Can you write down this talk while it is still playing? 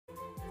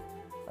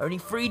Only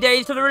 3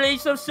 days to the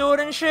release of Sword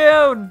and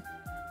Shield.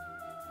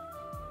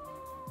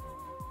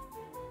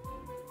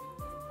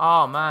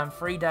 Oh man,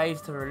 3 days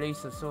to the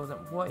release of Sword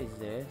and... What is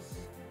this?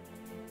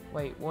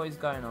 Wait, what is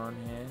going on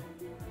here?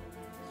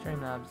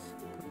 Streamlabs.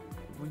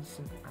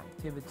 Recent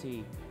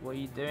activity. What are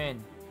you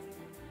doing?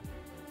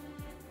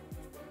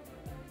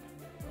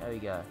 There we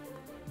go.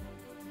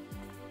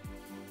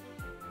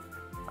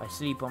 I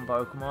sleep on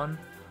Pokemon.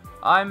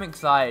 I'm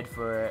excited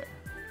for it.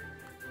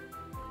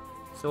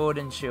 Sword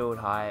and Shield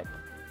hype.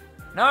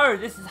 No,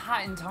 this is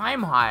Hat in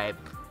Time hype.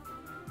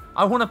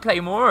 I want to play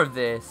more of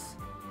this.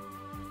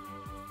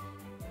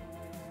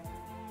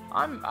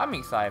 I'm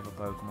excited for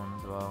Pokemon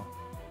as well.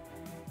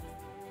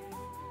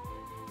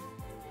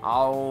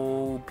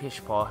 Oh,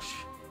 pish posh.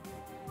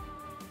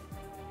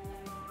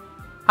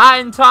 Hat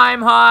in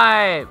Time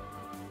hype.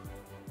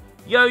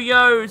 Yo,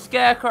 yo,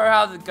 Scarecrow,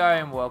 how's it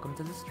going? Welcome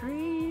to the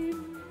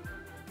stream.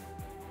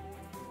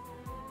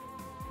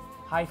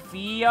 Hi,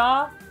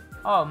 Fia.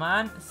 Oh,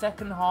 man,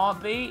 second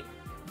heartbeat.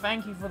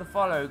 Thank you for the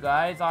follow,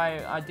 guys.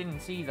 I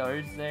didn't see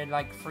those. They're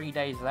like 3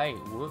 days late.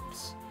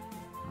 Whoops.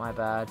 My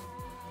bad.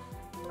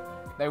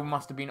 They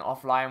must have been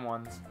offline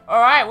ones.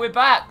 Alright, we're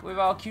back with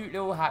our cute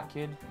little hat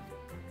kid.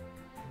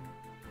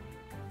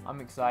 I'm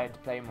excited to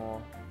play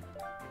more.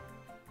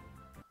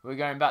 We're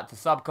going back to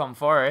Subcon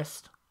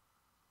Forest.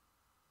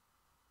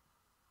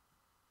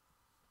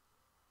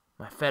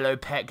 My fellow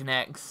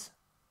Pecknecks.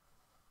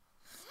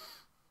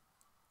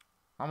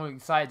 I'm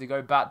excited to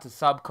go back to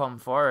Subcon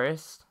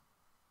Forest.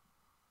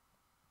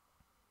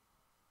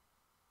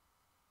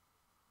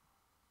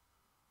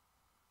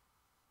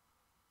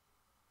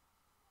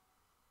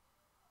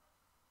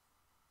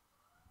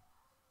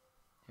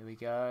 Here we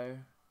go.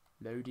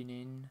 Loading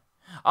in.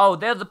 Oh,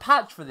 there's a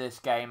patch for this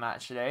game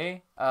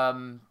actually.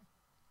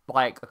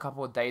 Like a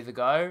couple of days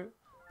ago.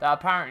 That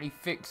apparently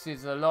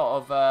fixes a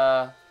lot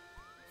of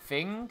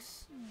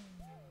things.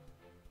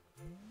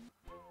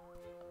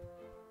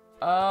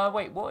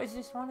 Wait, what is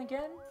this one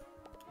again?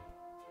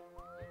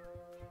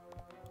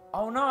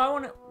 Oh no, I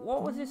want to...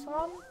 What was this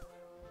one?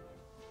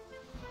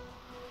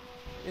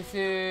 This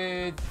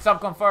is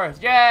Subcon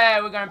Forest. Yeah,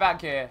 we're going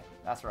back here.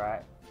 That's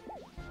right.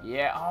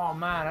 Yeah, oh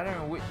man, I don't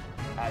know which...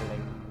 Hello.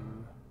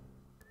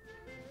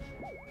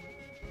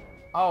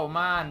 Oh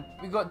man,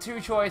 we got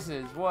two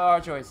choices. What are our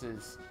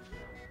choices?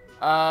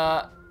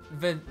 The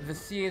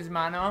Seer's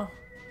Manor.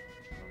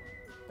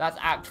 That's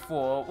Act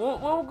 4.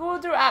 We'll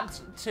do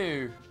Act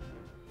 2.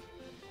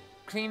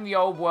 Clean the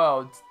old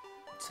world.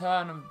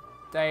 Turn of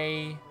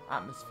day.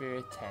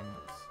 Atmosphere tense.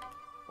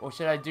 Or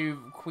should I do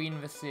Queen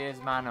Vasir's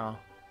Manor?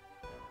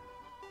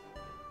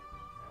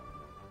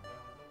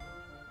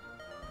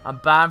 I'm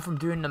banned from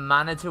doing the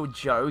manor till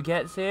Joe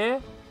gets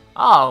here?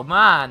 Oh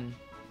man.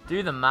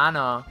 Do the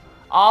manor.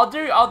 I'll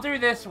do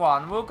this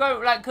one. We'll go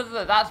like cause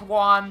that's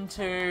 1,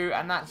 2,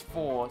 and that's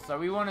 4. So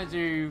we wanna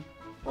do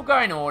we'll go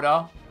in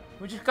order.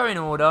 We'll just go in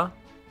order.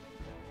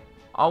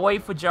 I'll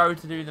wait for Joe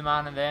to do the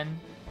manor then.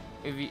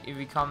 If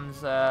he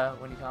comes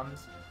when he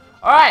comes.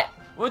 Alright,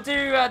 we'll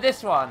do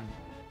this one.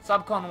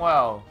 Subcon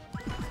Well.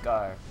 Let's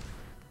go.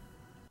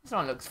 This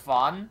one looks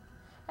fun.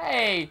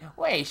 Hey,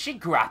 wait, is she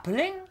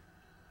grappling?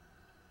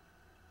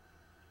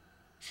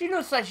 She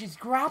looks like she's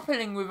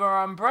grappling with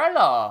her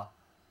umbrella.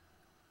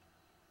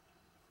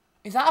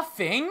 Is that a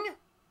thing?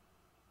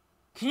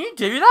 Can you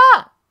do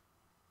that?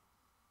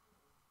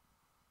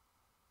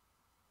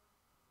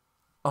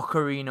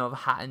 Ocarina of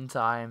Hat in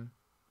Time.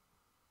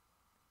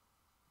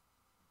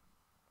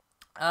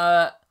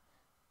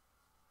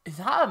 Is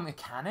that a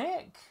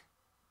mechanic?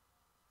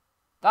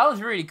 That was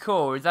really cool.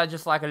 Or is that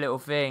just like a little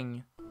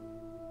thing?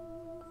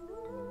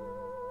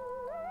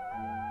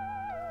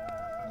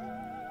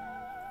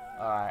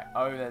 Alright,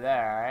 over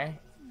there, eh?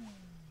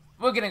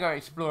 We're gonna go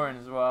exploring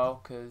as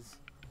well, because...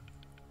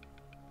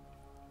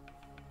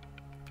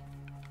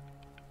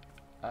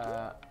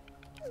 oh,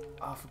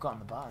 I've forgotten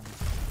the buttons.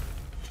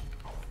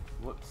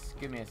 Whoops,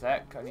 give me a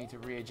sec. I need to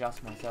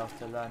readjust myself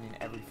to learning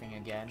everything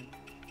again.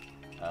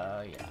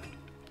 Yeah.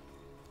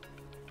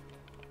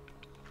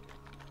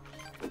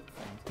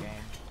 Thanks,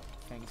 game.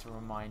 Thanks for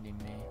reminding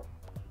me.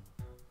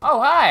 Oh,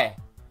 hi!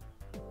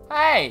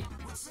 Hey!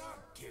 What's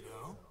up,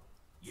 kiddo?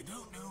 You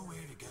don't know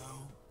where to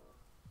go?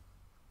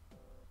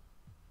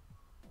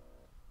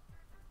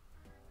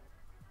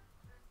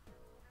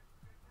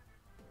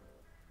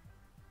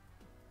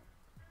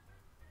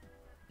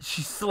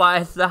 She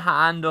sliced the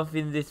hand off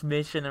in this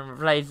mission and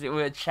replaced it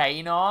with a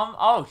chain arm?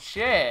 Oh,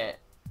 shit!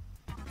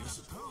 You're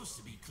supposed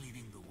to be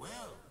cleaning the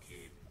well,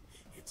 kid.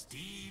 It's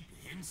deep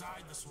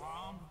inside the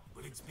swamp,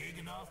 but it's big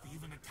enough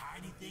even a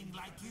tiny thing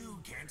like you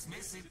can't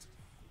miss it.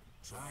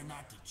 Try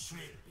not to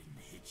trip and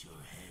hit your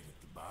head at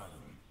the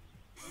bottom.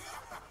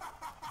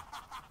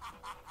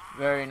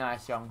 Very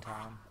nice, young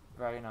Tom.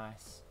 Very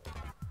nice.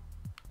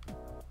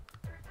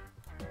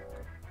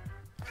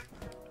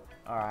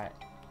 Alright.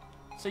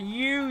 So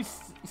you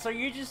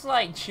just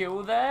like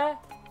chill there?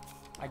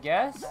 I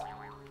guess?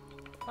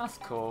 That's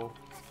cool.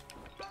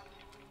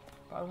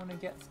 But I want to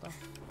get stuff.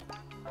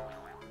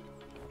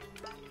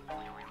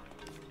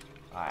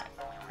 Alright.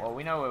 Well,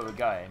 we know where we're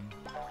going.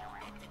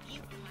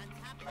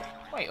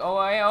 Wait, oh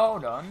wait,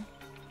 hold on.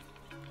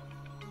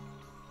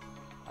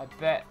 I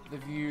bet the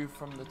view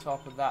from the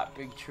top of that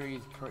big tree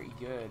is pretty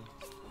good.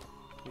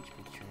 Which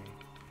big tree?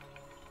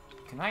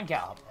 Can I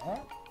get up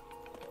there?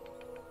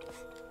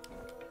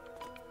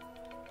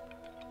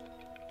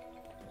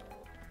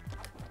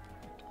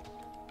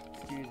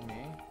 Excuse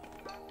me.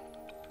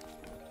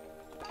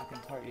 I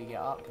can totally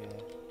get up here.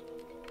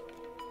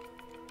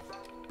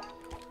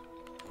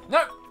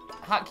 No!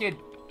 Hat kid!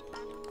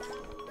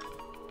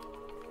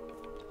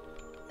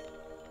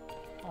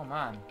 Oh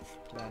man,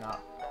 going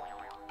up.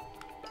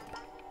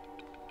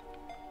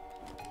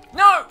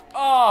 No!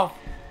 Oh!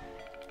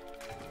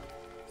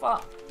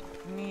 Fuck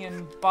me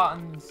and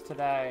buttons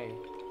today.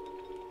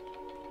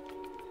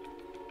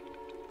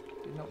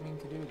 Did not mean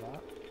to do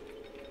that.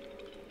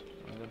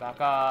 I'm gonna go back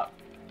up.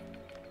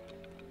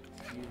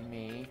 Excuse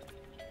me.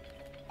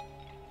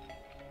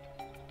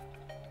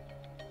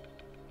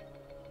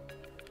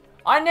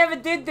 I never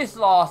did this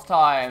last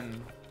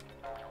time.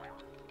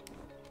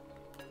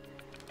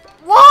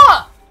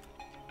 What?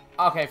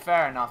 Okay,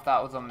 fair enough.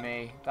 That was on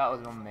me. That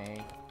was on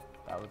me.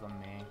 That was on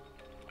me.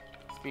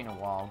 It's been a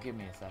while. Give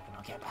me a second.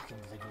 I'll get back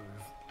into the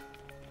groove.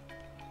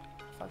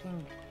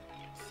 Fucking...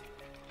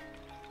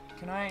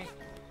 Can I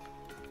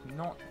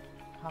not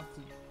have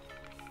to...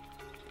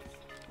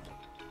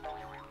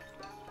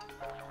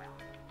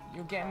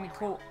 You're getting me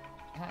caught.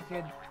 Hat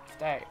kid.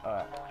 Stay.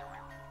 Alright.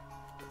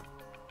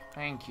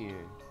 Thank you.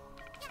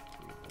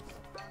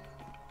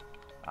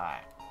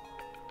 Alright.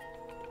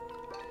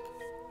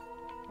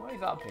 What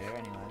is up here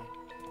anyway?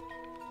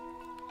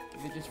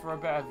 Is it just for a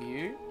better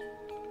view?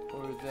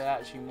 Or is there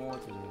actually more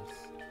to this?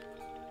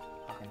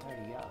 I can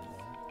totally get out of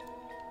there.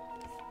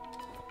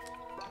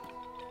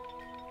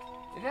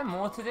 Is there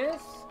more to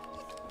this?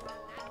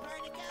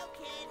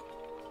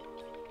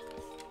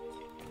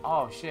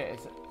 Oh shit,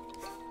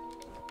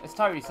 it's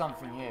totally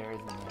something here,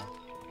 isn't there?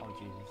 Oh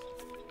Jesus.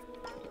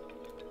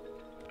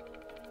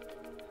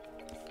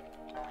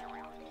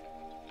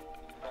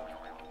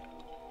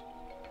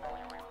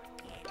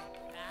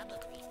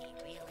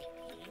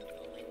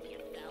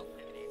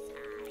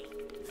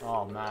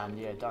 Oh man,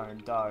 yeah,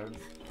 don't.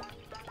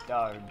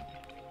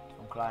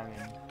 I'm climbing.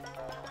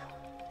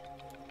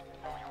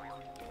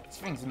 This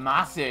thing's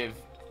massive.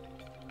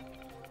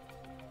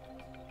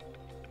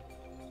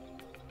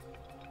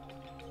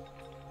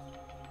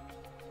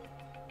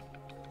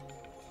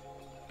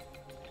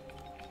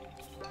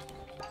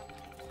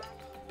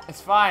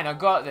 It's fine, I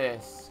got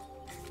this.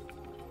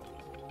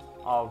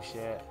 Oh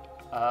shit.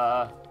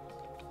 I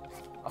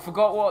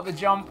forgot what the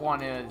jump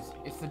one is.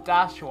 It's the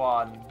dash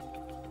one.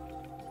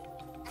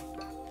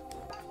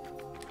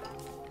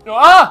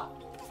 Ah!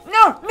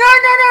 No,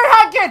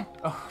 Hackett!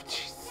 Oh,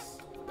 Jesus.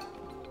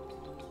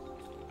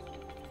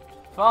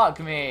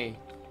 Fuck me.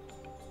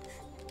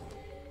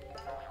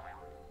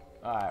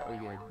 Alright, we're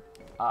good.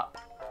 Up.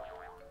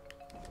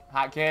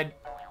 Hackett.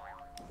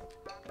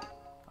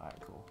 Alright,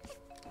 cool.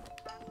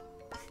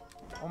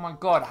 Oh my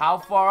god, how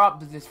far up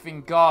does this thing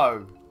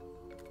go?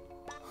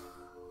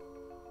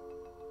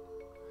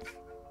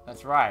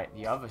 That's right,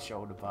 the other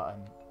shoulder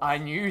button. I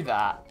knew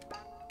that.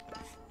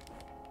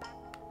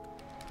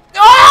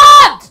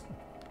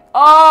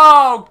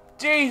 Oh,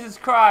 Jesus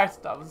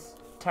Christ. That was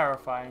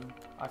terrifying.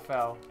 I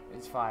fell.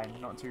 It's fine.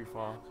 Not too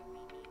far.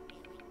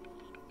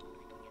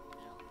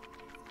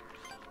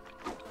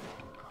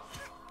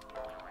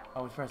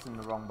 I was pressing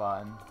the wrong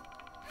button.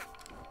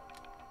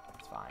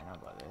 It's fine. I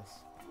got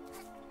this.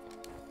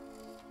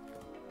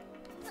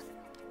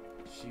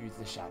 Just use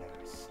the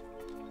shadows.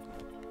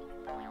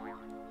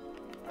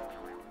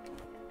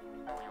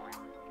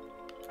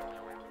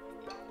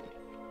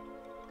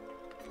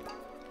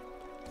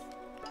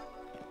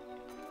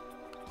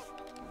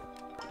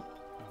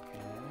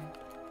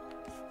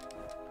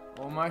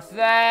 Almost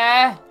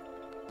there!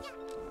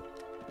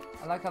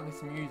 I like how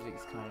this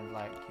music's kind of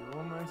like, you're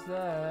almost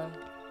there.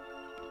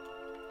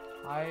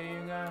 How are you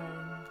going?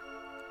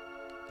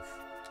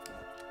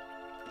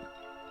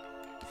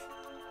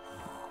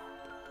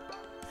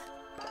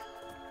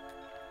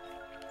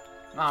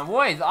 Man,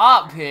 what is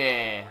up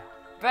here?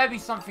 Better be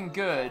something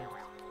good.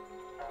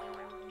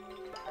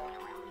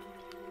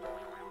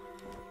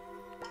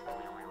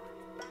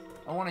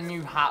 I want a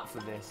new hat for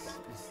this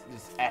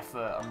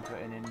effort I'm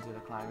putting into the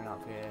climbing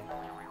up here.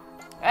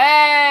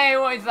 Hey,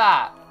 what is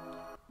that?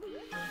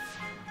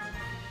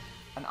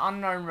 An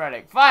unknown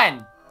relic.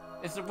 Fine.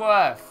 It's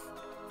worth.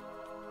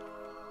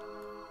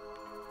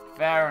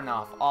 Fair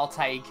enough. I'll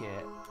take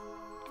it.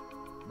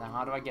 Now,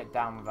 how do I get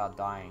down without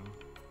dying?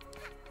 Do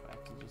I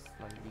have to just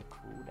slowly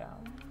crawl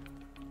down?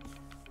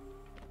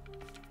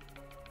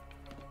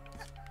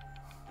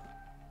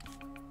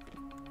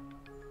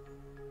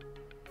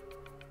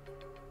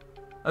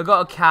 I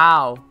got a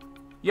cow.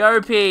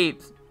 Yo,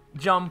 peeps.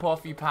 Jump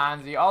off, you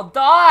pansy. I'll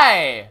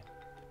die!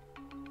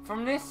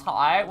 From this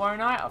height, won't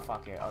I? Oh,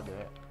 fuck it. I'll do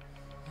it.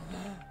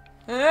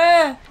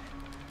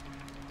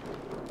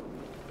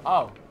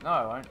 Oh, no,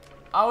 I won't.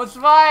 I will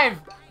survive!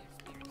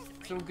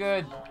 It's all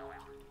good.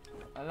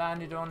 I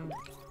landed on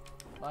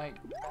like,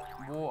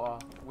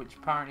 water, which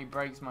apparently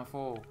breaks my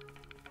fall.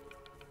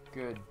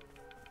 Good.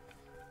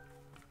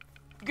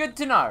 Good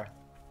to know.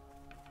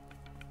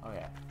 Oh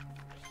yeah.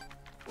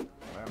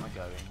 Where am I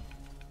going?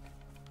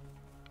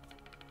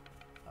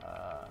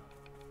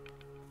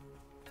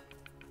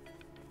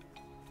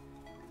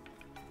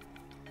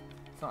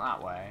 It's not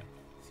that way.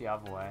 It's the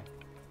other way.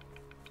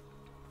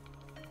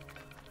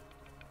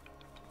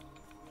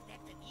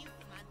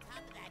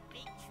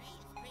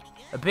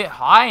 A bit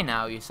high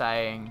now, you're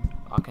saying?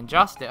 I can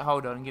adjust it.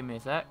 Hold on, give me a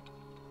sec.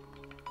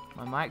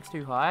 My mic's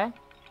too high?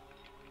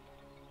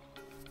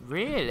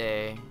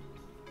 Really?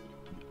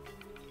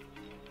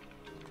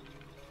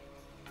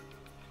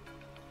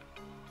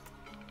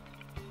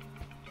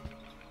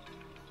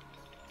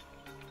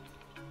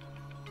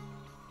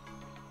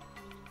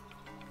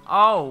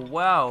 Oh,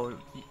 well.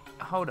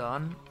 Hold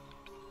on.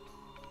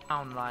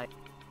 Sound like...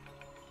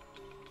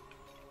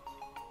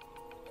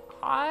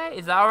 Hi?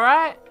 Is that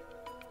alright?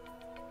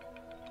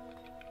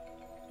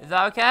 Is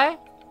that okay?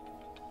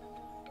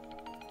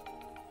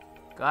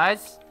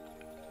 Guys?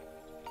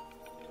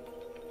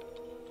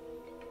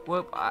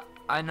 Well,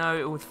 I know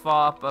it was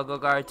far, but I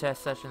gotta go.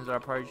 Test sessions are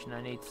approaching.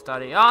 I need to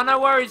study. Oh, no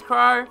worries,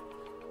 Crow.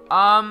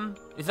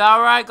 Is that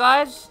alright,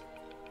 guys?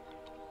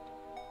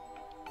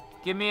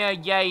 Give me a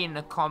yay in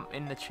the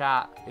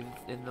chat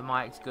if the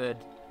mic's good.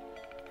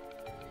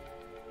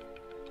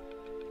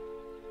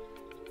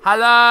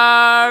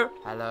 Hello?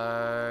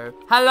 Hello?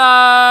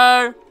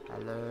 Hello?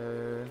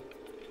 Hello?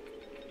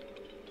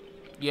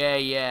 Yeah,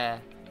 yeah.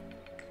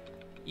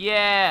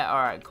 Yeah,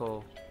 alright,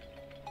 cool.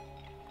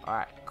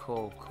 Alright,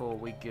 cool, cool,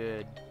 we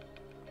good.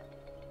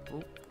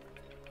 Ooh.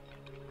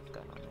 What's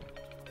going on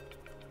there?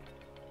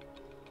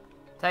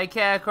 Take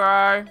care,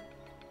 Crow.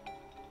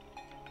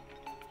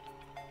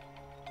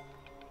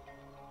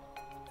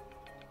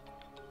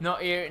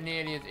 Not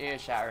nearly as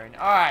ear-shattering.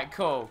 Alright,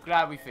 cool.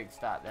 Glad we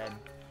fixed that then.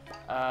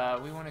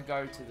 We want to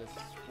go to the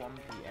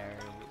swampy area,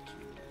 which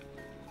is...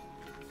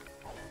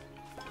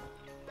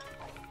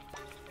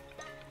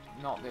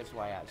 not this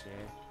way, actually. I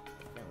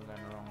think we're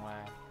going the wrong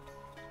way.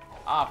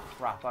 Ah,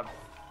 crap.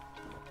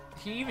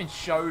 He even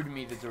showed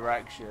me the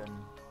direction.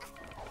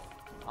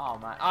 Oh,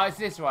 man. Oh, it's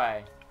this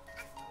way.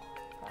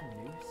 Is that a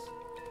noose?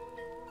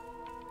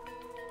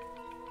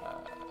 How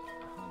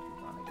do you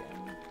run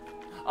again?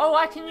 Oh,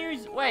 I can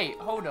use... Wait,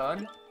 hold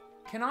on.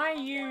 Can I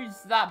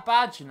use that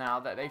badge now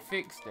that they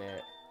fixed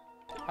it?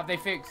 Have they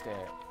fixed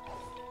it?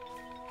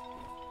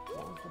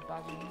 What was the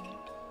badge again?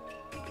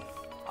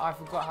 Oh, I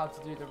forgot how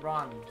to do the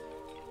run.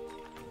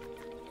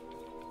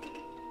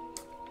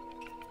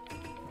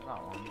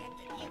 That one.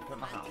 Put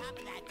my hat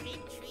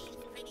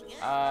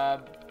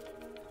on.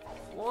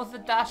 What was the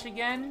dash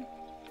again?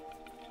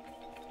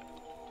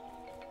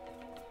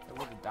 There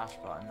was a dash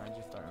button, I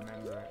just don't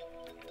remember it.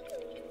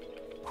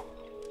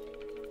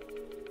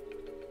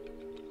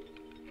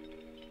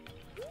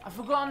 I've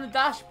forgotten the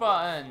dash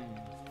button!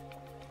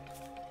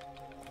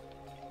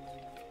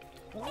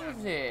 What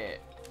was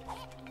it?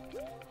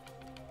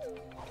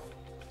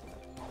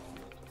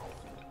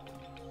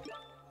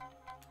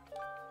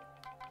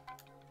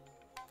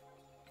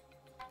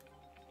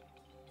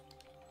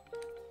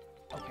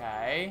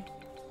 Okay.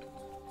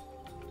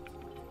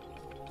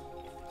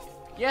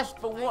 Yes,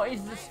 but what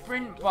is the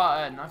sprint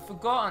button? I've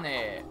forgotten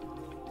it.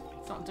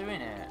 It's not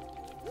doing it.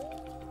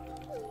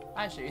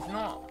 Actually, it's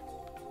not.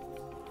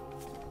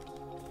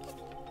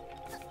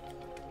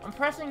 I'm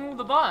pressing all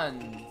the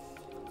buttons.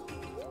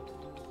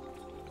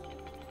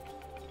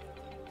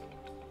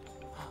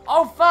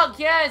 Oh, fuck,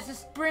 yeah, it's a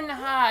sprint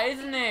hat,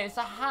 isn't it? It's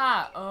a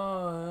hat.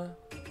 Oh.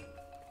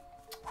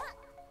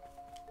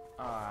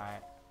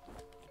 Alright.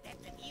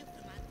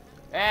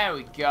 There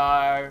we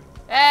go.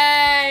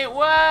 Hey, it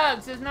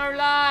works. There's no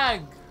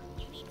lag.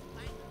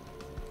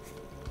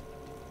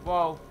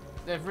 Well,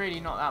 there's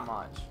really not that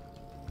much.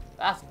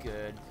 That's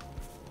good.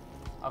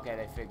 Okay,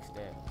 they fixed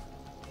it.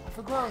 I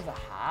forgot it was a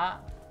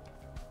hat.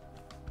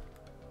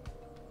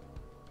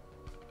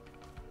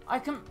 I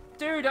can...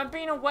 Dude, I've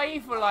been away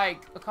for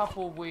like a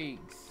couple of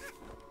weeks.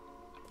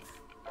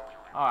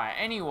 Alright,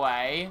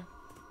 anyway.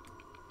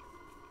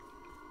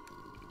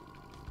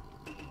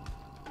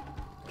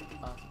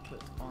 Let's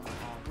put on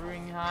our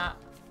brewing hat.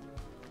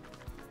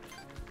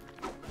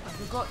 I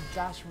forgot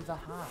Dash with a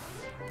hat.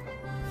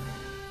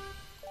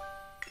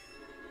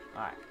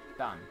 Alright,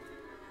 done.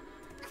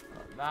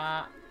 Got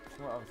that.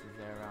 What else is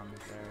there around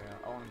this area?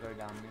 I want to go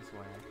down this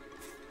way.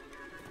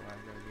 Or I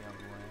go the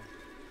other way.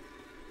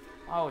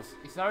 Oh,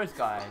 it's those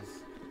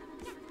guys.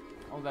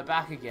 Oh, they're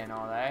back again,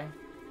 are they?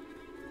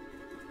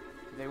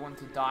 Do they want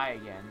to die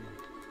again?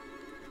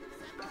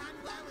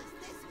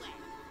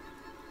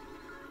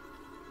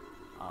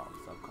 Oh,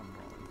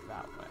 Subcombo is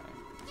that way.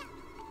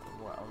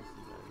 But what else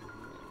is over here?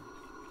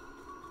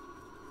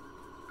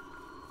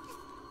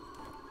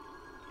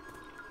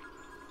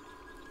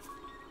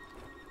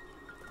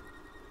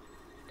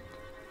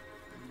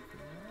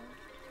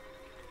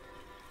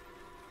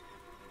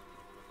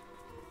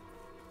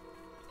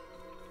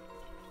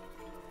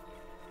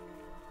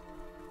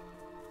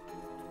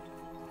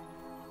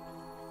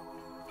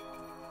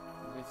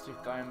 It's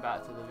just going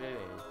back to the village.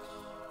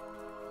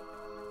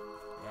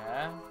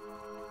 Yeah?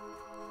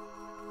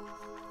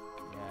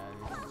 Yeah,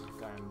 this is just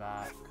going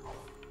back.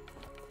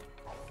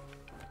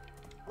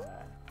 Okay.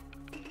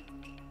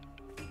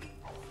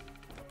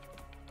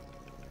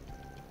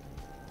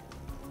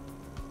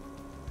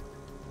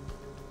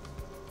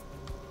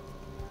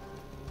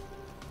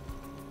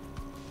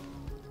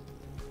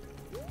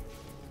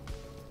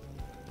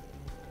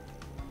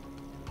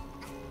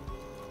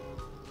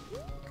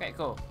 Okay,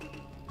 cool.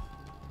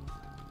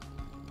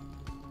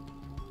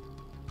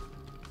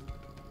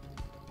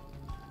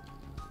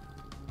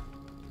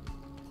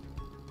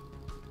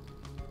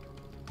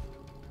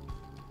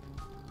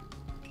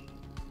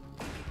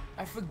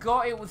 I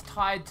forgot it was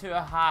tied to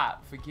a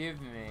hat. Forgive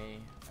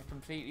me. I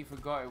completely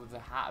forgot it was a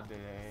hat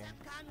ability.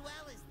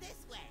 Subconwell is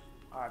this way.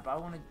 Alright, but I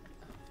want to...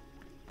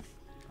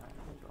 Alright,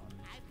 hold on.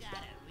 I've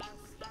got a real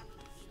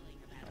sneaky feeling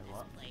about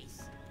What? this place.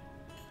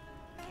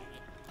 I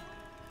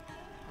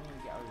want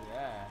to get over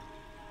there.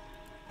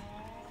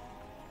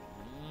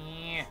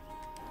 Yeah.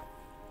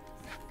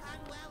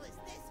 Subconwell is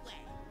this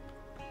way.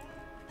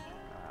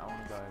 Alright, I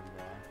want to go over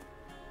there.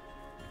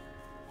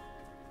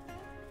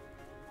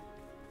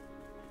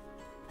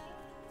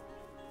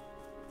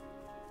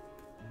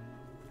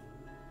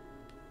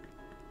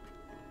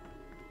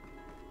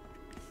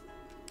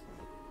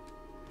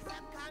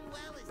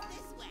 Subconwell is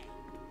this way.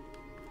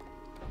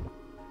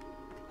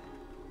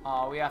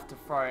 Oh, we have to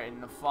throw it in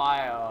the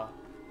fire.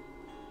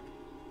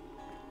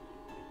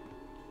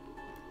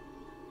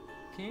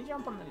 Can you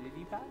jump on the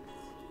lily pads?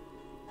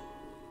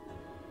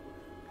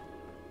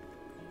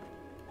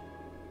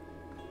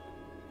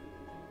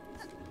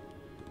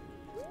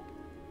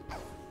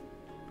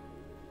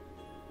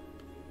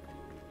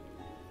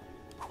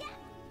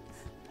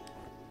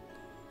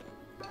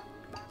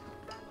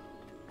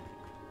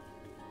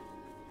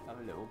 Have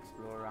a little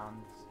explore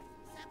around.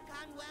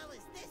 Subconwell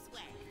is this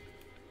way.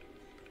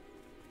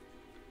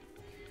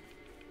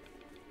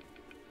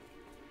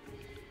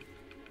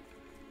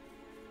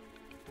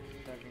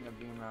 Don't think I've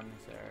been around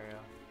this area.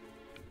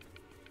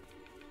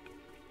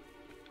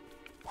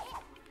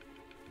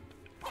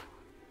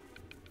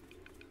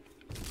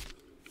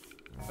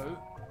 Oh.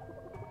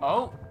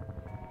 Oh!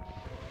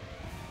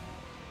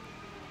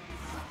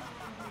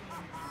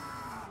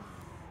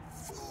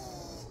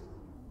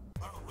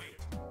 Oh, wait.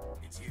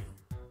 It's you.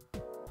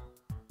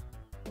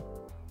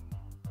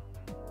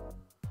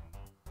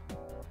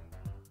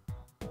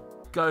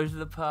 Go to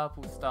the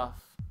purple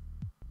stuff.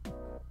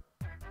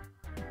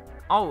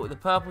 Oh, the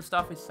purple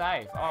stuff is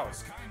safe. I Oh.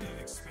 was kind of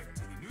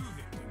expecting a new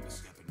victim to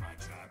step in my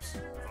traps.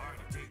 I've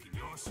already taken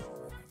your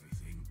soul and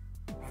everything.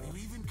 Have you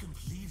even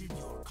completed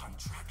your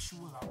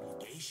contractual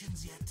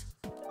obligations yet?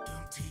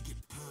 Don't take it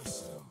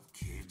personal,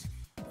 kid,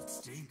 but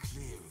stay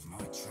clear of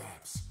my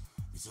traps.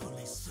 There's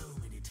only so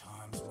many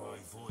times my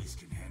voice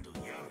can handle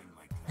yelling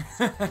like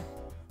that.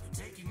 I'm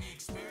taking the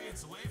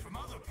experience away from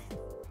other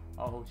people.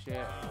 Oh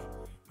shit.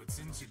 But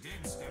since you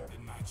did step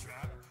in my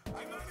trap,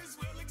 I might as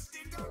well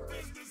extend our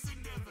business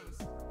endeavors.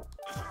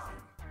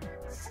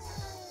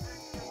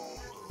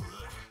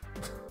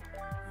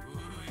 Ooh,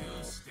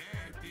 you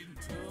stepped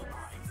into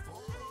my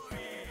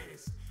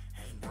forest,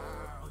 and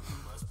now you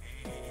must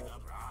pay the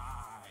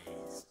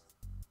price.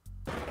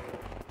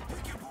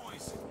 Pick your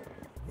poison.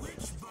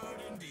 Which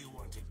burden do you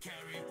want to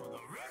carry for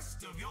the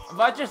rest of your Have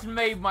I just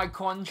made my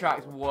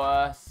contract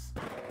worse?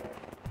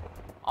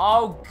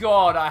 Oh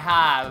god, I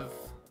have.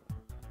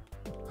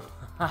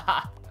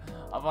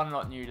 I've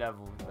unlocked new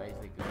levels,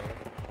 basically.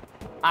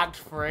 Act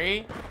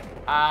 3,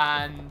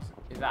 and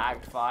is that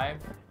Act 5?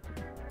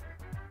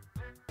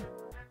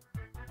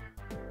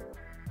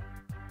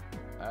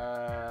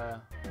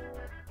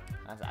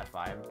 That's Act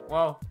 5.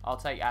 Well, I'll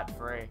take Act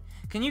 3.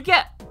 Can you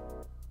get...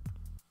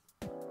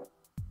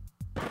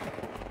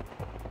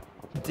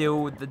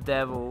 Deal with the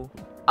devil.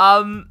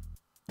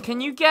 Can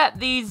you get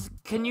these...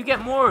 Can you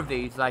get more of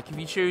these? Like, if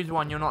you choose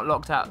one, you're not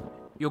locked out.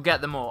 You'll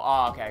get them all.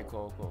 Oh, okay,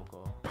 cool, cool, cool.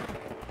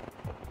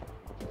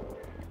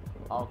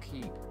 I'll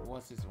keep...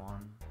 What's this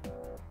one?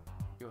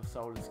 Your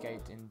soul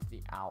escaped into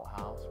the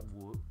outhouse.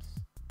 Whoops.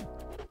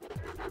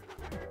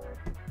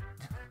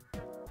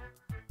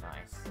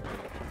 Nice.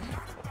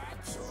 Not a bad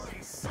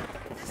choice.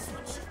 This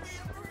one should be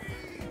a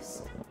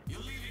breeze. You're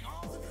leaving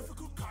all the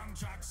difficult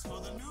contracts for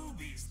the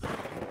newbies, though,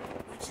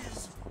 which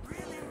is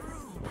really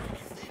rude when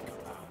you think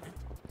about it.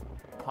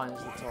 Punch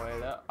the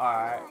toilet.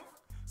 Alright.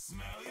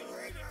 Smell you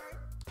later.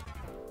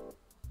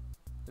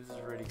 This is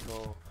really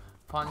cool.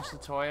 Punch the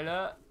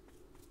toilet.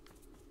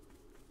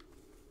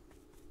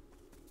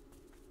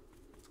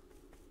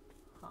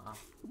 Huh.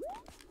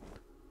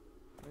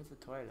 Where's the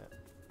toilet?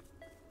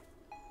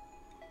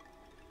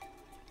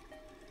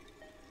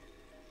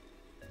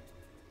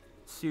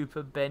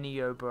 Super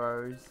Benio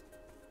Bros.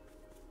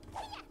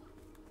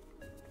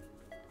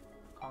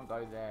 Can't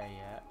go there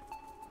yet.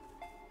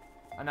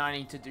 I know I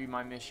need to do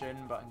my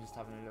mission, but I'm just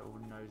having a little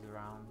nose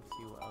around,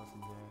 see what else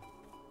is there.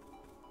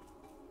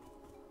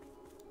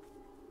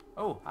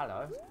 Oh,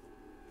 hello.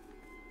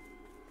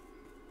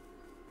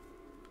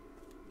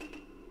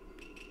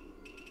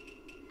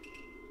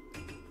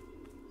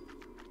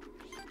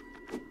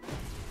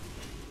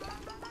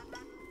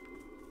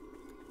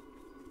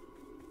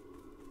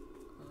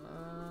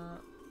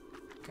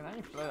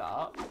 Blow that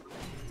up.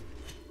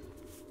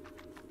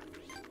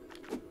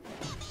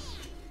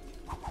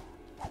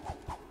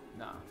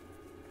 No.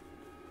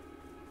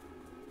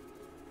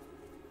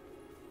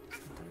 How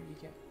do you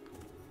get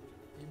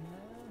in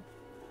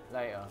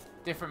there? Later.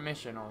 Different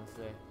mission,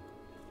 honestly.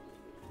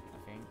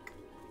 I think.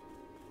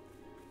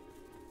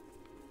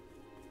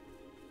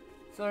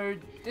 So,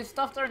 this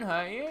stuff don't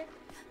hurt you?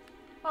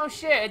 Oh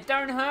shit, it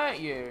don't hurt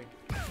you.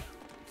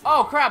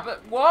 Oh crap,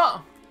 but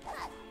what?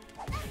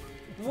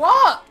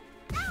 What?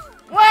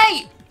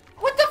 Wait!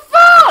 What the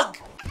fuck?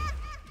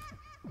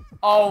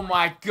 Oh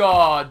my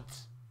god.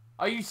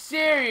 Are you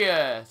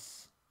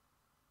serious?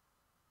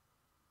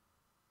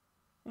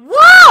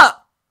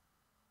 What?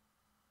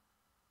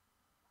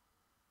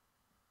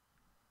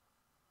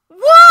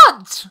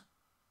 What?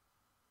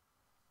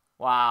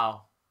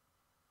 Wow.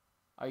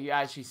 Are you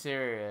actually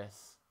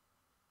serious?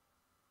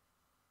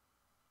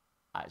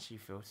 I actually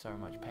feel so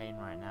much pain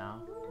right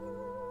now.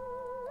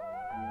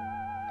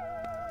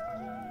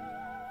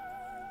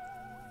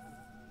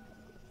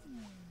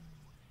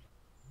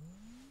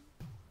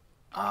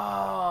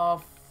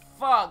 Oh,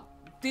 fuck.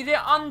 Did it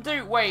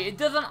undo? Wait, it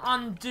doesn't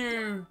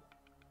undo.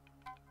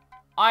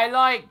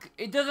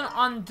 It doesn't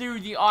undo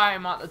the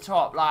item at the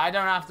top. Like, I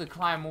don't have to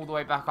climb all the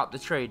way back up the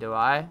tree, do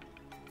I?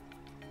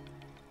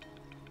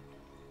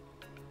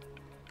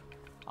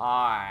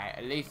 Alright,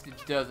 at least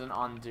it doesn't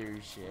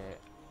undo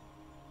shit.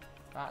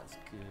 That's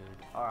good.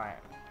 Alright,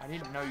 I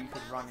didn't know you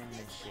could run in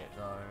this shit,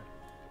 though.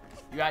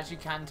 You actually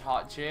can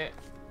touch it.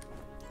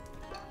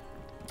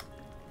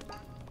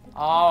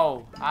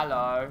 Oh,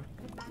 hello.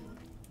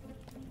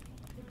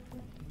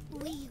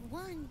 We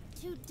want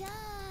to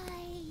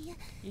die.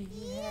 Yay.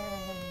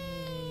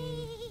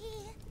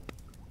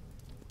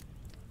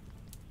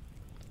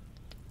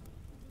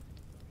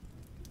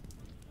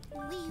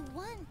 We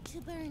want to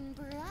burn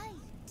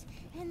bright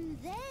and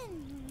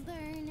then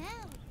burn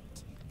out.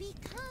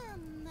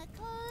 Become a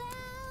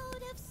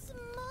cloud of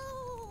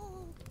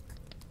smoke.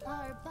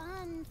 Our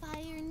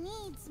bonfire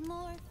needs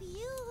more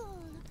fuel.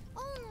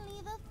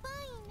 Only the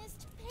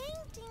finest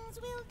paintings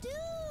will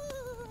do.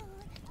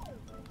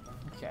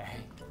 Okay.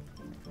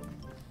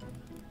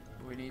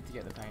 We need to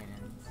get the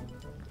paintings.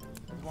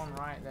 There's one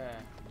right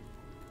there.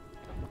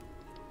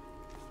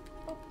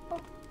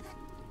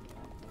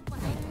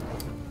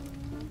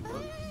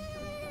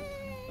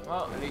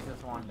 Well, at least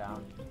there's one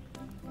down.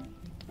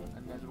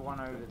 And there's one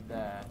over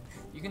there.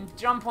 You can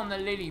jump on the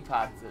lily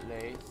pads at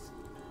least.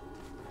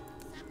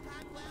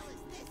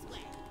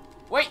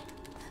 Wait!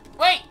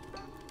 Wait!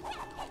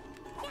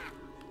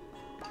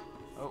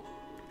 Oh.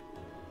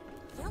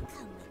 You'll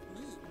come with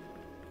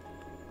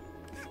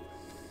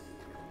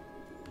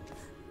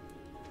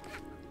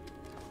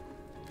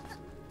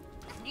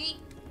me.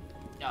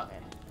 Okay,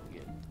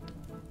 good.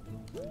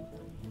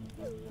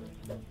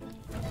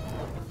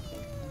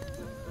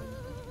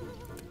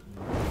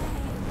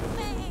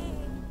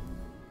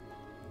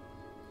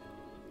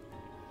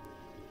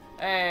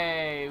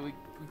 Hey, we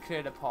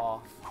cleared a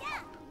path.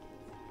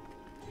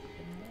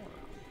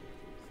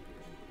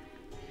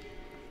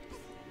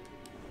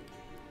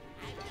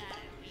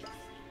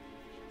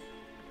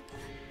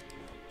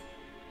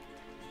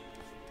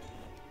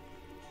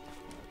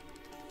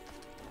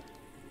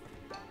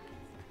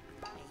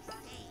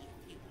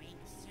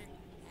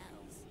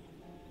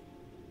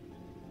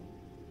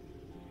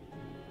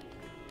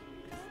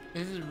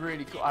 This is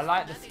really cool. I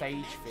like the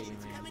stage theming.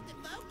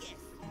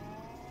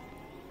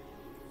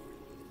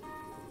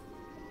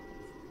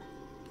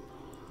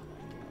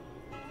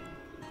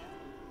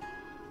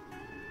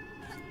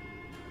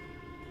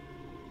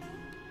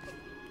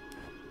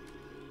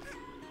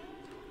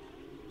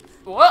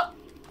 What?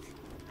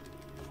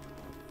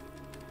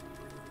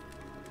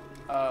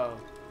 Oh.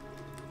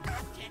 It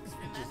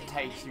just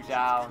takes you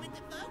down.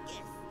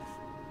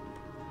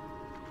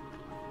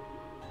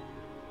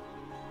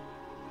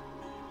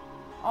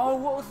 Oh,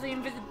 what was the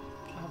invisible?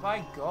 Have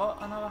I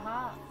got another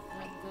hat?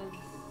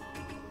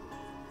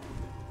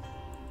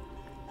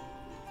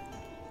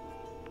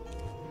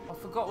 I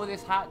forgot what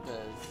this hat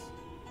does.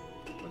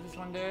 What does this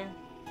one do?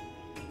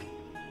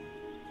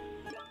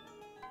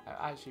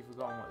 I've actually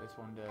forgotten what this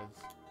one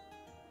does.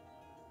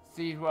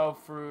 Sees well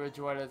through a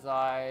dweller's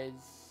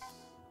eyes.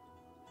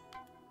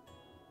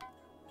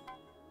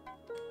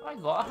 I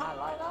got a hat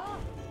like that?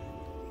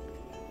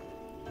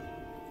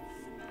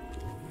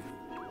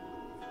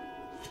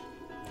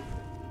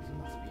 This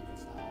must be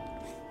this hat.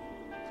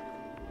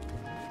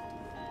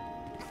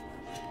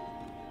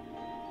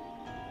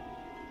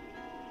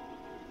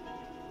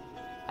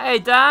 Hey,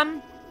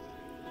 Dan!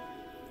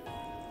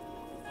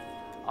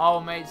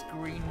 Oh, makes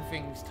green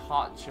things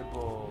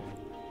touchable.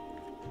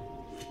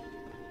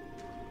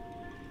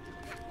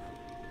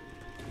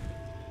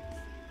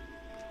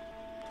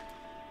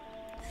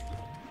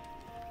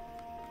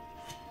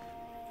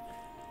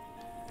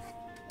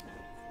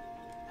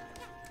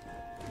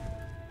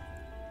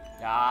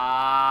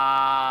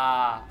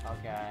 Ah,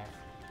 okay.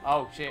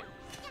 Oh, shit.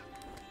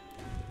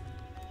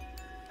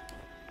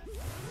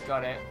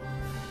 Got it.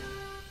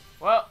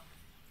 Well.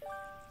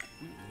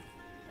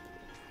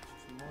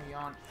 Some more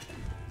beyond.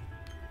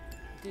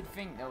 I did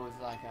think there was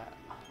like a...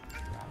 Oh,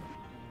 crap. Let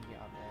me get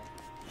up there.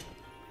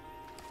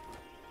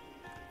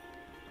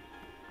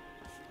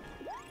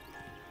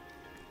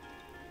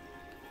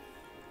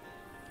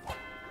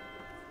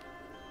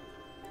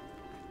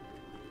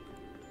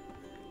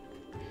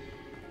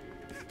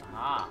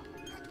 Ah.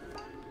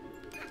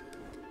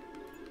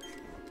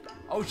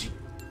 Oh, she...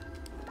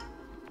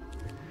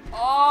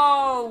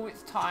 Oh,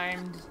 it's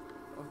timed.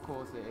 Of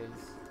course it is.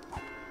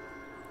 Right,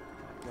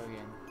 go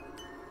again.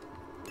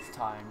 It's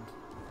timed.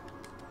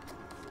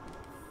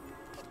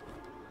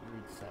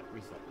 Reset,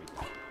 reset,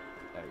 reset.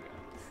 There we go.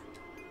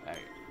 There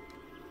we go.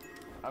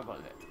 I got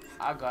it.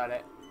 I got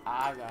it.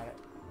 I got it.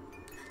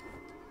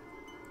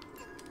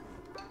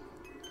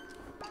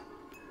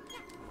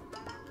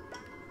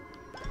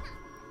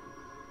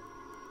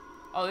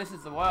 Oh, this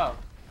is the world.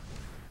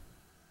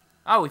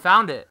 Oh, we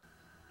found it.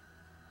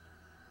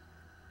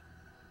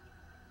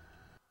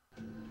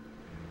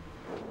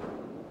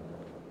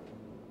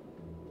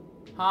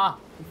 Huh,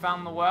 we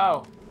found the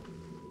well.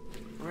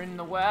 We're in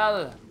the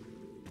well.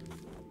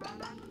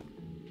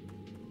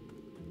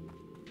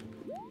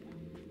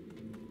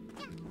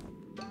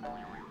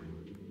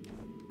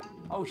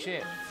 Oh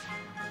shit.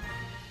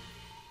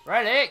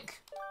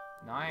 Relic!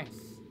 Nice.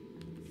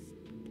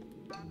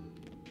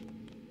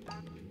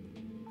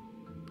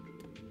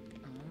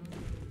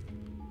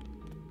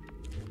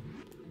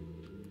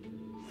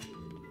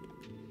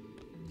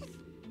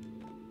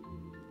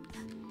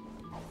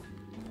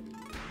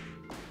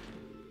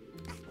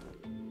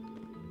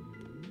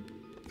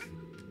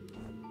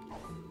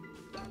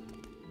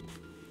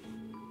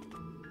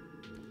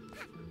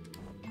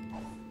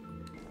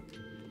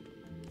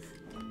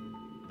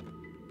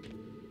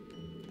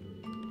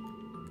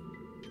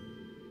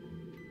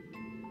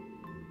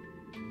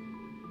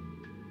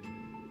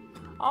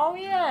 Oh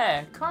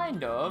yeah,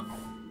 kind of.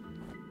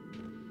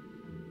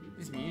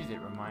 This music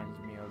reminds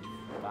me of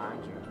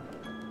Banjo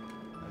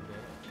a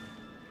bit.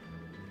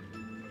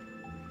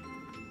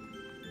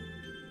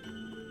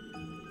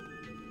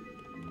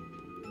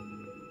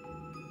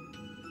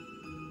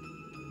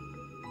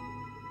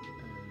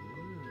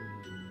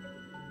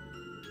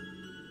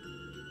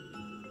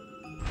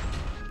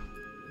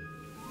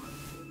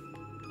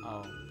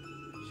 Oh.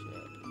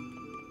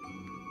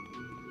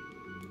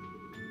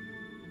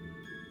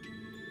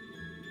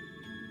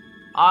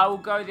 I will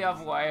go the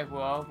other way as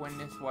well when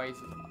this way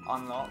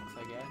unlocks,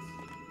 I guess.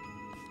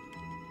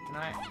 Can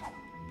I?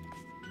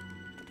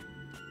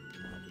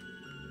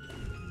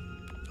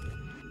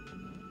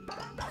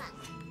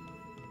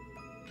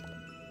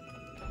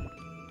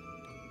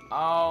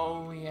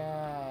 Oh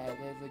yeah,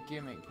 there's a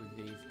gimmick with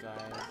these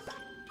guys.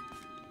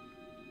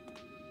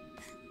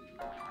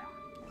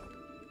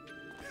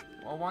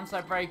 Well, once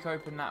I break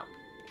open that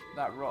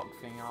rock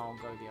thing, I'll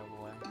go the other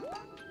way.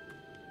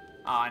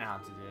 Oh, I know how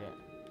to do it.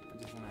 I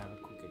just want to have a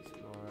quick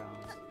explore around.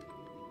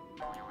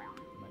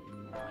 Maybe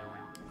more.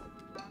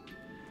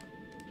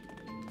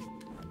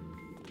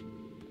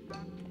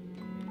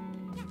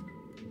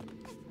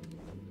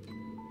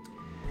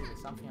 Oh,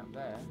 there's something up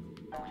there.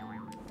 I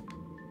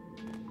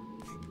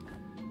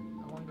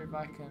wonder if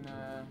I can,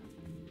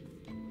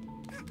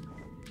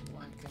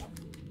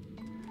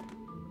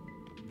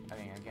 I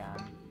think I can.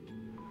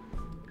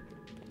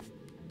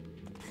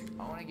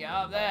 I want to get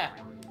up there.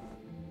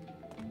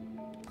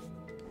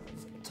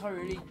 It's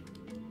totally...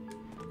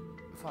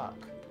 Fuck.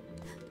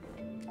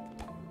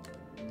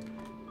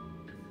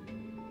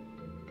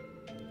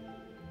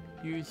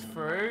 Use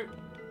fruit.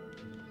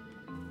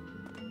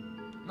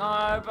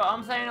 No, but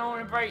I'm saying I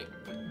want to break...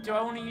 Do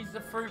I want to use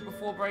the fruit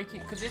before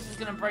breaking? Because this is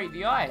going to break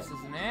the ice,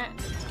 isn't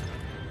it?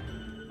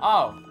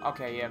 Oh,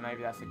 okay, yeah,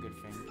 maybe that's a good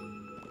thing.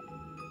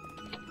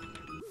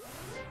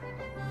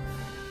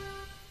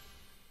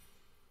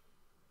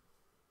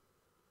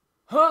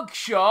 Hook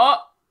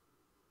shot?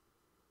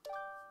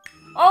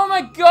 Oh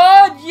my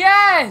god,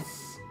 yes!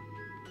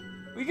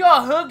 We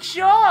got a hook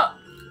shot?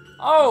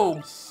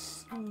 Oh,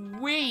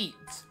 sweet.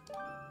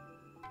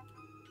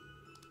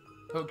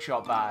 Hook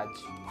shot badge.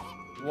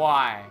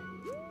 Why?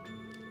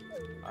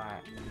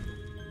 Alright.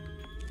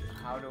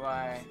 How do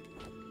I...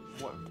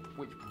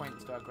 Which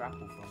points do I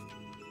grapple from?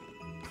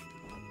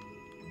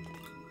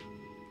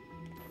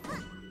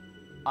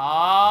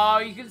 Oh,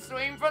 you can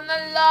swing from the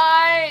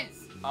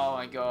lights! Oh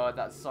my god,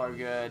 that's so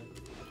good.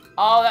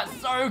 Oh, that's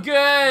so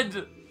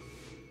good!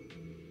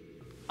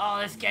 Oh,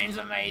 this game's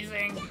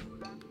amazing.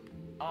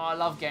 Oh, I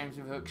love games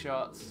with hook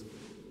shots.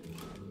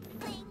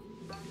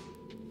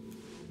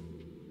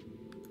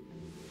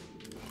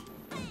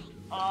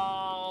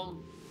 Oh,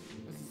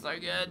 this is so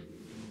good.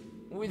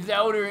 With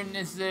Zelda in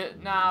this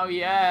now,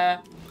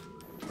 yeah.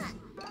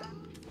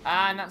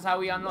 And that's how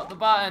we unlock the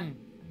button.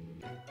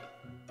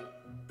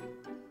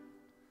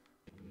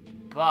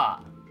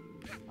 But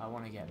I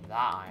want to get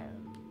that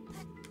item.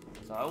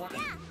 So I want to...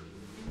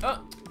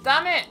 Oh,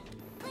 damn it!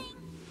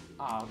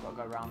 Oh, I've got to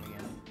go round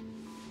again.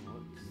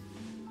 Whoops.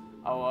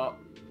 Oh, well.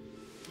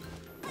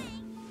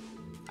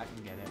 I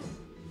can get it.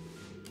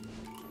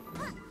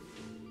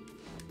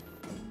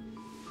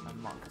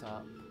 I'm mucked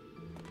up.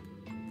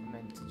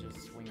 to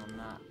just swing on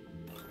that.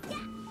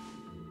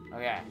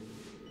 Okay.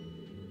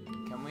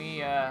 Can we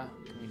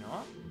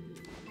not?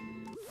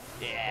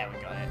 Yeah, we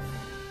got it.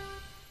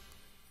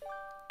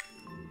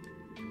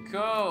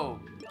 Cool.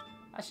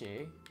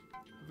 Actually,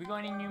 have we got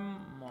any new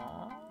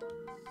mods?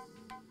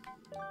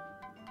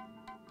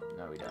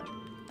 No, we don't.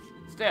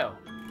 Still,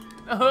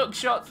 the hook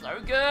shot's so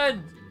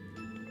good.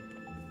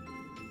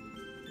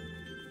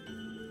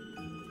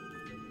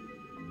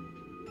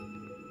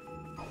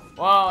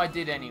 Well, I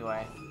did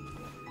anyway.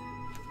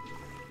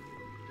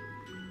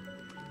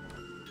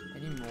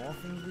 Any more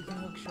things we can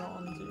hook shot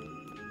onto?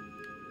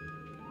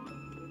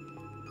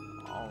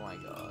 Oh my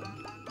god.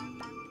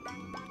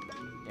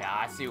 Yeah,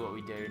 I see what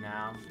we do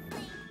now.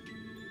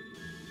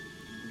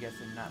 I'm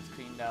guessing that's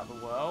cleaned out the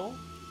well.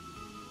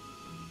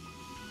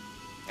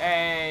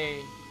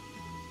 Hey!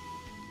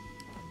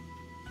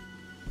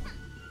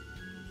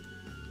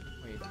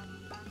 Wait.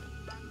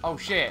 Oh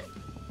shit.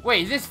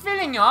 Wait, is this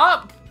filling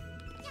up?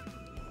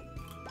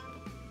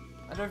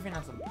 I don't think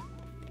that's a...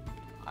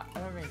 I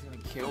don't think it's gonna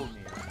kill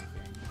me or anything.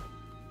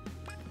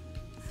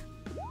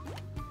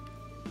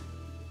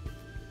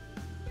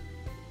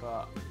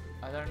 But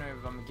I don't know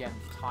if I'm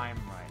against time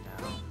right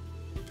now.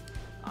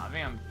 I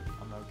think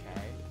I'm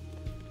okay.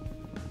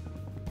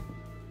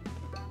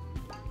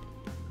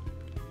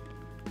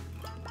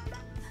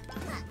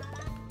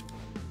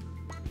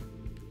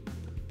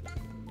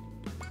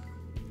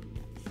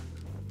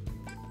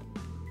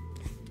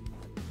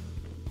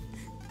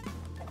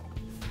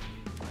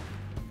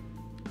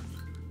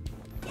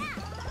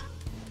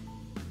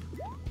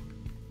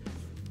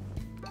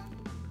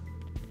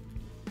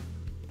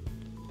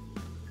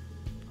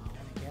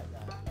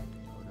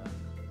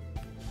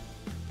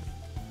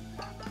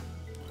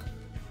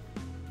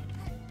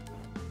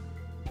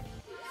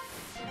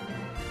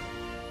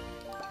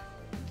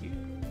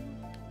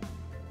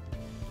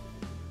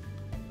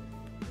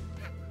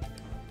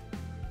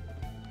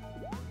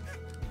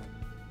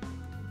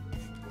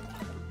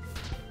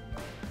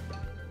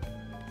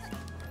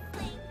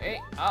 Hey,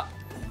 up.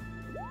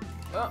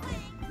 Oh.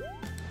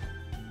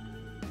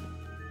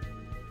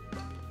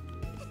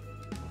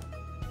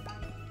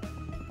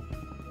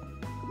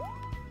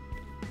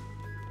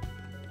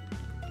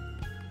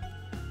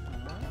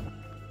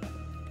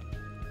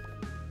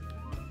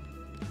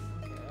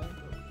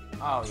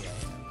 Oh, yeah.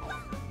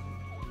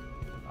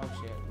 Oh,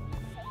 shit.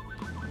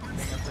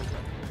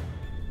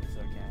 It's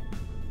okay.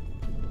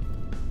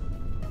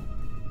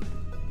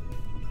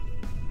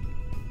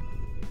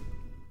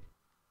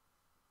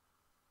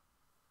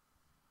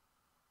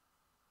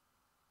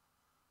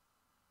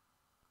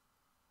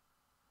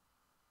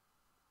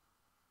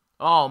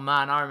 Oh,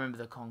 man, I remember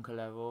the Conquer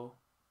level.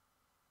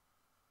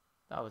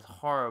 That was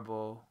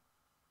horrible.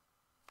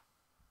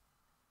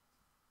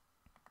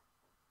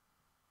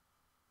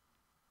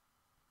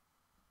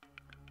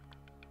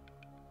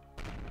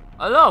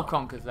 A lot of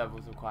Conquer's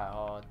levels were quite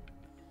hard.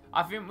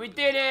 I think we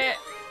did it!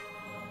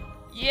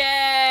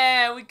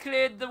 Yeah! We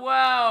cleared the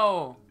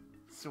well!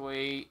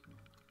 Sweet.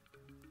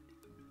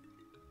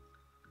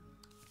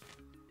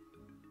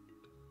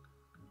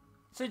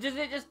 So does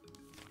it just...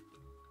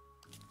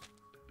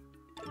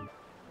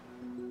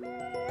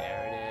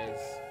 There it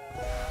is.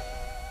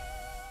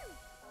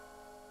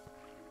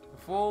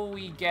 Before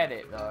we get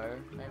it though,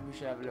 maybe we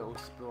should have a little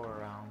explore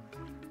around.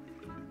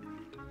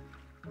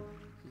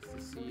 Just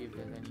to see if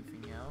there's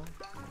anything else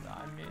that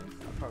I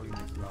missed. I probably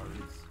missed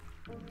loads.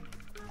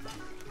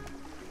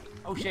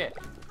 Oh shit!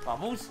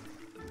 Bubbles?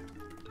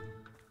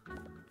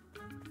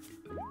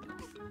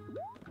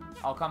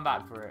 I'll come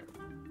back for it.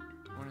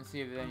 I want to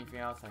see if there's anything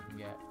else I can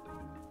get.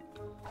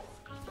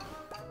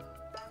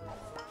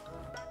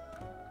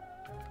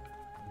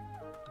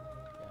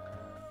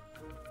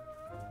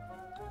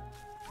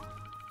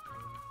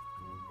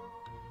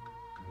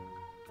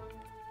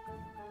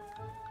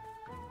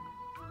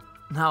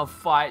 Now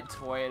fight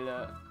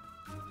toilet.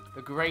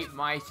 The great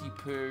mighty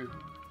poo.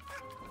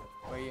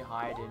 Where are you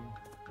hiding?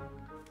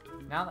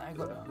 Now that I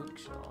got a hook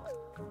shot,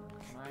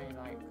 can I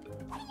like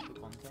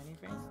hook onto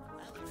anything?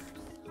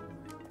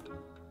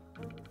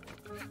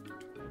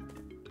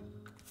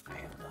 I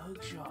have the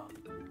hook shot.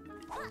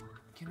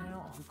 Can I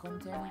not hook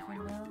onto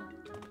anything now?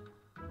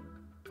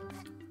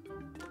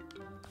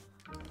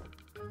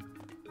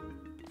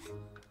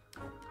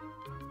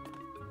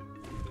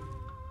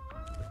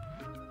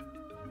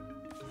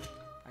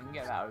 I can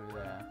get that over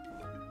there.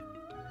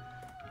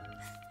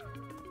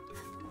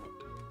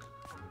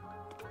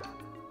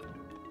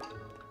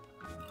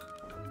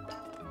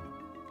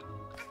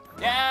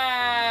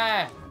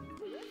 Yeah!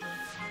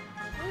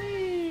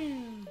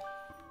 Whee!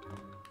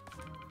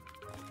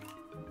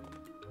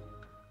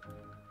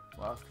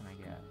 What else can I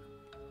get?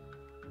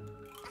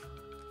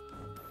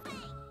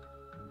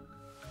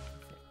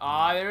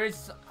 Ah, there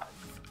is...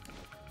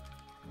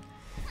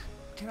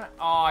 Can I...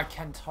 Oh, I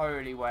can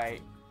totally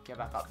wait. Get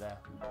back up there.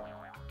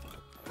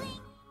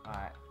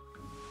 Alright.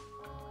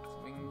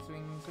 Swing,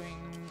 swing,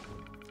 swing.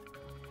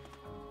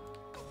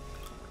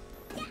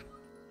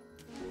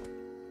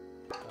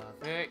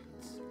 Perfect.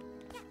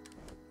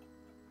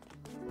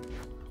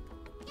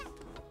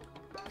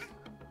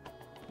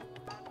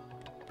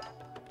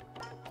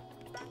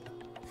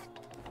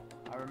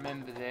 I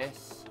remember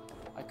this.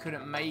 I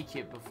couldn't make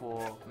it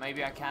before.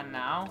 Maybe I can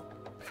now.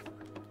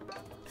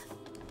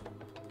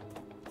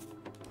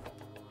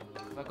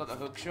 Have I got the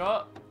hook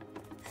shot?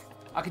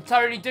 I can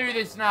totally do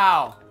this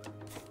now.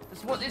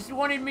 That's what this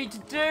wanted me to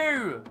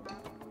do.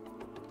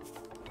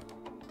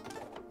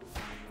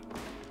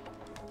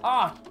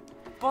 Ah, oh,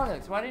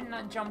 bollocks. Why didn't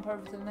I jump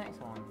over to the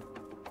next one?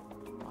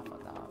 I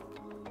fucked that up.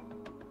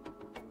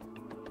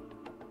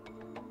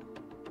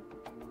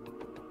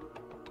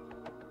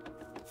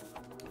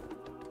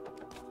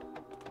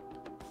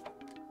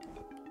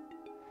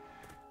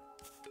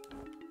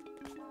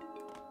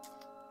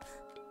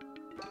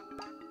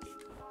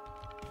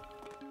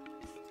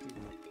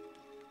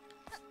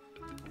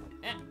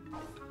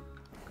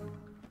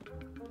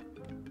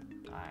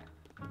 Alright.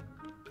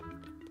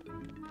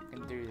 I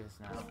can do this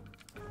now.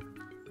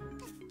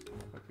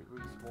 Hope it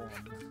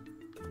respawns.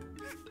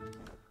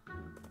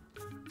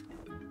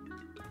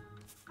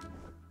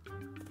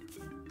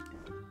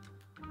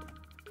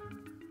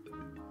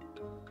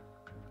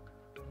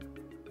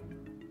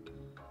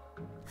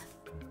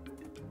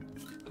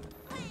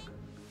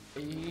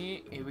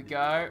 Here we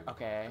go.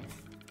 Okay.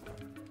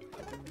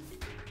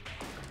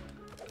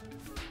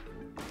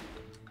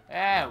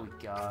 There we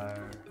go.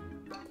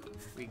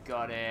 We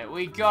got it.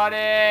 We got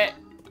it.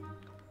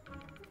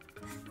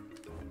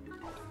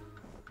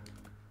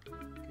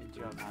 Good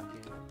job, Happy.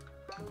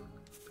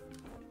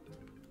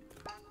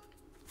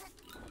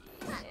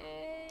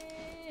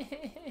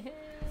 Yes,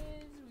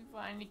 we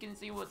finally can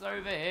see what's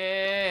over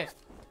here.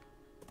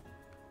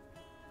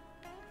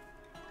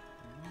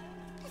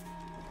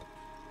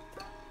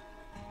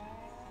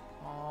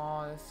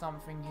 Oh, there's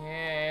something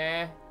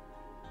here.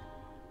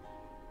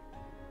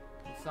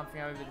 There's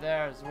something over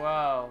there as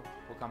well.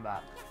 We'll come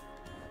back.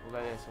 We'll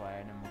go this way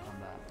and then we'll come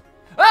back.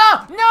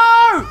 Ah!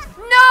 No!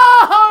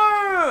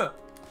 No!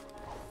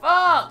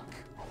 Fuck!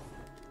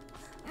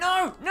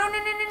 No! No! No! No!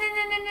 No!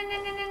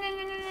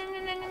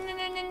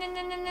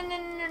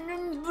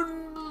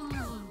 No!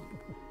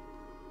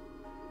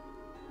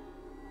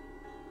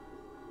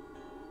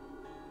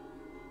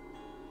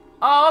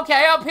 Oh,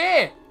 okay, up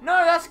here.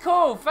 No, that's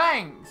cool.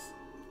 Thanks.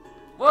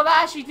 Well,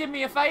 that actually did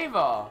me a favor.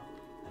 I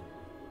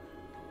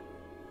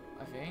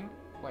think.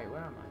 Wait,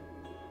 where am I?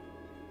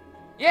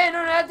 Yeah,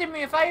 no, that did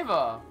me a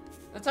favor.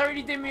 That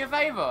totally did me a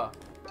favor.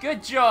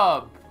 Good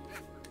job.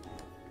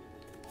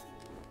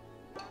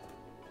 You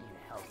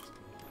helped me.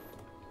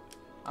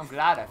 I'm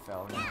glad I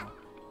fell now.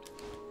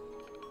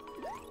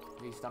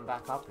 At least I'm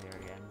back up here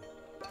again.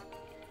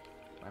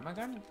 Where am I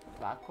going?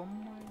 Back on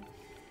my...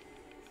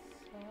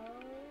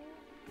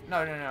 No,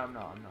 I'm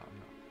not. I'm not.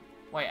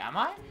 Wait, am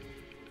I?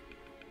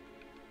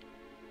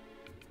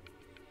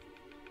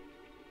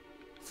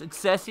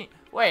 Successing.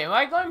 Wait, am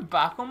I going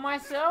back on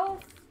myself?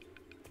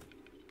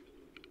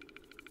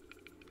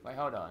 Wait,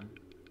 hold on.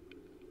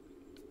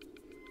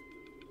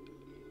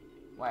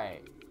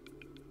 Wait.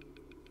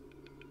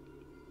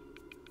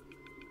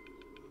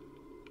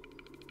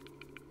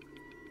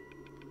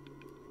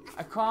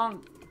 I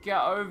can't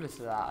get over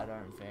to that, I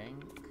don't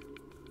think.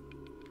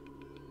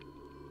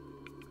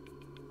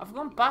 I've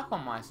gone back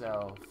on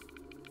myself.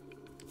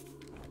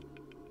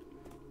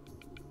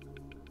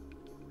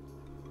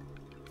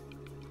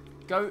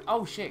 Go,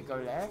 oh shit, go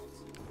left.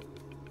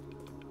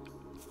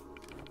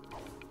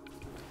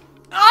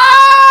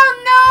 Oh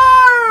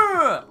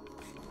no!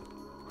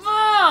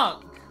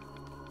 Fuck!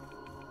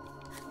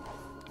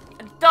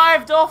 I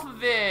dived off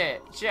of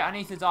it. Shit, I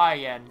need to die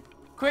again.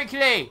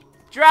 Quickly,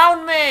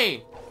 drown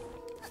me!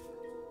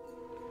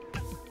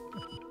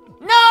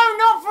 No,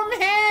 not from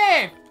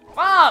here!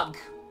 Fuck!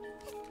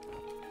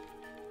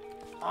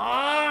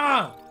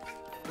 Ah!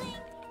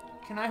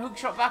 Can I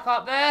hookshot back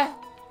up there?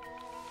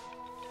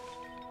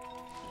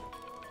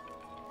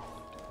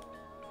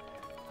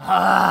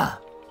 Ah!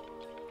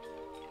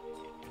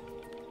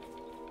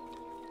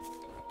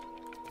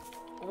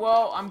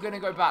 Well, I'm gonna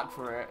go back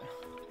for it.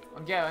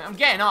 I'm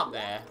getting up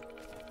there.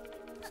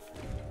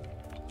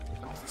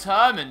 I'm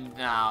determined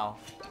now.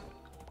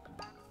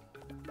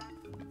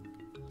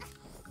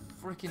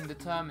 Freaking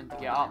determined to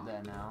get up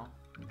there now.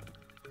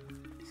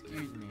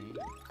 Excuse me.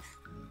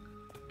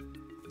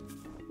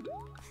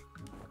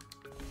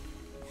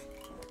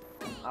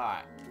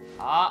 Alright.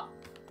 Up.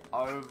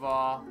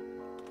 Over.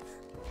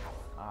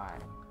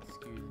 Alright.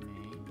 Excuse me.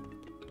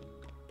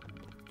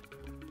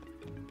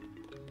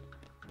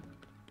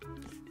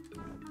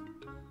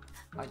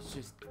 I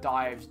just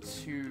dived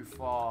too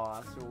far.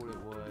 That's all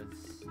it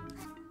was.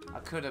 I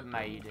could have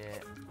made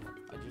it.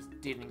 I just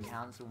didn't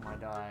cancel my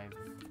dive.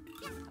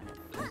 And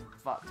it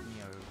fucked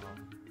me over.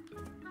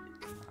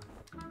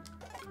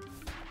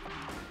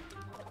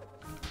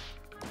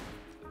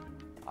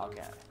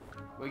 Okay.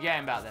 We're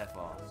getting back there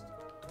fast.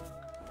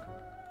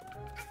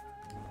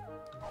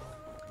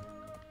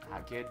 Ah,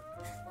 good.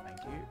 Thank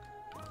you.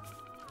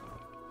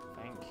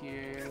 Thank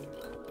you.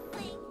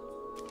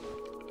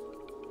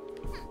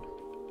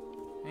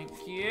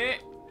 Thank you.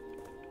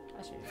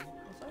 Actually,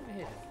 what's over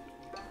here?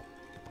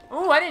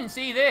 Oh, I didn't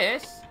see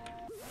this.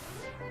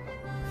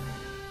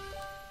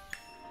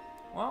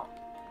 Well.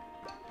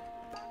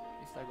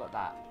 got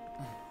that.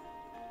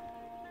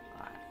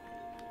 Alright.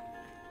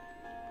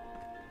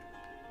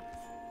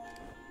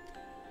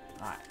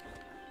 Alright.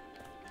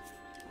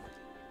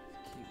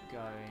 Keep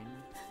going.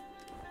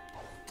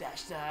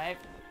 Dash dive.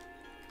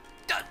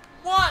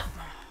 What?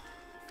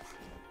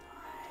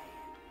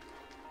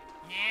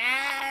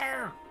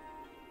 Yeah.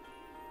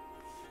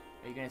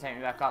 Are you gonna take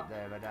me back up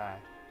there if I die?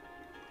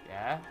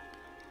 Yeah?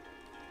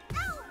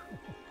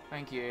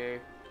 Thank you.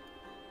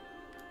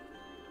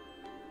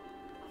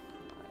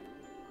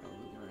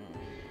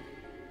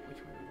 Which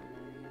way are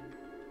we going?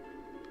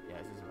 Yeah,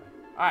 it's this way.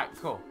 Alright,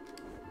 cool.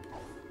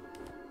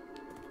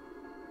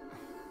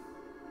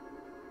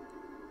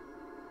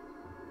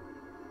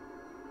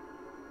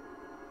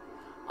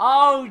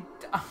 Oh!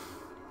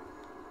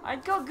 I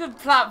got good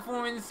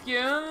platforming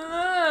skills.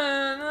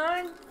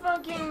 I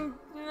fucking...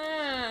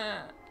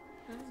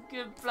 That's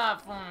good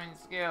platforming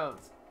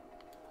skills.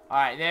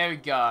 Alright, there we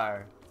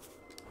go.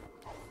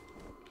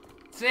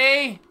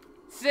 See?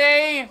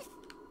 See?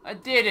 I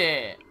did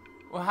it.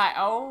 Well, hi.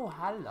 Oh,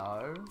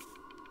 hello.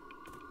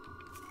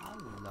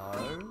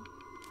 Hello.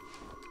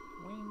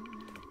 Wing.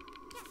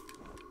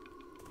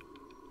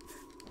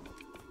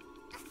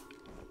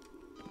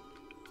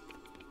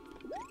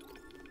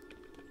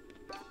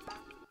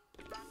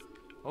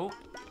 Oh. Alright,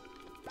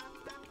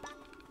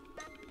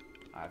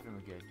 I think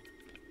we're good.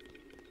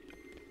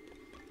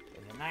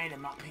 There's an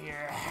item up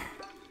here.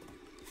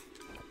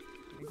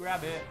 Let me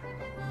grab it.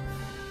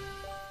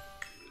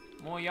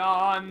 More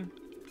yarn.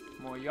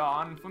 More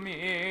yarn for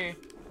me.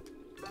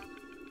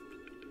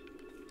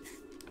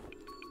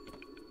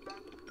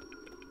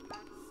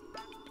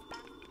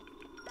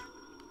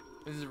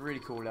 This is a really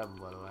cool level,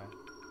 by the way.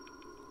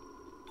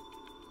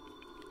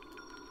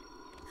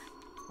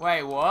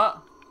 Wait,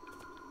 what?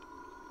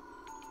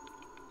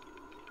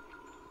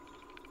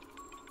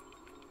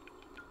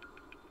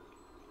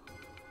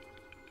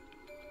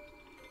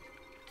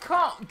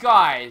 Can't,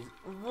 guys,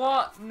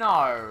 what?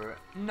 No.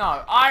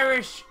 No.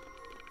 Irish.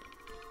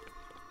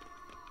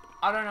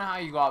 I don't know how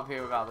you got up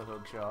here without the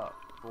hook shot,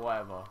 but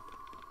whatever.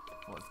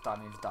 What's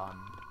done is done.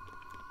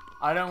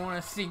 I don't want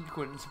a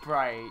sequence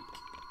break.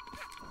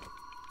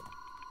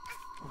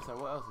 Also,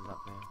 what else is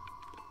up there?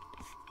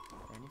 Is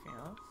there anything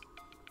else?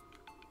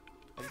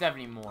 There's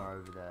definitely more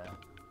over there.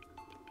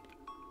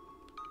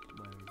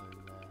 Where is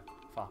over there?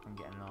 Fuck, I'm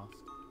getting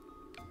lost.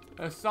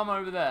 There's some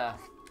over there.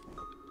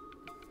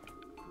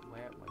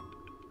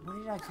 Where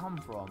did I come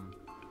from?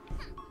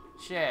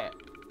 Shit.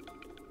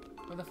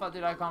 Where the fuck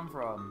did I come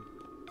from?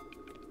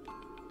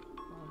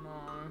 Oh no.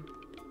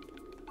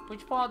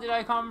 Which part did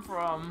I come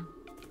from?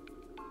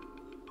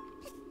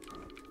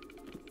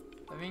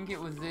 I think it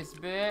was this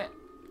bit.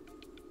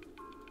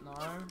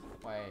 No?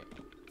 Wait.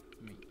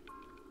 Me.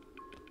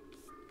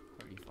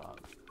 Holy fuck.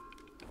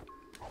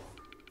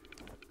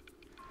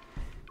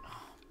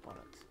 Oh,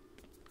 bollocks.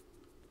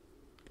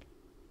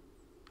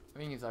 I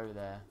think it's over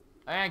there.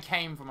 I think I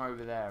came from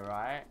over there,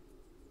 right?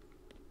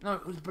 No,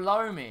 it was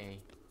below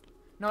me.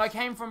 No, I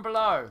came from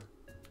below.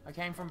 I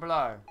came from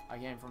below. I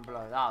came from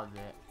below. That was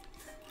it.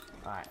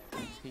 Alright,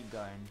 let's keep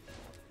going.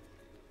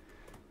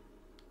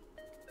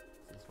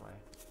 This way.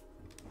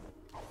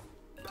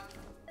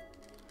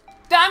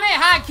 Damn it,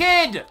 Hat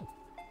Kid!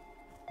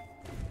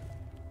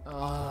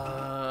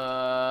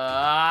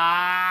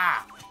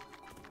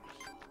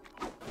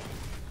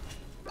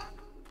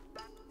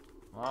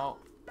 Well,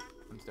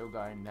 I'm still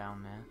going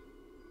down there.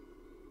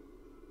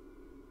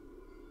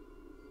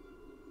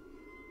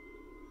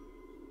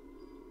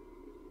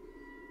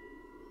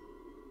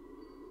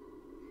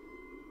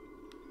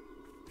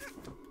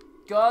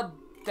 God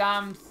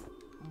damn.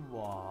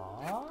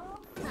 What?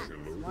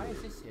 Why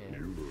is this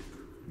here?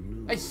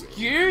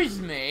 Excuse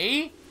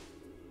me?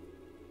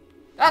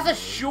 That's a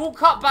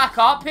shortcut back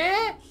up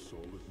here?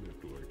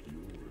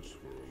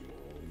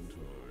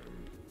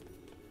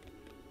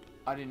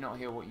 I did not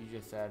hear what you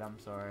just said, I'm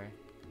sorry.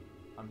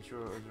 I'm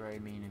sure it was very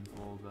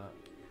meaningful, but...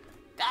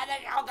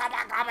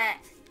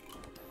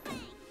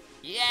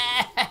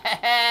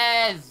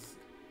 Yes!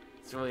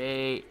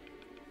 Sweet.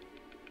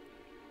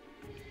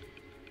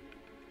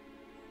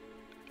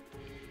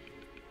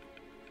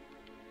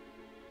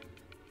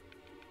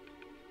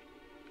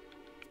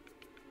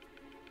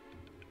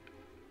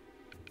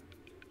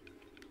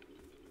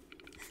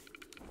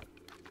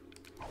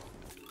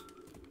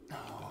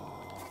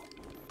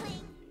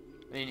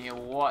 I didn't hear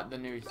what the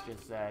news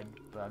just said,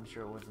 but I'm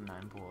sure it wasn't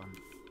that important.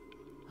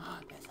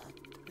 There's an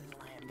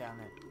item down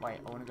there. Wait,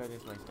 I want to go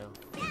this way still.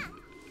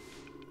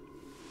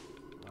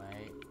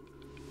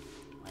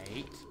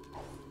 Wait.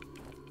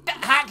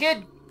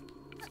 Hacked!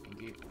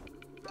 Thank you.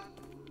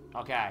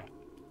 Okay.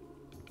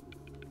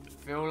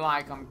 Feel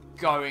like I'm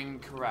going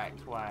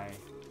correct way.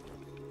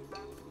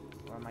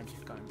 Or am I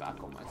just going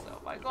back on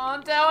myself? I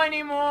can't tell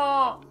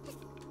anymore!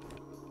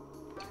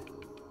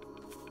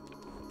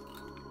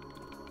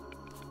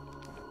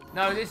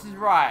 No, this is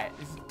right.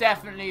 This is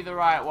definitely the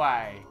right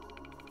way.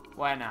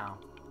 Where now?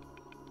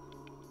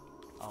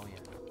 Oh, yeah.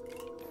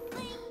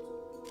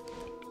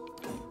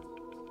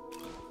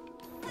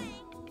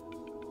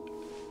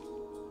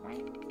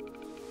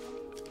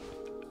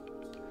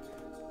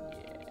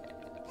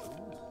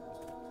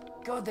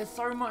 God, there's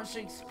so much to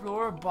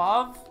explore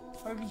above.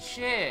 Holy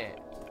shit.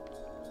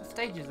 This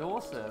stage is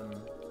awesome.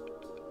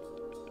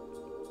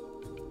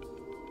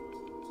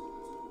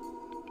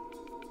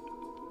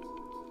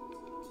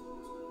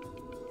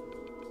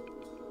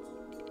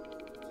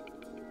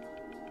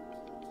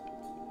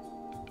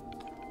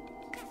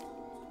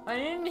 I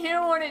didn't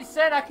hear what it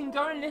said. I can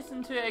go and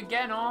listen to it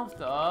again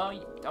after. I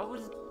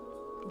was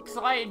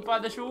excited by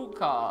the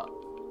shortcut.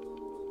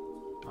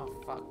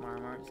 Oh fuck, my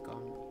remote's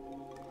gone.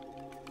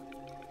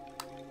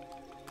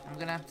 I'm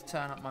gonna have to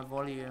turn up my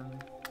volume.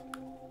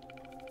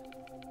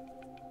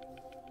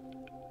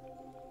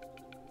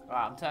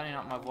 Alright, I'm turning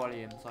up my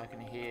volume so I can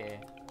hear.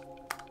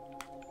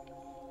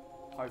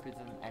 Hope it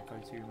doesn't echo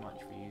too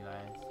much for you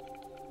guys.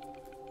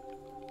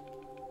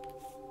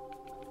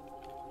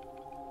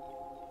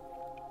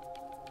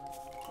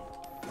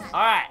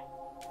 Alright.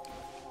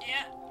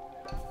 Yeah.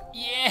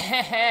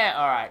 Yeah.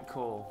 Alright,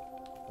 cool.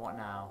 What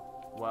now?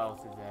 What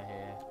else is there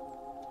here?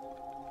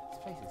 This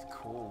place is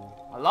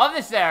cool. I love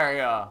this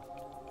area.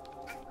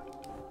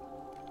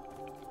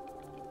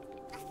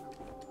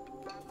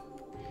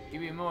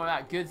 Give me more of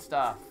that good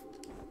stuff.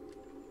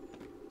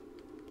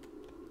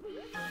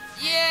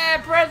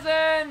 Yeah,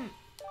 present!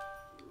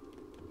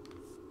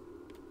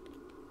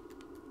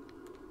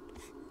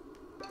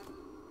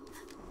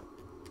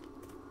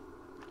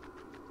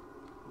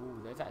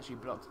 Ooh, there's actually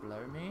blocks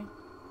below me.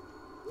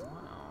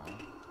 Wow.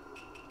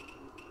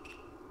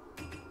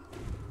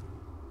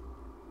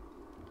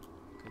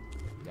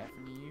 Could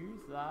definitely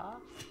use that.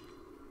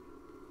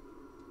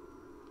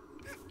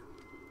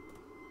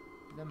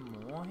 Is there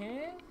more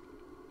here?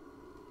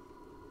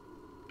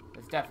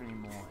 There's definitely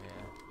more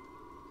here.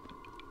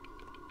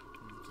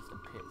 This is just a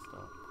pit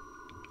stop.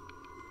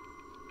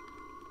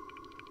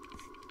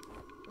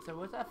 So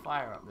what's that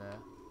fire up there?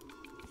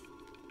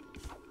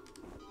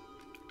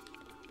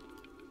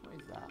 What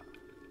is that?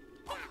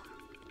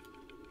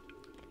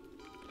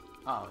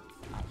 Oh,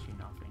 it's actually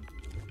nothing.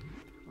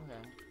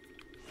 Okay.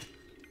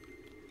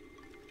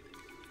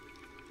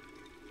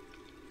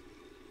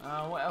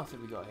 What else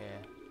have we got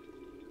here?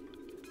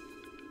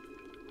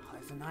 Oh,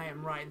 there's an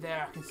item right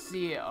there. I can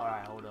see it.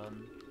 Alright, hold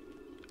on.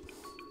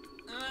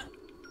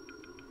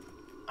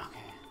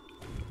 Okay.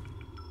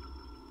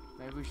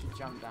 Maybe we should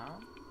jump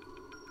down?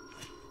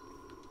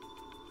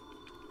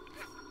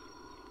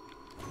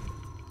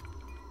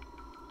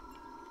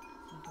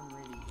 Nothing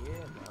really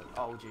here though.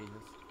 Oh, Jesus.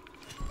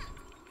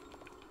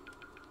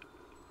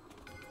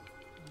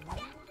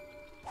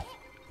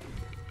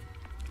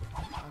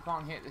 I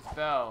can't hit this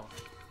bell.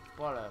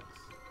 Bollocks.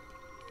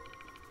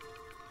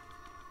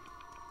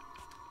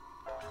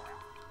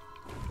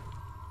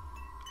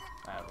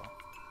 Whatever.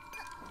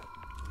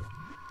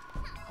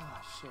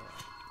 Oh, shit.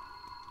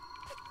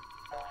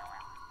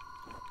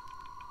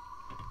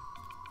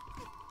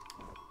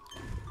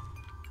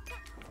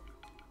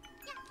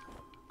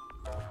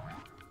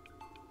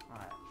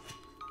 Alright.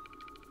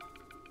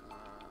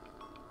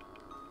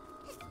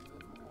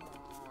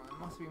 There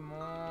must be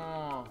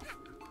more.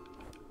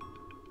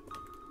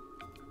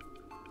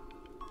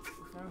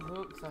 There's no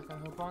hooks I can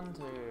hook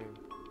onto. I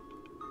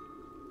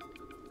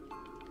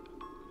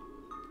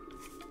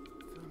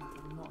feel like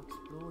I'm not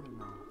explored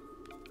enough.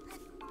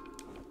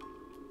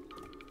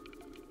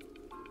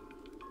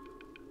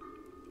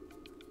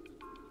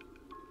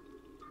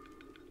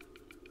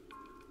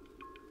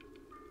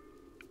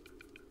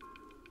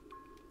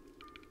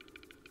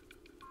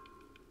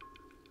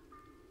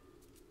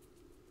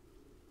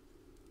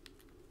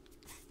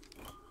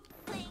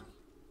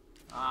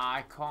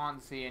 I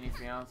can't see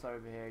anything else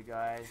over here,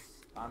 guys.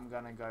 I'm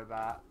gonna go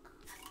back.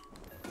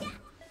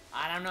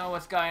 I don't know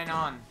what's going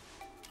on.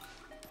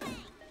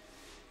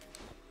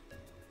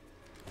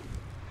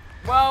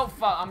 Well,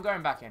 fuck. I'm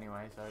going back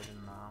anyway, so it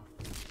doesn't matter.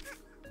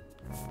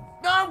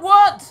 No,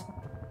 what?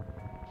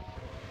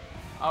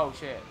 Oh,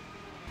 shit.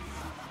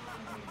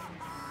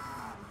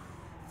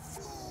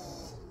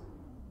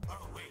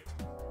 Oh, wait.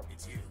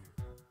 It's you.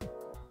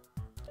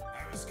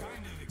 I was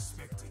kind of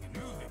expecting a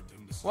new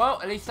victim to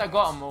Well, at least I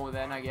got them all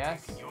then, I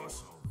guess. your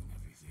soul and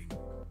everything.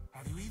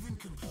 Have you even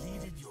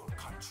completed your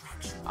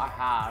contractual I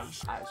have,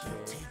 obligation?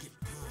 actually. Take it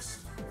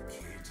personal,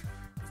 kid.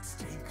 But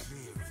stay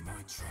clear of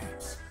my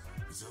traps.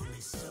 There's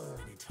only so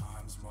many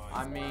times my...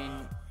 I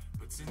mean...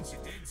 But since you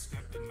did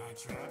step in my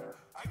trap,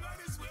 I might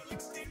as well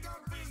extend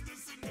our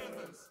business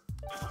endeavors.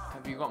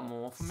 Have you got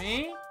more for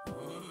me?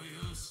 Oh,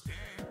 you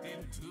stepped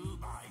into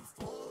my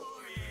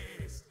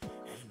forest,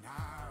 and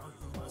now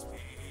you must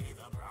pay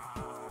the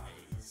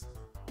price.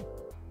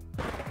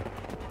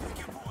 Pick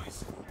your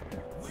poison.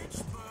 Which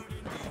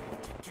burden do you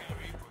want to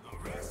carry for the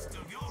rest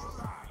of your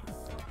life?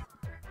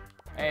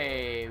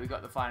 Hey, we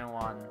got the final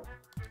one.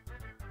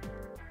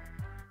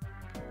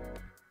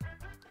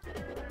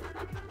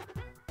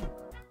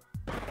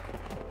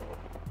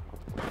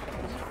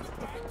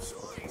 Bad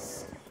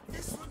choice.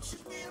 This one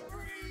should be a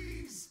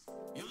breeze.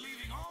 You're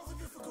leaving all the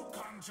difficult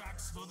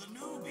contracts for the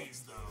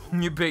newbies, though.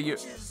 You bet you.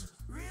 Which is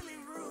really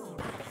rude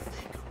when you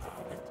think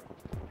about it.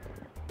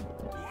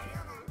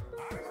 Whatever.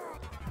 I'm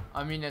out.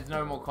 I mean, there's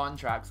no more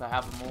contracts. I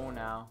have them all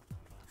now.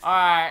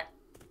 Alright.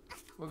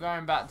 We're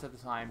going back to the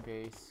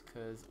timepiece,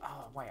 because...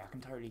 Oh, wait, I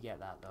can totally get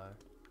that, though.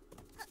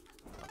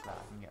 Fuck that,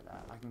 I can get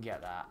that. I can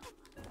get that.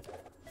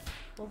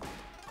 Boop.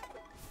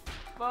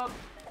 Boop.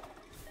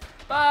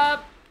 Boop.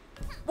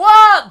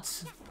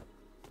 What?!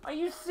 Are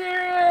you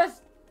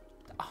serious?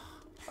 Oh,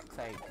 fuck's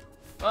sake.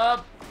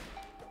 Boop.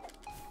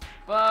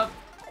 Boop.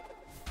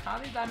 How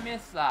did I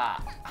miss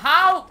that?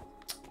 How?!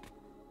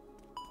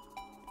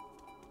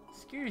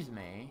 Excuse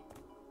me.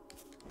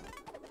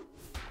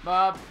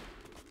 Boop.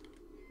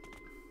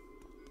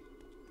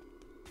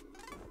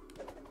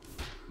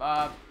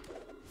 Bob.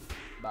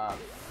 Bob.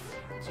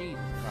 Jesus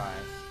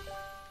Christ.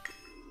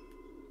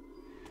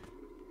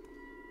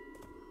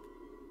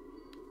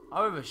 I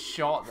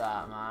overshot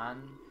that,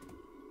 man.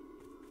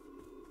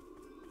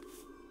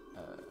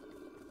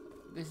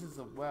 This is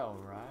a well,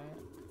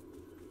 right?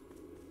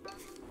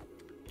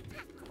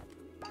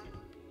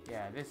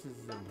 Yeah, this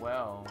is the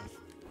well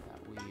that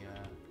we, been,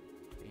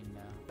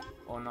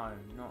 oh no,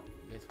 not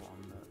this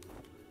one, but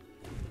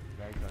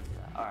very close to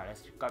that. Alright,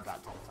 let's go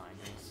back to the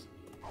timepiece.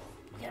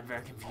 I'm getting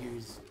very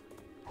confused.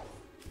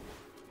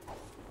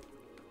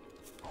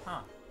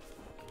 Huh.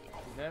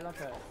 Is there like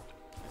a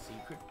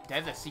secret?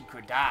 There's a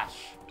secret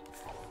dash.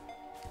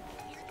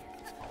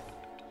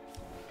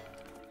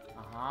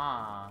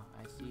 Aha.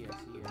 I see.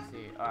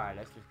 Alright,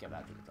 let's just get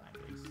back to the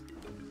timepiece.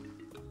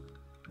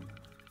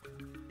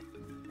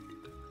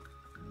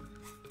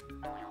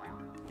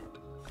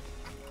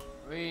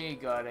 We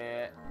got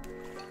it.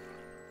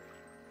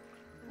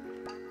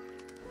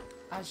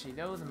 Actually,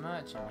 there was a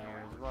merchant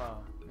here as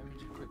well. Let me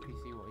just quickly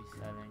see what he's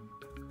selling.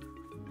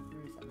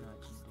 Where is that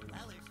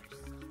merchant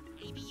doing?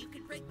 Maybe you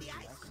could break the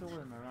ice. I saw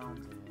him around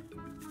here.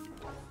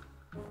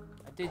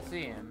 I did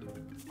see him.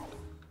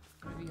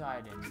 Where's he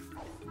hiding?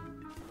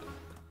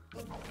 Ah,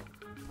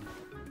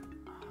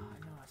 I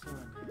know I saw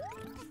him here.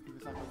 He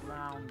was like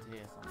around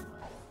here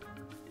somewhere.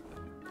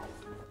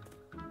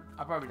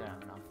 I probably don't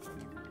have enough for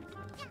you.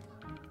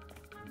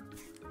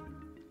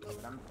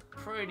 But I'm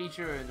pretty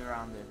sure he's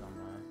around here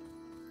somewhere.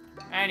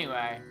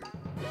 Anyway.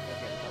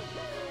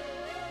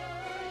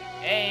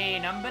 Hey,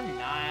 number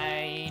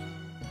 9.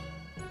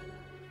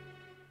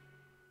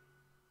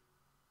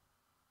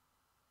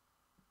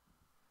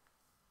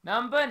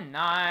 Number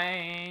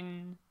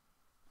 9.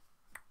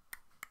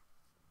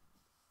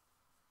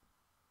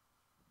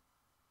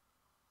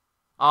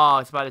 Oh,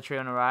 it's by the tree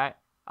on the right.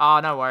 Oh,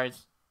 no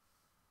worries.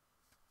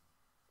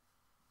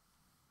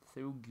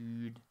 So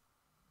good.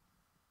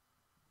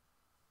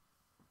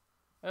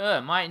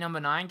 Mighty number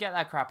 9, get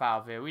that crap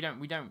out of here. We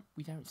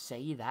don't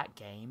say that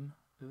game.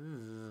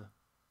 Ugh.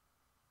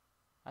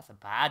 That's a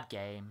bad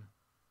game.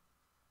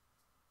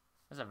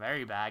 That's a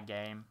very bad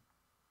game.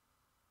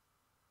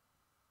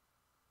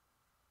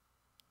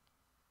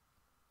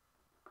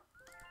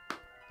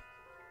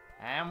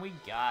 And we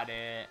got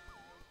it.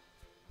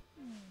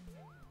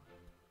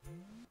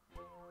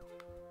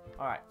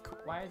 Alright,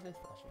 why is this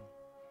flashing?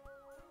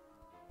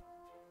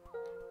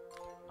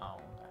 Oh,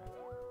 okay.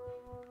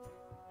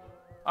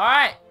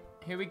 Alright,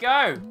 here we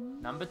go.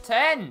 Number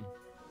 10.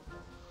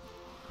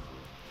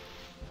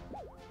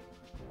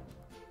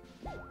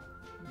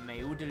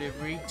 Mail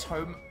delivery.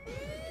 Time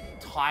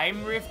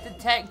rift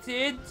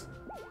detected.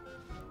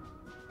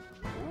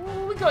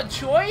 Ooh, we got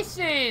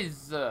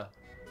choices.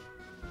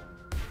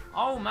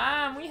 Oh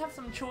man, we have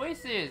some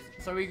choices.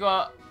 So we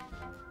got,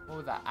 what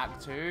was that,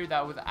 Act 2?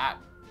 That was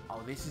Act,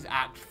 oh, this is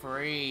Act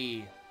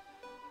 3.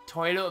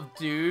 Toilet of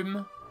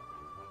Doom.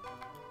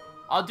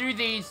 I'll do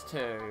these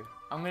two.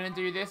 I'm gonna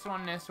do this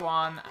one, and what's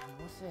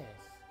this?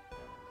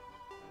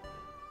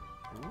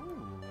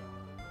 Ooh.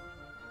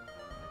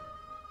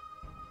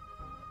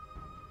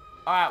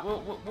 Alright,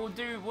 we'll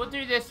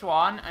do this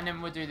one, and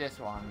then we'll do this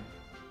one.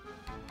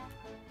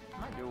 I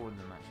might do all of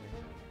them actually.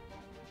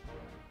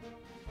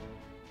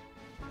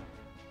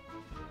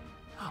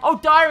 Oh,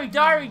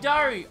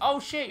 diary! Oh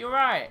shit, you're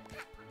right.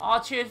 Oh,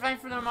 cheers,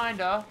 thanks for the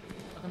reminder.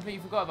 I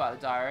completely forgot about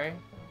the diary.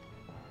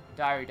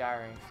 Diary.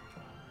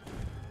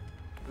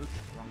 Oops,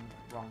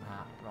 wrong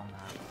hat.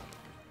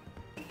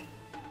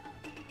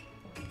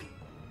 Give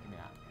me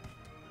that.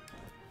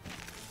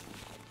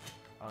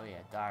 Oh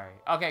yeah, diary.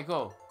 Okay,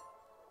 cool.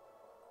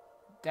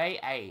 Day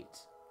 8.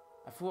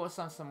 I thought I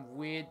saw some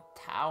weird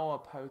tower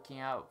poking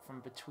out from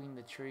between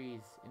the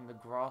trees in the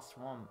grass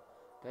swamp.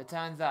 But it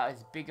turns out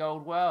it's big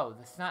old well.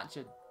 The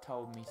Snatcher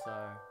told me so.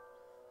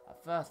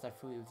 At first I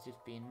thought he was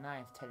just being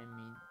nice, telling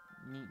me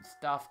neat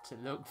stuff to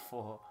look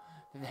for.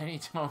 But then he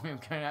told me I'm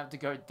going to have to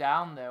go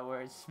down there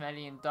where it's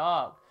smelly and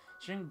dark.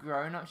 Shouldn't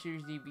grown-ups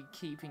usually be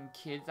keeping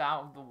kids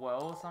out of the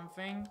well or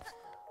something?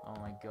 Oh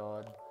my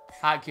god.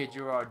 Hat kid,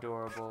 you're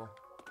adorable.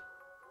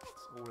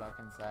 That's all I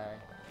can say.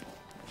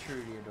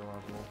 Truly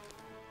adorable.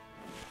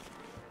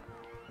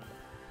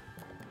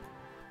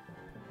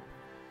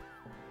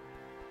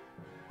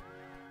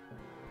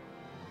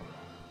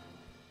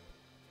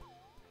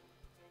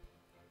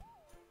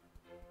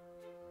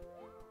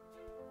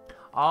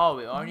 Oh,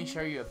 it only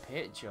show you a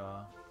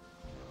picture.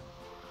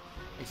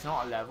 It's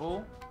not a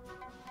level.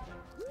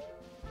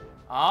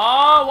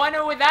 Oh, I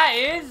know what that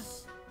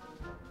is.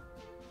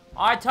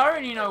 I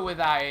totally know where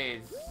that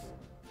is.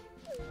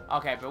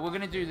 Okay, but we're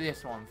gonna do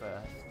this one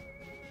first.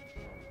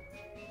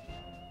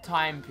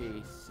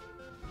 Timepiece.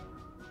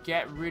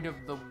 Get rid of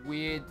the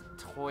weird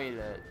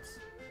toilet.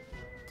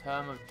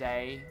 Term of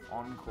day,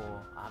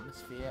 encore.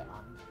 Atmosphere,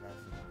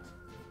 unpleasant.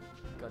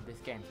 God, this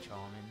game's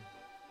charming.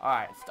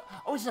 Alright,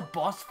 oh, it's a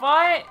boss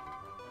fight?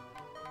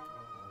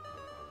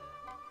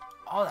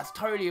 Oh, that's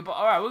totally a boss.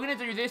 Alright, we're gonna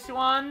do this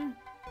one.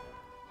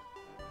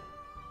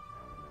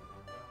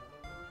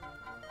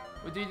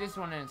 We'll do this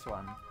one and this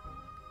one.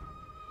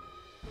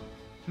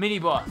 Mini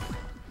boss.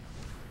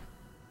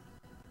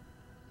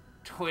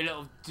 Toilet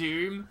of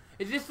Doom.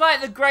 Is this like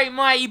the Great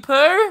Mighty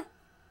Pooh?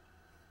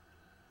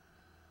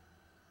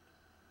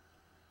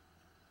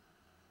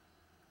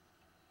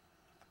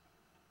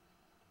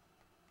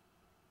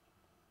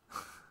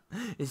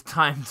 It's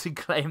time to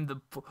claim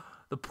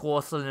the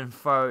porcelain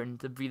throne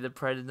to be the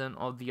president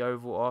of the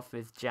Oval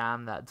Office.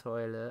 Jam that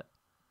toilet.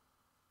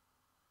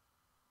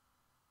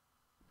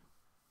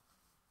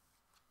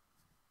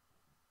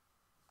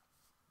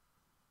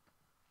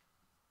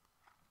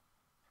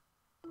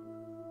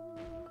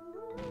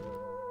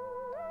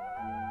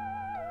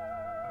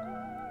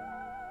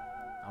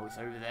 Oh, it's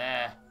over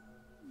there.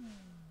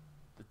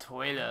 The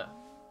toilet.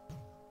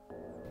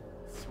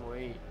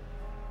 Sweet.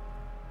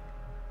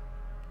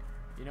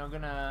 You're not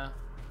gonna...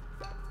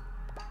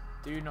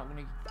 Dude, not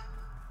gonna...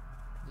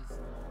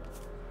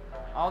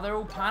 Oh, they're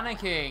all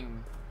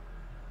panicking.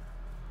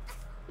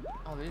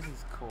 Oh, this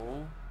is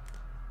cool.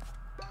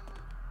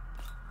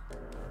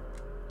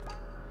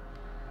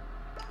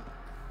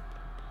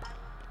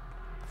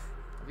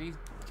 Are these...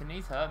 Can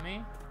these hurt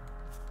me?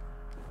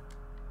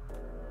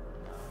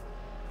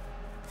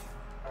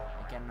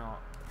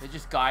 Cannot. They're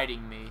just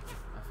guiding me,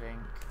 I think.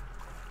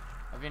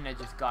 I think they're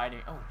just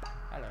guiding. Oh,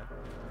 hello,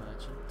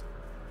 merchant.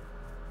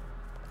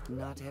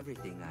 Not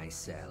everything I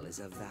sell is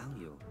of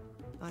value.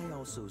 I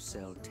also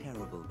sell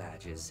terrible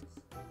badges,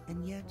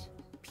 and yet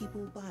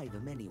people buy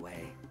them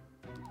anyway.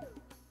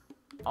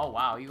 Oh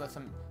wow, you got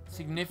some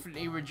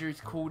significantly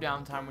reduced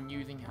cooldown time when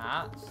using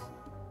hats.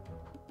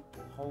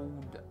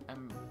 Hold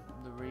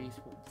the release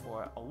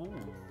for it. Oh.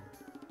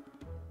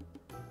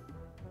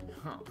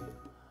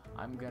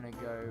 I'm gonna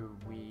go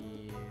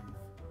with...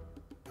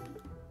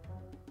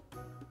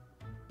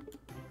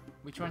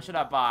 Which one should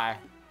I buy?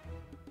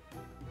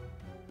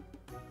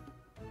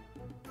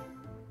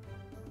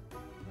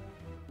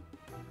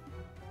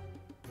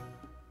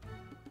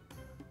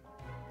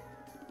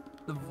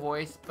 The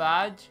voice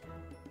badge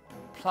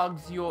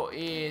plugs your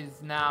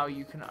ears. Now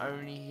you can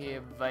only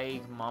hear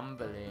vague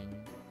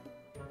mumbling.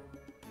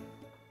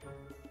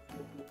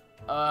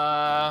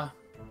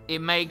 It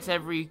makes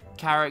every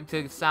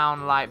character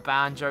sound like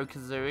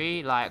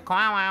Banjo-Kazooie, like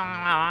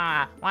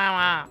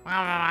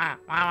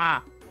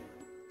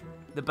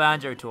the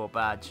Banjo Talk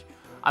badge.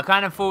 I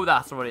kind of thought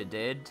that's what it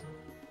did.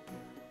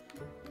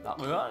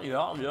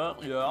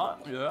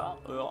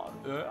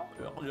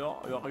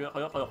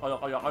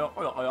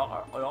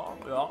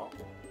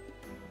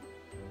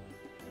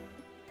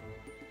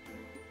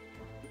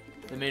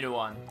 The middle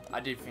one. I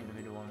did think the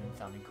middle one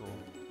sounded cool.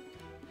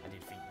 I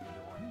did think the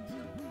middle one was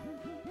cool.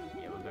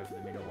 Yeah, we'll go for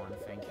the middle one.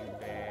 Thank you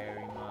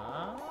very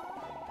much.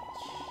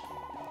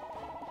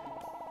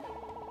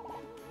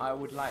 I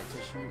would like to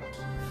shoot.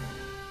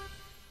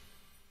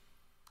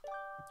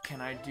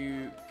 Can I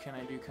do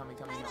Kami Kami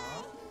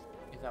Off?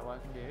 Is that what I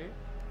can do?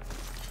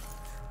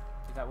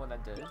 Is that what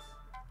that does? I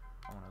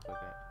want to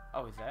equip it.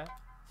 Oh, is there?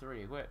 It's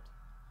already equipped.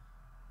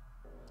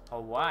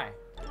 Oh, why?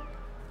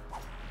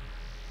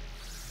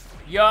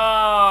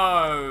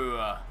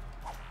 Yo!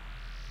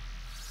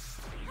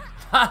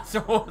 That's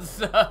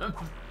awesome!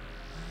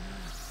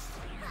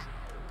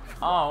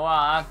 Oh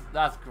wow,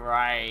 that's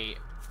great.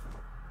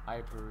 I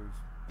approve.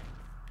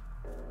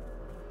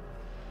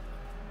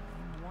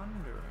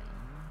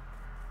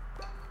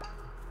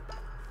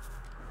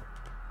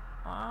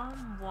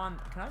 I'm wondering.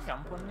 Can I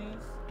jump on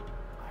these?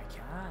 I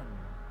can.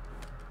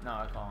 No,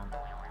 I can't.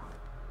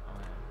 Oh,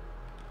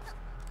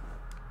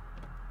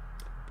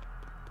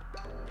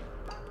 yeah.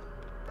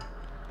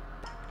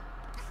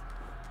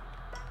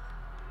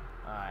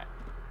 Alright.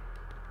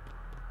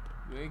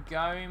 We're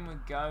going.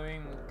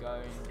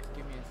 Just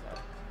give me a sec.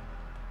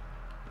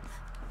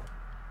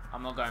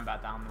 I'm not going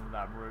back down all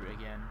that route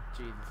again.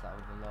 Jesus, that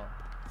was a lot.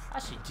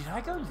 Actually, did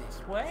I go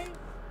this way?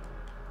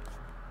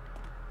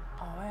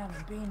 Oh, I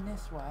haven't been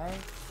this way.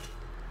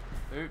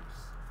 Oops.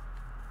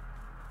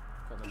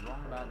 Got the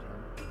wrong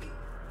bedroom.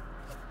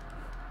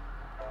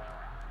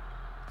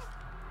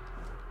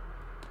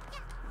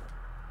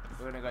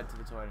 We're gonna go to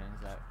the toilet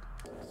in a sec.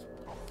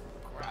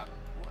 Grab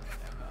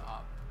whatever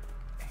up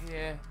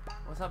here.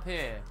 What's up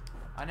here?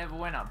 I never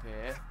went up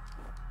here.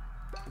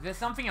 Is there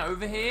something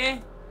over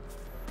here?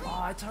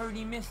 Oh, I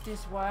totally missed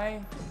this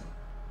way.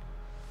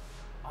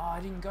 Oh, I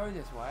didn't go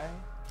this way.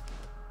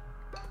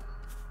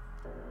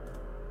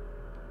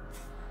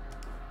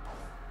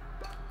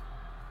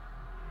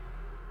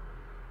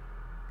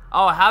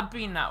 Oh, I have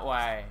been that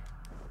way.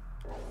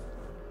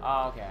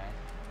 Oh, okay.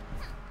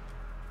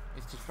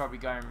 It's just probably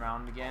going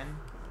round again.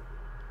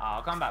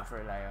 I'll come back for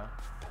it later.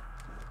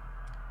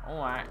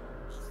 Alright.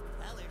 These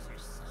dwellers are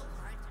so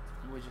hard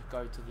to We'll just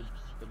go to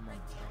the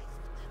monster.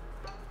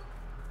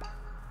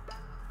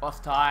 Boss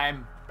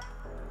time!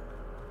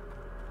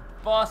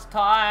 Boss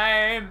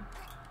time!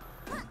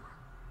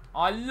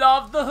 I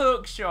love the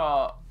hook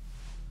shot!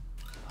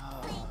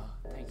 Oh,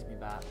 takes me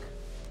back to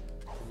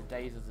the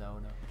days of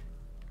Zelda.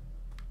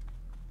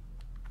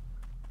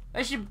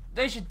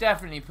 They should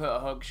definitely put a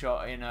hook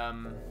shot in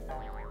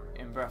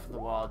Breath of the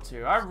Wild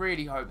 2. I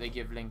really hope they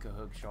give Link a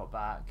hook shot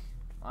back.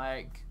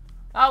 Like,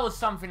 that was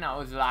something that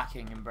was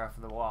lacking in Breath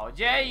of the Wild.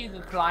 Yeah, you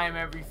could climb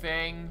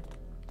everything,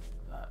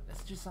 but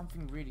there's just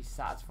something really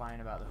satisfying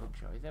about the hook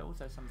shot. Is there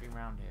also something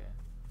around here?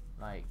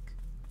 Like,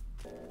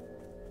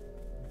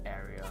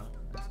 area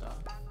and stuff.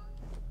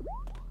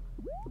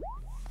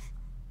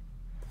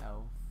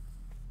 Health.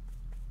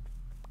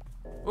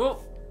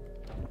 Oh!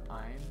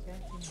 I'm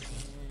getting hit.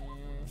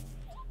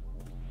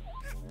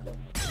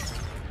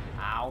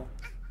 Ow.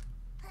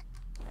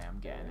 Okay, I'm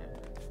getting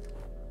it.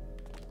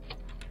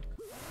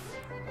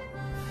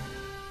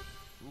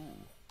 Ooh.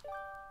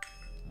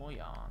 More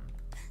yarn.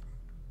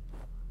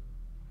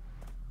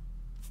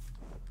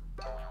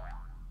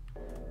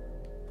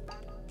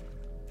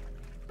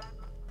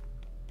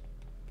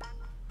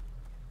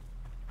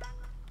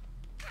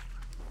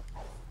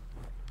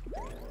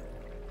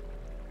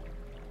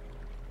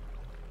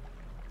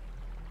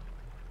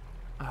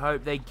 I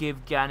hope they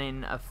give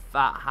Ganon a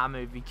fat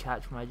hammer if you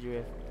catch my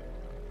drift.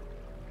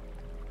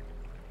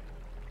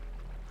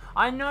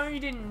 I know you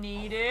didn't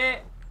need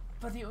it,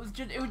 but it would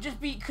just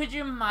be, could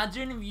you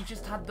imagine if you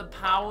just had the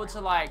power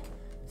to like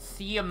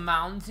see a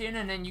mountain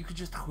and then you could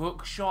just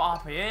hook shot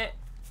up it?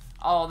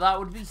 Oh, that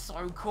would be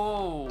so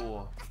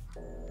cool.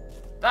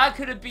 That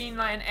could have been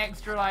like an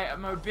extra like a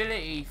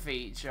mobility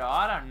feature,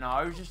 I don't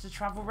know, just to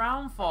travel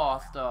around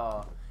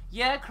faster.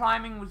 Yeah,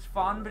 climbing was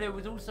fun, but it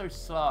was also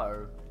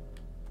slow.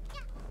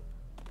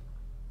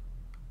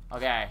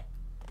 Okay.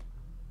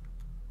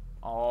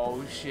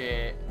 Oh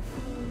shit.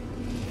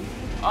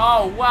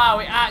 Oh wow,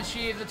 it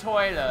actually is a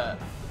toilet.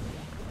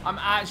 I'm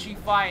actually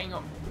fighting.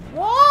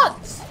 What?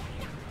 Is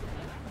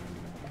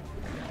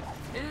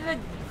it a...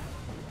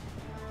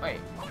 Wait.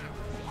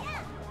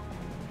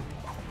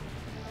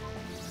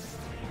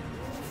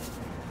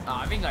 Oh,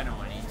 I think I know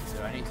what I need to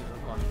do. I need to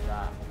hook onto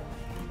that.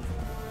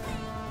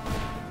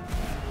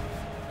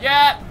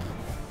 Yep.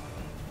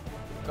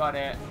 Got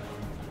it.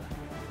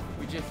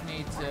 We just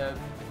need to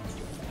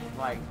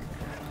like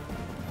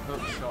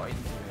hook shot into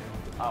it.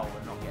 Oh,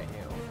 we're not getting hit.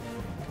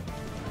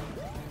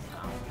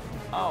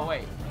 Oh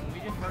wait, we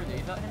just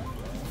rotate that in?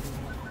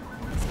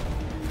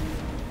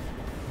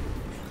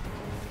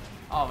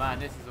 Oh man,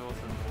 this is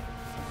awesome.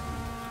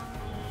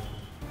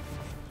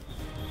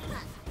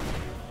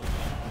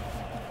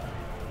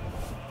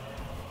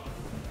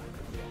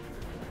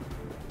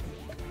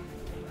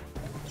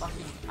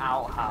 Fucking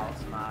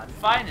outhouse, man.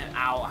 Find an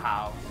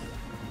outhouse.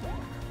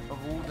 Of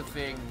all the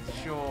things,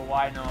 sure,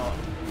 why not?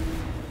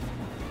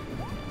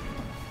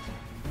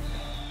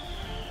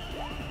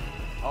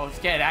 Oh, it's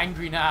getting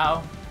angry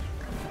now.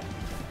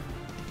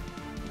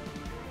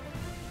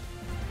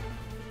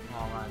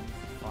 Oh man, this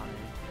is funny.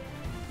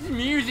 This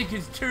music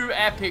is too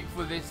epic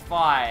for this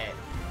fight.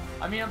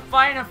 I mean, I'm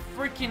fighting a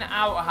freaking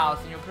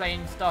outhouse and you're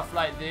playing stuff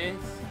like this.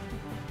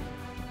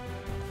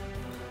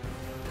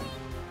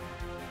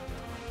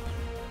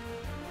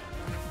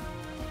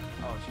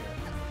 Oh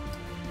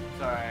shit.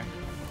 Sorry.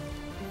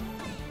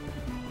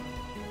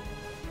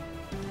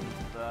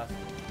 Burst.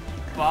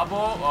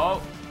 Bubble.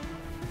 Oh.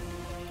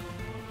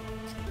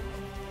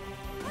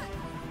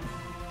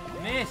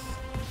 Miss.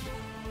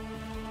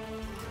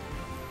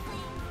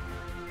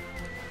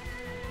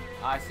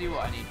 I see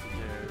what I need to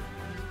do.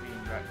 Just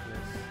being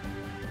reckless.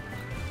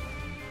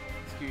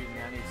 Excuse me,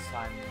 I need to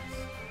time this.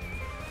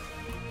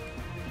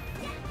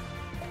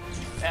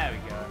 There we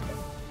go.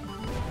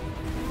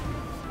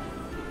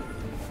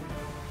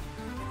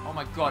 Oh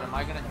my god, am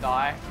I gonna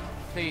die?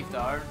 Please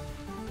don't.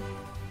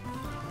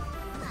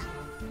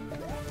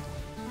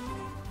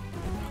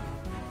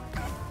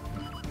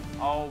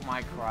 Oh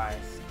my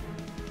Christ.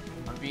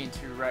 I'm being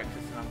too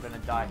reckless and I'm gonna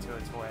die to a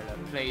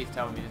toilet. Please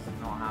tell me this is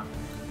not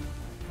happening.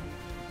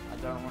 I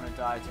don't want to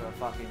die to a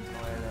fucking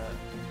toilet.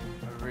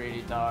 I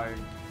really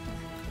don't.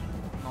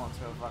 Not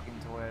to a fucking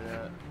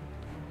toilet.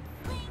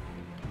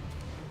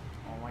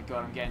 Oh my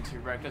god, I'm getting too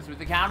reckless with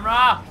the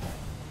camera!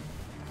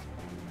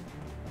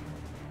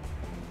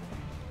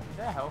 Is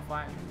there a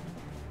hellfire?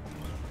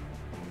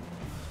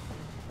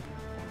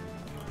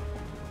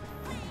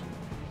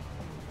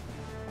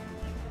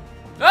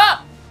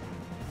 Ah!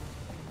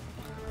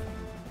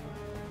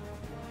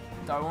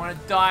 Don't want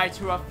to die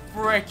to a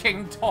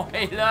freaking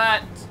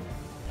toilet!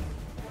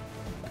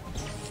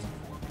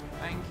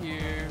 Thank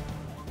you.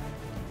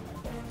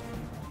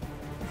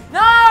 No!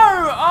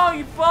 Oh,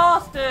 you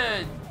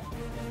bastard!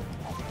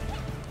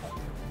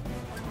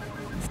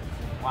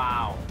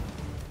 Wow.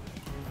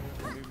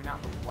 Moving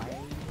out the way.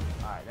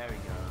 Alright, there we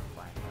go.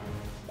 Fine.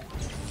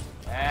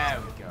 There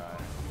we go.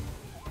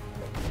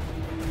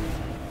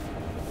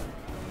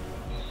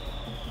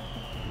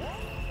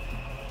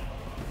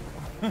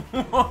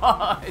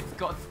 What? It's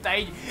got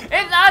stage.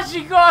 It's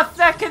actually got a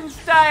second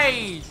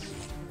stage.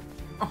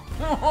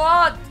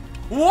 What?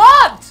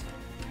 What?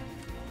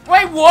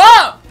 Wait,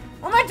 what?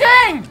 What am I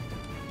doing?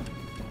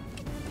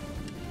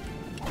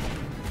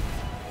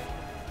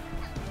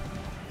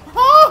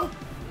 Oh!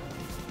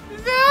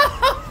 No!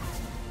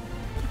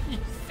 You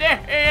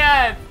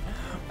serious?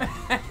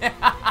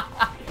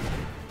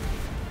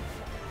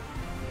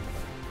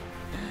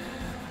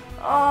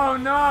 Oh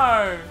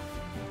no!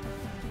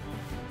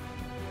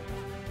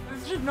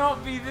 This should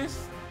not be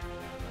this,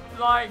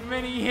 like,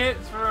 many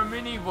hits for a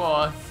mini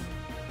boss.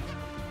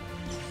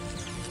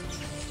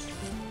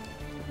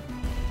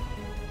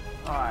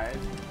 Alright.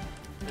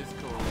 It's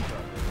cool. We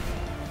got this.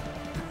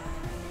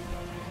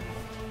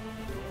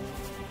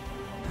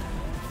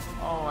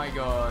 Oh my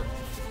god.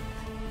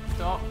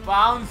 Stop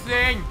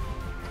bouncing!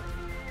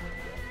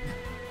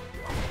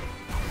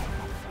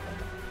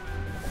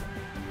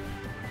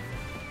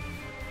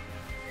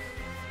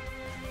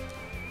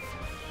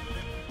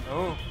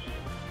 Oh.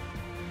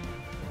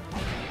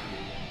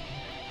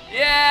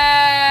 Yeah!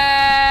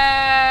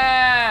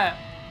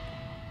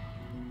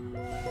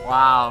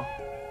 Wow.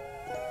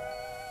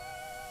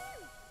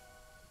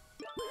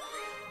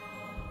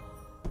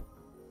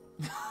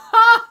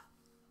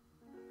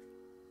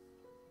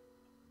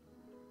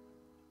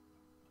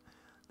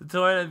 The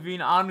toilet has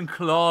been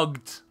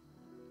unclogged.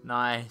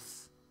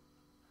 Nice.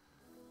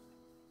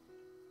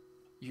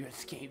 You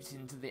escaped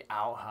into the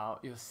outhouse.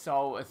 Your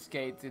soul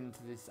escaped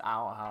into this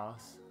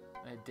outhouse.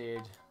 It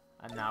did.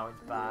 And now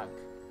it's back.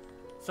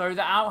 So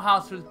the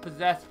outhouse was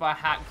possessed by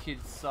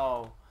Hackid's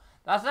soul.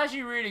 That's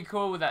actually really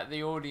cool that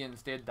the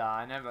audience did that.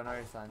 I never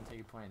noticed that until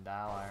you pointed that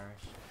out,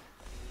 Irish.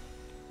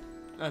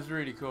 That's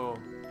really cool.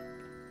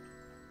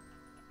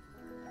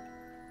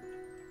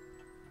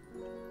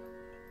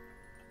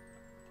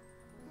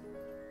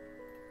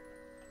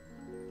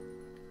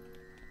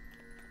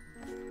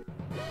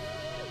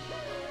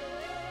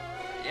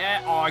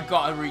 Yeah, oh, I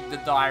gotta read the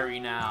diary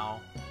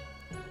now.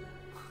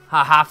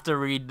 I have to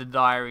read the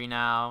diary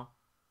now.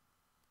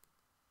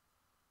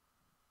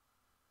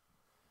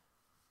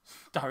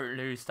 Don't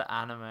lose to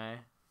anime.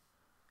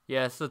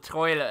 Yes, the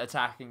toilet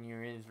attacking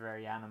you is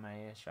very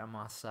anime-ish, I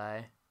must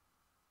say.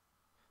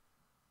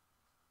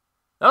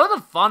 That was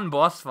a fun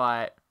boss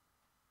fight.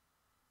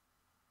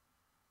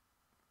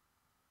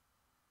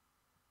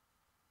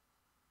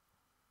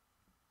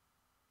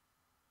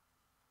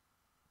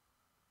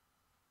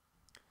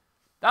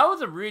 That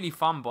was a really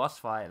fun boss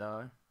fight,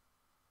 though.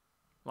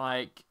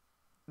 Like,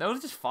 that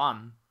was just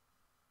fun.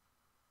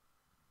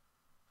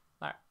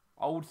 Like,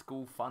 old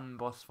school fun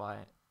boss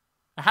fight.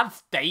 It had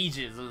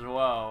stages as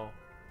well.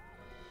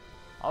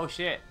 Oh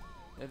shit.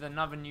 There's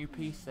another new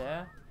piece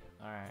there.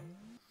 Alright.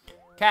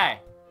 Okay.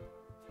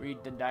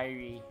 Read the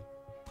diary.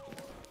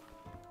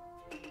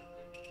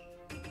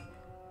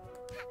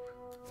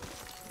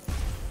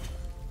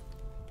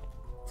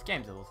 This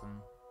game's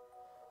awesome.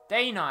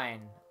 Day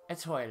 9. A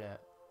toilet.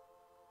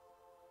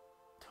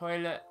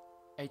 Toilet,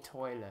 a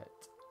toilet.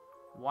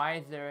 Why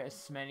is there a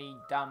smelly,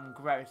 dumb,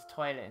 gross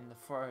toilet in the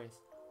forest?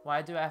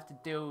 Why do I have to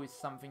deal with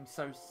something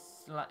so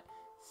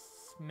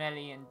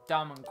smelly and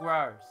dumb and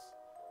gross?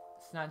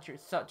 Snatcher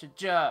is such a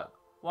jerk.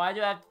 Why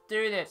do I have to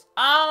do this?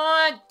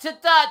 I want to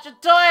touch a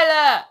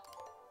toilet!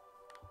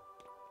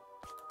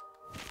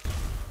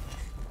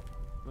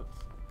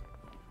 Whoops.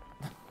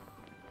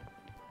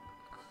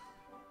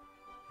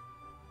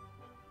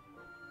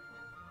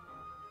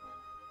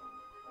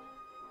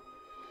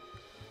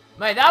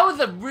 Mate, that was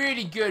a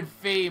really good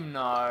theme,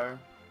 though.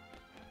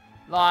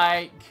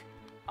 Like,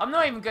 I'm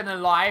not even gonna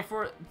lie,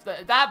 for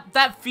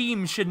that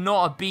theme should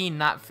not have been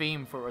that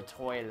theme for a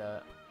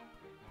toilet.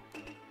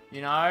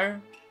 You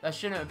know? That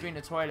shouldn't have been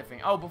a toilet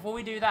thing. Oh, before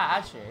we do that,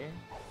 actually,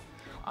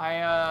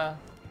 I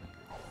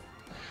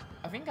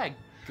think I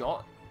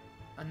got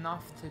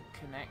enough to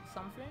connect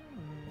something?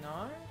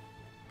 No?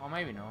 Or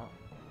maybe not.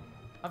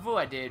 I thought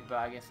I did, but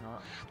I guess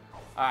not.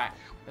 Alright,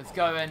 let's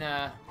go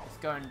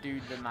and do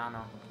the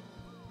manor.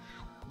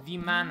 The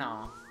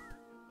manor.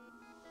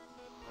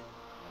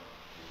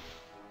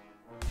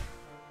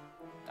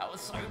 That was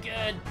so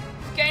good.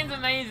 This game's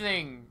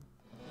amazing.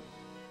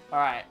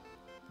 Alright.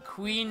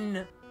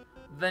 Queen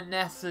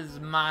Vanessa's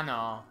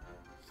Manor.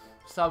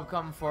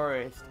 Subcom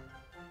Forest.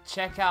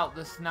 Check out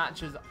the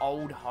Snatcher's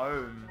old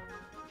home.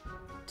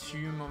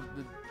 Tomb of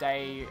the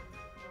Day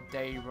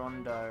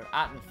Rondo.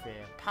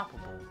 Atmosphere.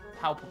 Palpable.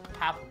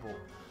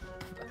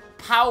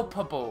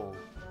 Palpable.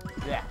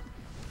 Yeah.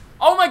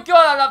 Oh my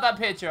god, I love that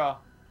picture.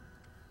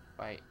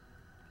 Wait.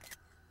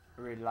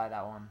 I really like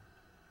that one.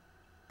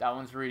 That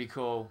one's really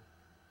cool.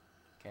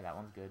 Okay, that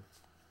one's good.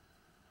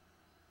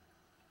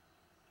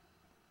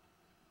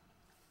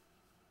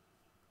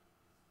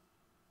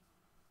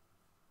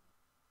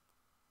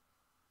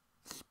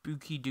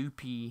 Spooky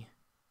doopy.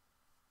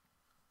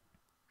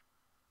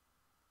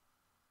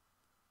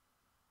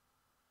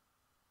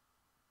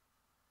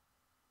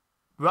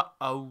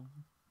 Ruh-oh.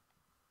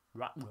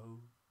 Ruh-oh.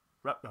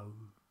 Ruh-oh.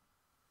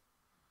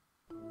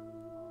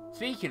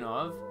 Speaking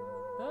of,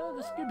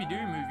 the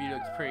Scooby-Doo movie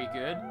looks pretty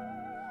good.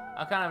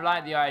 I kind of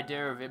like the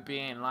idea of it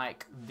being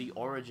like the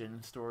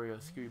origin story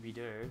of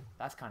Scooby-Doo.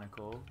 That's kind of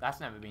cool. That's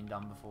never been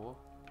done before.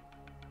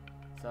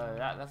 So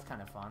that's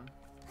kind of fun.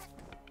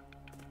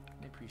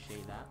 I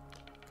appreciate that.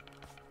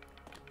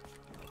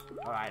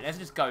 Alright, let's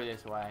just go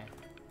this way.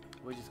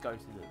 We'll just go to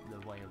the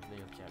way of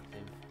the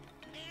objective.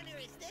 Manor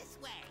is this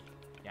way.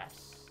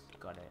 Yes,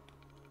 got it.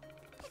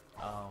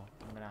 Oh,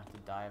 I'm gonna have to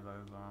dive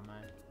over, aren't I?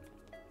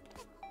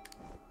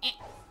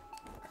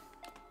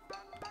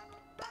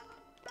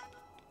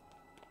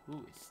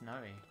 Ooh, it's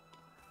snowy.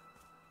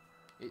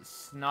 It's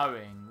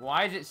snowing.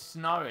 Why is it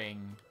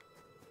snowing?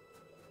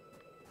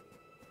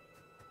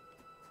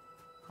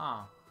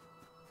 Huh.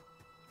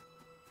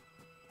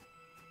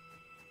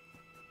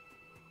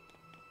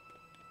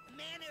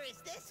 Manor is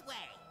this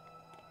way.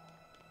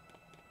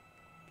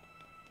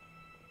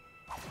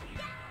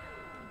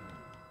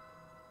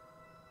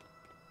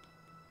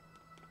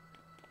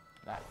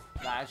 That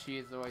actually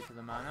is the way to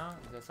the manor.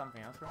 Is there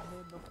something else around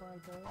here before I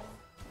go?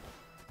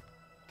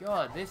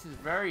 God, this is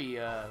very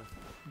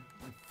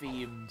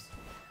themed.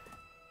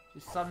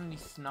 Just suddenly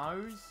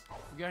snows.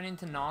 We're going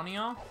into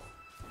Narnia.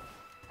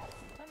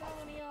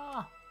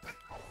 Narnia.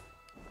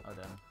 Oh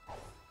damn. What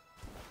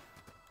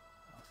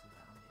else is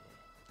around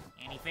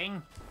here? Anything?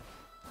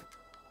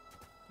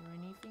 Is there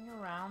anything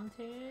around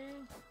here?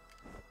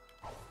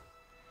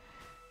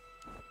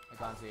 I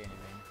can't see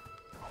anything.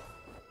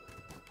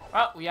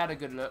 Well, we had a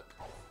good look.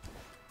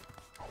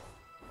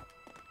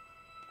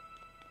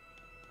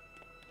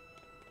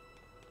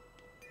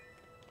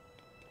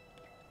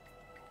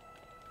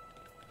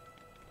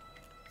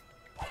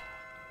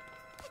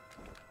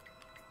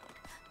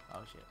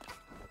 Oh shit.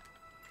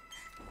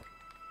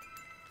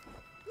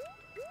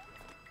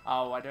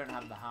 Oh, I don't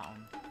have the hat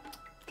on.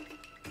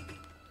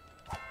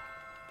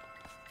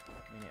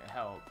 I mean, it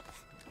helps.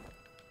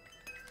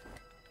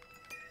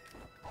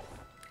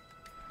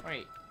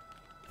 Wait.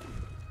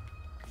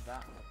 Is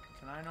that...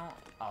 Can I not...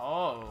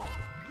 Oh!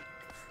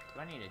 Do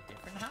I need a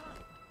different hat?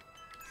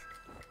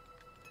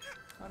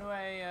 How do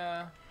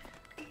I,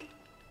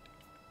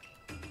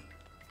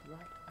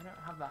 I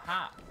don't have the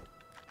hat.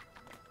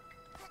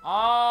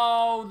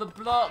 Oh, the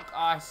block!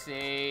 I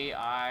see,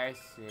 I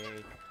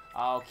see.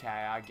 Okay,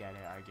 I get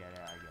it, I get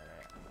it, I get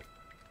it.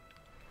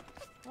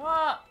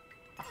 What?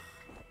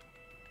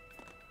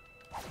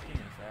 Give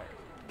me a sec.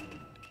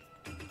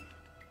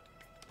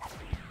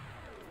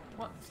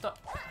 What? Stop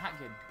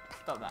hacking.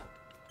 Stop that.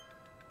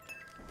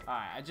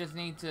 Alright, I just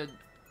need to...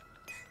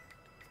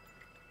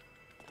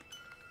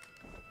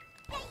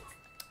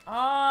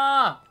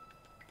 Ah!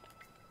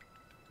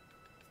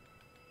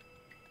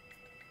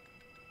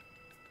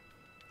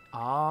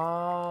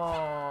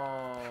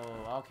 Oh,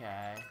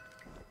 okay.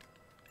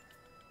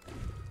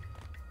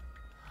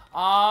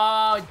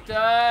 Oh, it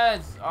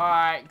does!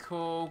 Alright,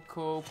 cool,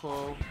 cool,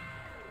 cool.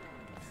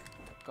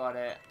 Got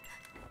it.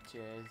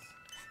 Cheers.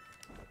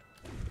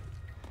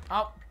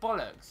 Oh,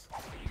 bollocks.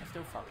 I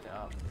still fucked it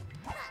up.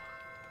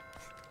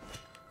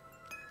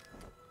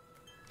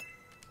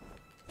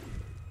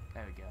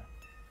 There we go.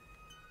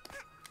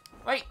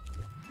 Wait!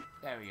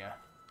 There we go.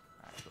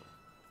 Alright, cool.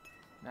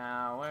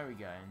 Now, where are we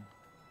going?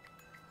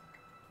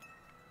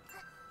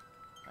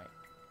 Wait.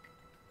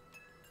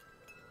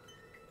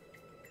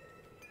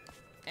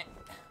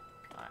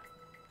 Alright.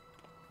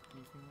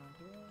 Anything around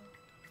here?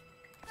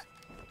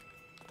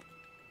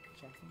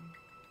 Checking.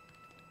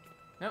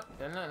 Nope,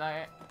 doesn't look like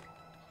it.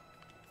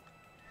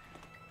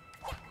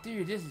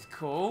 Dude, this is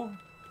cool.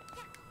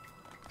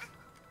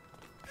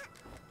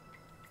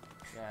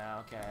 Yeah,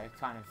 okay, I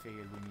kind of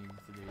figured we needed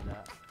to do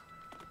that.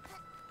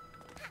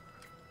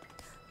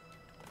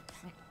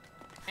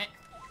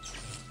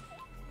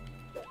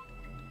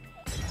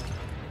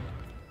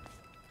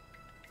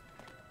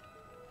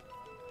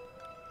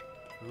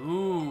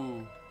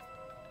 Ooh.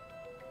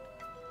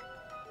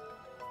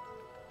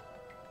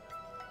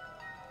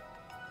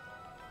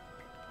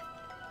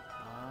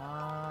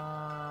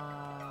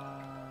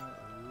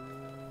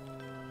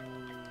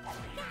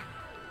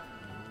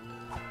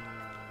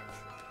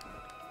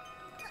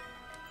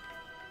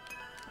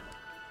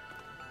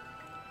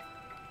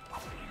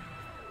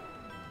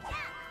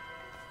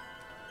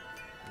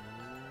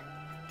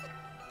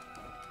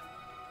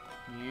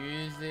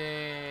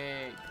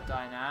 Music,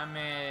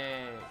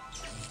 dynamic.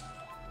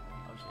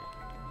 Oh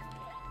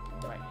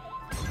shit. Wait.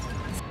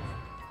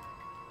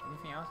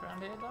 Anything else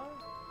around here though?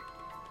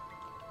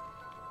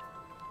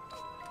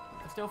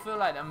 I still feel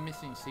like I'm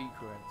missing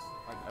secrets.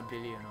 Like a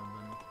billion of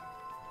them.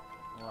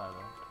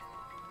 Whatever.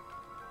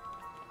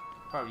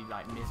 Probably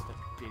like missed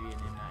a billion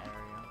in that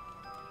area.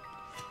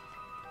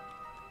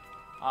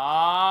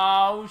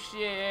 Oh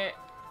shit.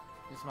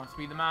 This must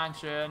be the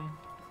mansion.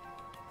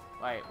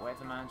 Wait, where's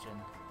the mansion?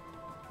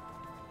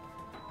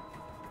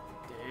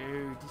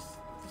 Dude, this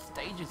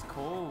stage is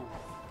cool.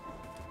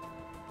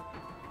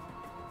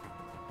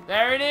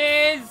 There it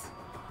is!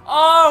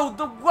 Oh,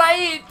 the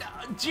way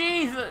it...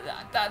 Jesus,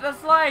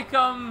 that's like,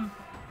 I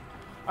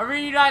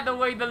really like the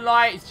way the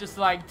lights just,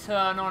 like,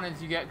 turn on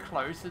as you get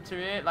closer to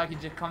it. Like, it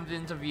just comes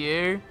into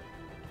view.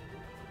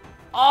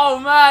 Oh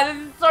man,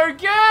 this is so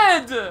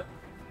good!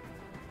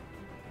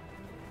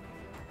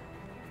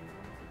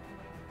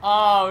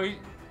 Oh.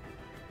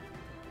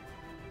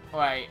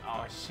 Wait,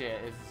 oh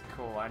shit, this is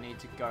cool. I need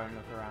to go and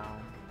look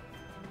around.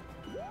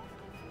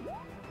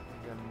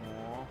 Even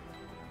more.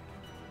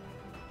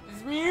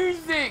 This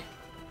music!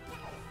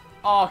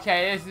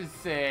 Okay, this is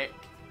sick.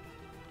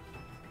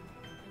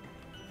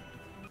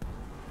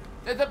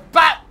 There's a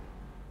bat!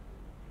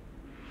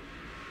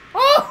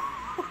 Oh!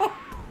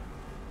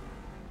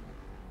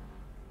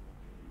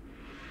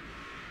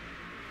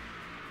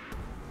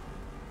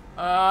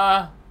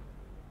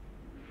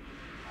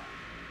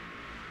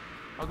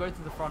 I'll go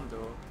to the front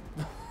door.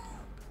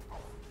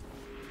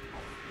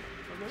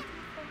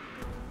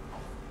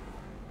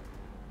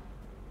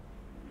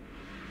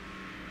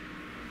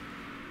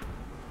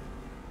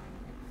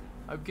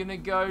 I'm gonna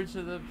go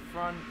to the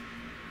front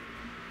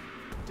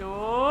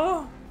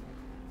door.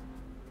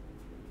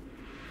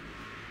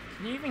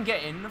 Can you even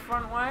get in the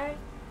front way?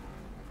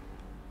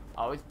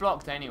 Oh, it's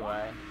blocked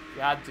anyway.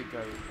 You had to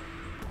go.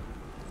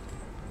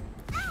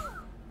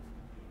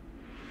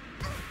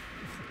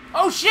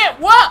 Oh shit,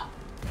 what?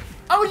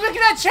 I was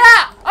looking at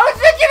chat! I was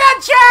looking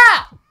at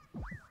chat!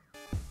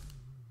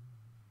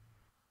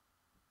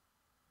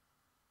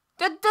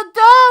 I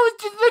was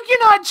just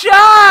looking at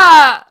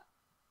chat!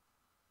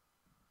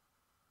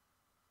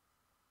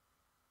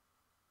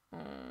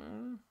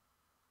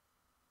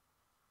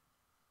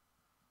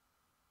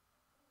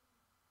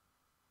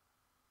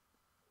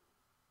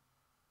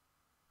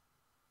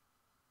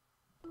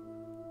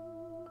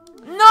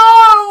 No!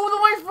 All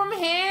the way from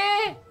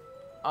here?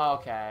 Oh,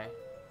 okay.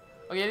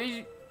 Okay,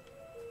 these...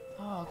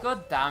 Oh,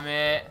 god damn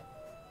it.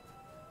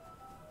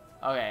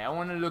 Okay, I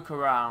want to look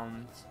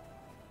around.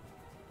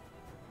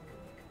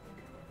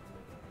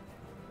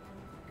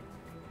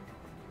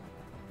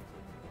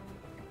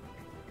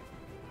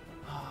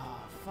 Oh,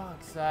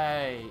 fuck's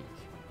sake.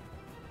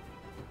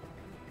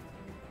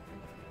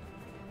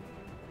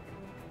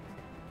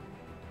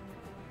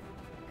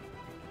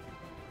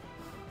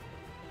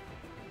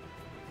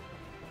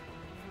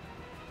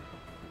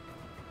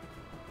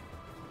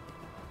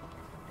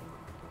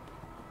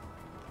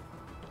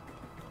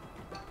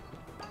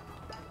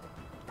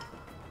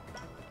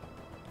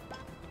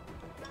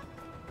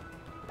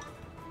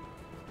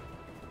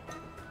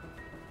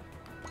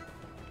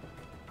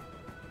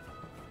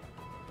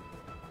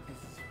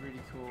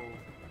 Really cool.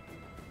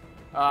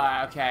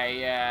 Alright,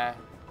 okay, yeah.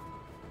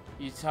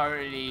 You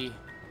totally...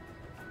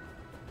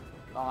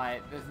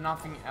 Like, there's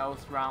nothing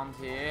else around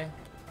here.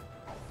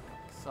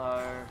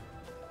 So...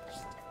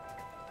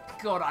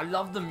 God, I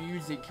love the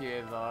music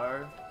here,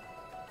 though.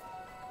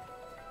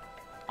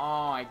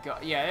 Oh my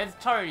god. Yeah, there's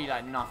totally,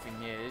 like, nothing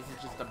here. This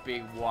is just a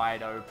big,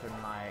 wide open,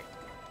 like,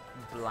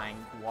 blank,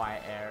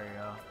 white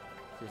area.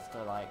 Just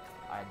to, like,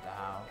 hide the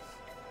house.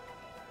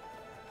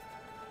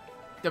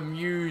 The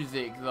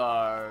music,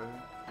 though.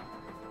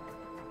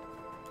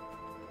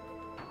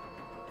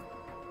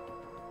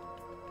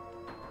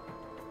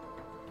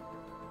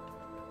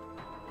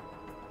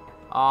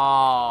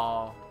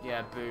 Oh,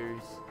 yeah,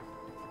 booze.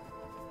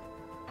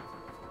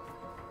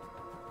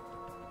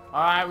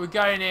 Alright, we're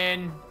going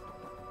in.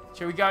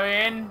 Shall we go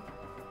in?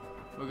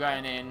 We're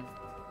going in.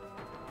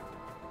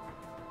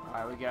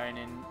 Alright, we're going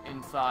in.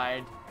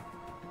 Inside.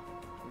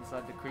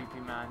 Inside the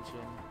creepy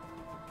mansion.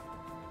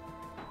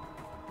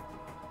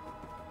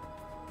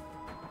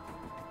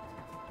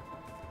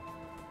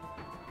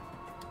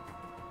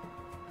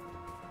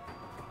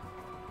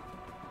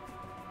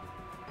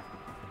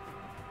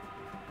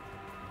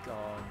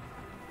 God.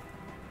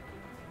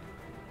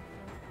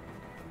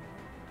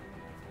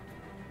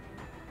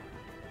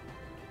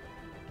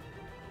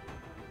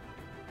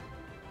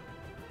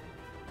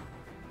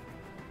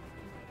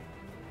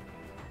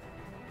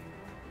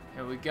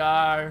 Here we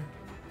go.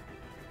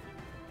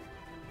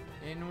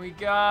 In we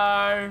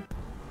go.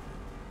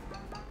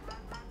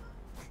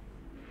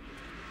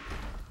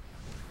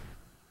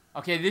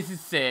 Okay, this is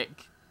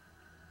sick.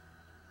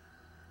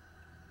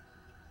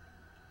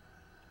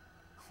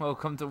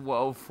 Welcome to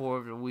World 4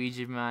 of the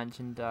Ouija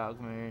Mansion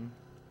Dark Moon.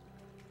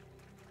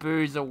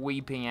 Boos are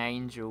weeping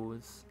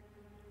angels.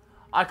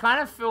 I kind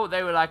of thought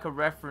they were like a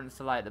reference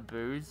to like the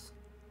boos.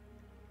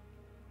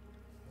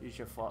 Use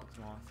your fox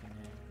mask in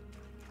here.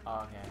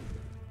 Oh, okay.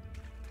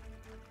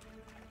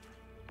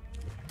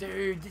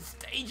 Dude, this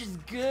stage is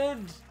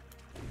good.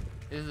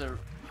 This is a...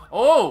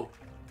 Oh!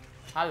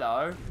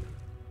 Hello.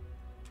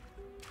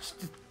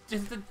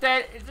 Just a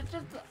dead... Is it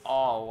just...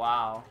 Oh,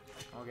 wow.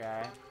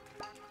 Okay.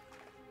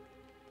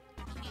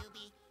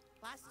 Newbie,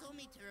 boss told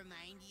me to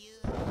remind you.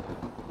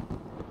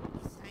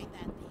 You signed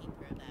that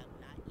paper about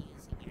not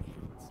using your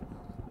hands.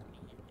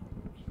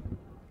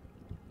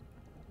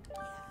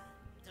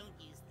 Yeah, don't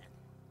use them.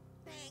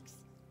 Thanks.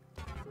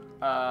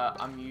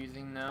 I'm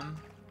using them.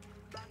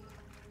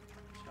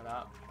 Shut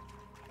up.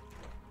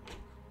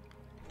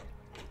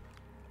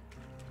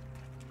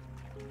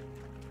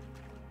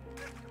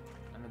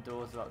 And the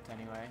door's locked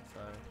anyway, so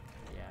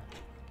yeah.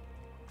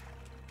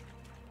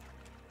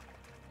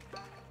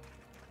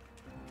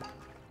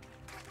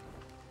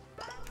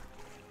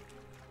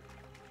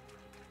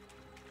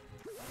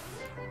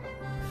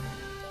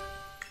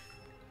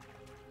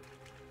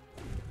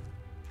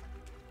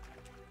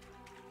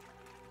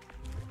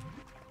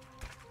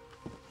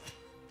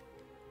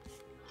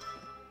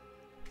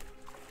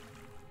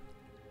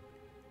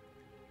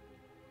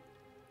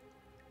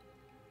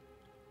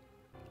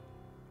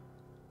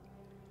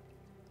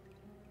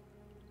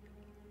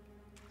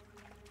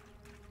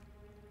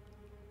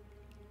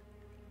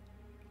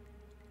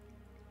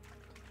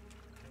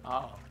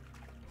 Oh.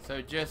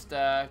 So just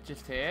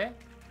here?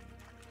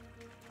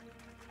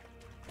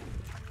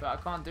 But I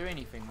can't do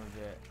anything with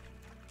it.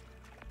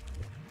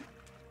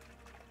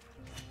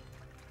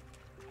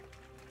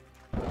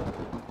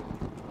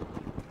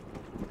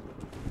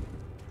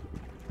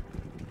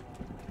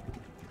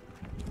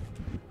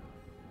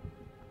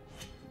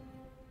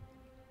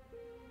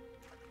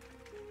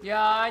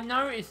 Yeah, I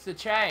noticed the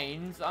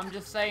chains. I'm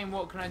just saying,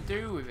 what can I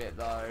do with it,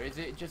 though? Is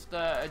it just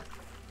like,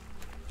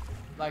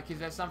 is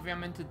there something I'm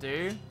meant to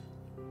do?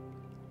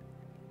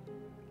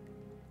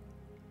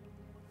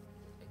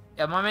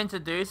 Am I meant to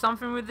do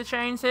something with the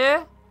chains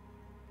here?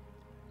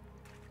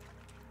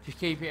 Just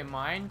keep it in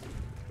mind.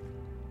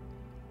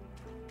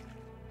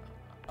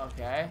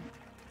 Okay.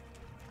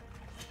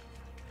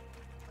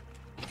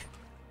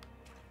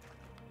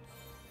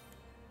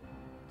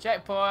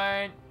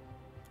 Checkpoint!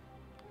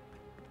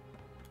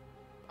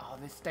 Oh,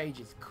 this stage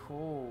is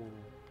cool.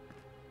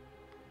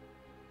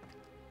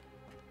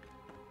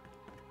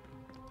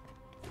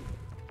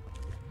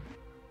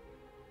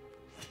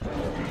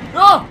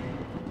 Oh!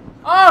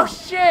 Oh,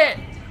 shit!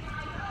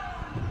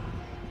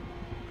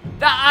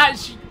 That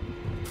actually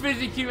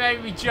physically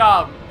made me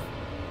jump.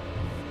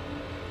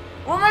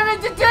 What am I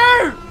meant to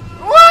do?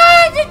 What am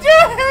I meant to do?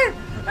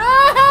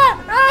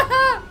 Ah,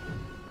 ah.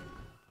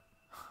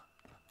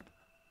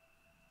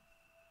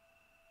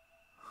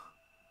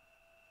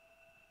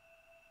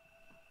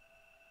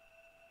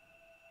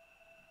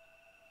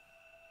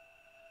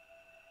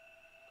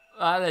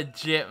 That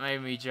legit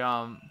made me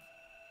jump.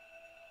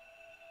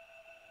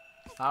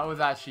 That was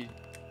actually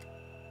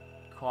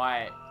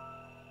quite...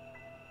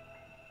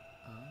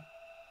 Huh?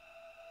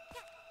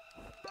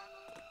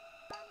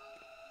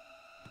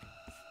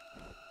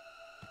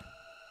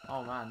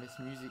 Oh man, this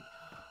music...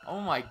 Oh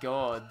my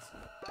god.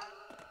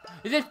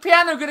 Is this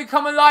piano gonna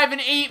come alive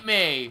and eat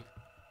me?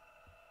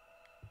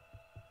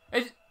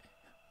 Is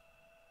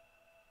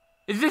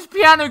this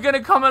piano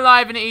gonna come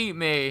alive and eat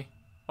me?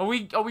 Are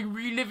we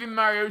reliving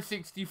Mario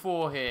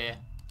 64 here?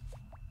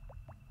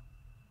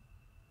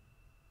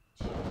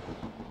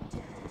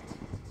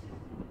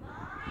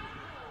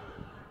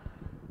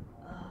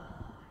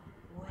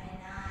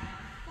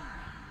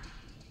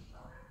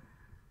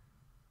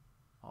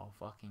 Oh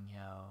fucking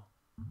hell.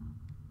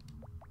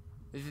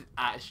 This is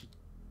actually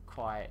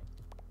quite...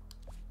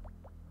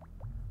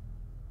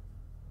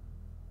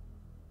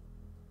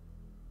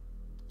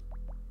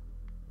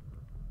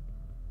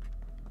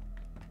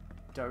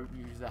 Don't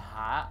use the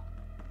hat.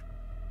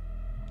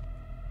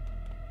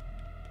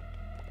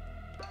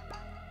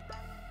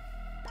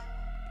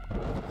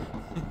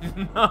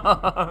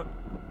 No.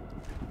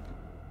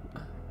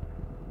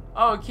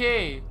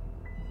 Okay.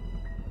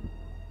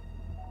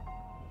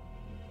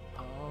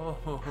 Oh.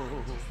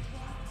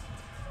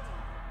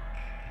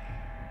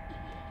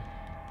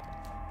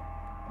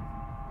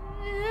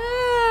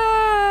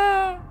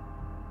 Yeah.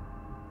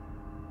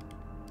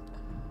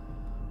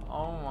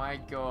 Oh my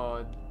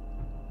god.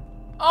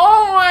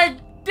 Oh my,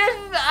 this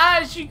is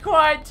actually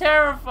quite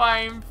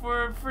terrifying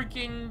for a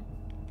freaking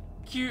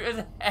cute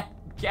as heck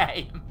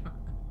game.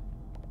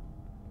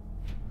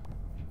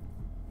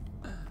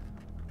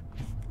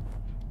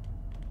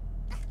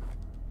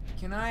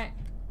 Can I?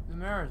 The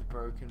mirror's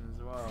broken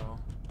as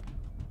well.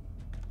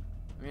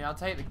 I mean, I'll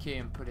take the key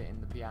and put it in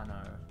the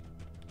piano.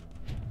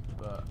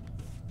 But...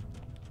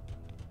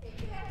 It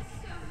gets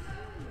so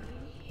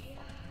lonely here.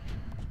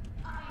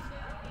 I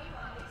know you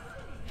are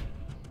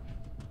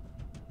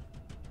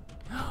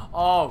listening.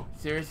 Oh,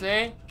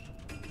 seriously?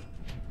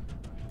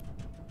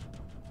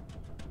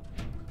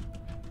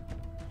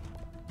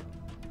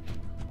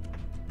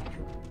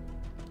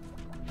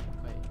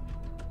 Wait.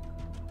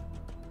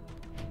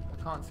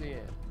 I can't see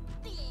it.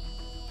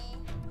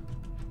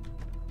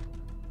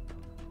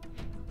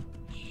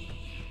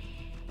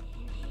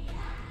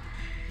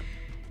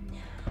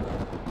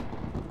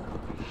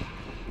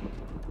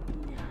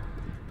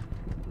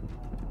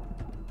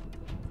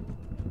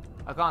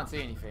 I can't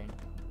see anything.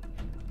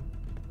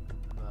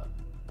 But...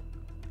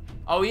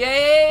 Oh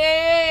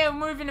yeah, I'm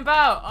moving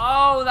about.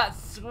 Oh,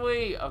 that's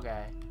sweet.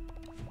 Okay.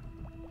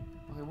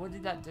 Okay, what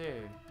did that do?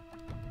 Did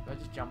I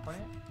just jump on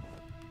it?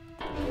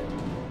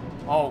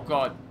 Oh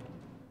god.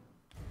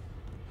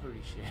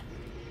 Holy shit.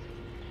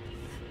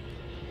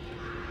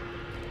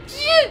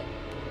 Shit!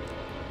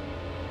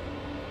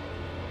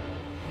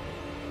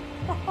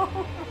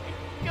 Oh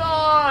my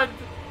god!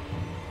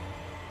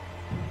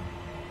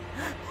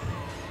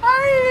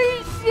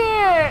 Holy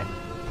shit!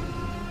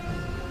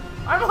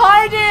 I'm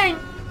hiding!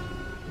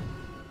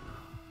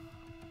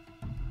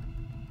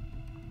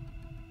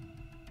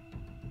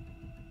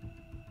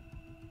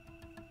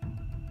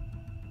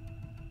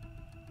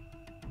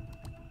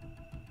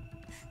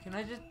 Can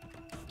I just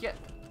get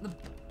the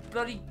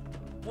bloody...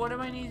 What do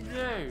I need to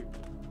do?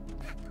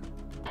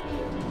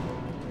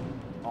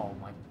 Oh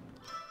my...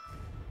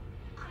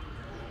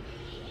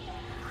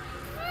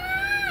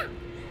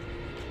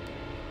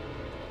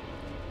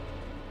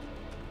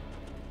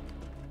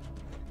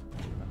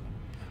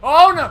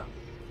 Oh no!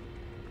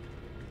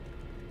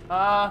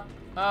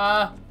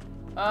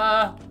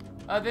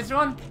 This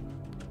one?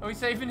 Are we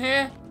safe in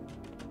here?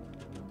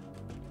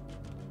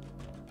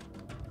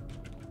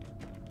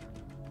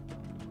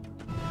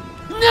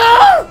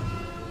 No!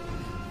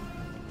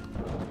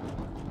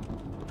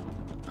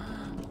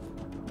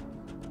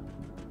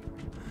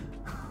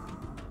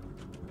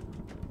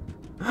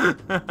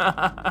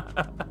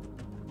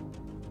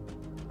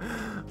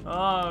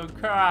 Oh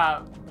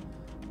crap.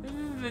 This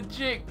is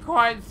legit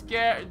quite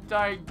scary.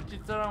 I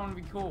just don't want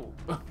to be cool.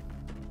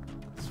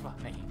 It's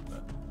funny,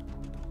 but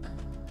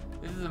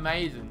this is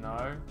amazing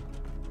though.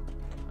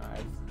 Alright,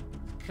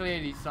 it's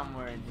clearly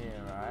somewhere in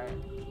here, right?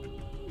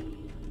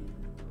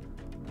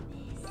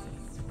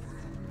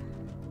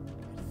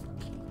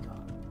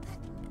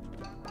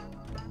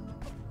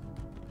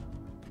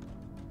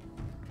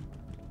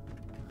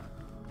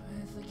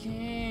 Where's the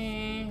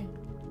key?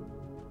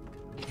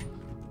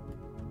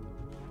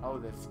 Oh,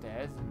 there's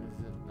stairs and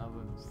there's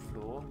another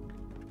floor.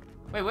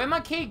 Wait, where'd my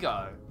key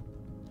go?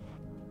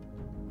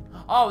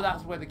 Oh,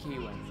 that's where the key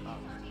went. Oh.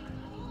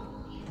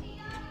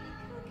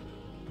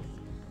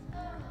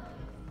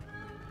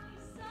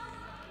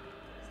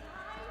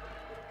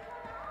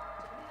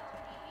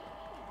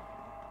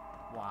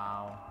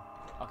 Wow.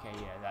 Okay,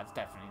 yeah, that's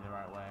definitely the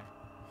right way.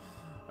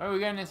 Oh, we're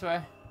going this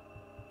way.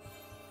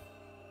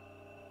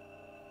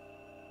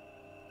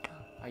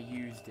 I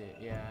used it,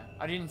 yeah.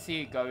 I didn't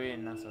see it go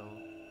in, that's all.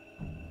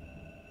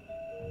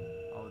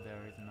 Oh,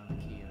 there is another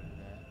key over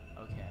there.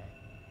 Okay.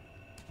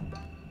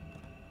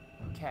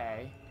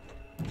 Okay.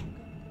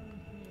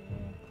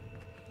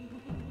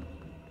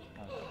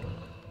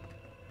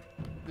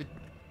 The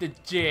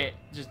legit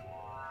just.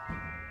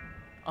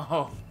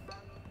 Oh.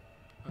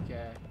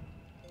 Okay.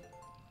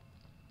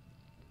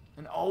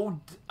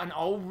 An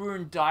old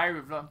ruined diary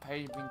with one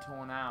page being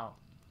torn out.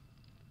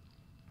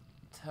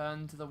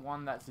 Turn to the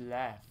one that's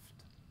left.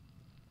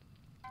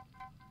 I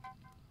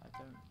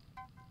don't.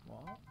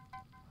 What?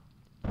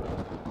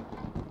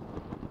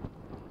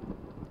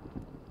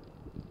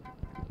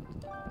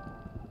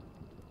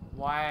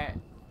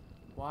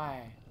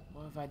 Why?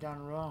 What have I done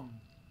wrong?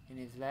 In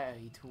his letter,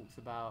 he talks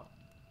about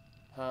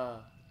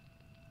her,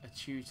 a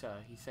tutor.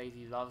 He says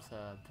he loves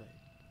her, but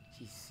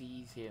she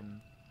sees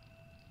him.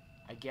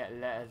 I get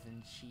letters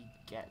and she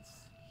gets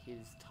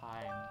his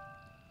time.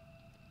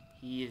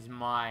 He is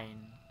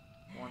mine.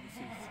 Once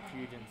his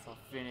students are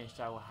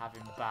finished, I will have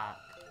him back.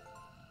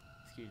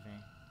 Excuse me.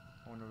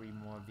 I want to read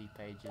more of these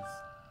pages.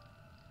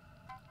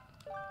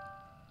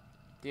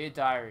 Dear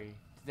Diary,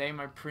 today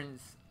my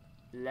prince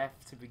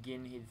left to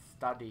begin his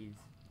studies.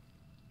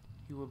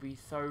 He will be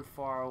so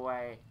far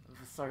away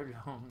for so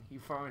long. He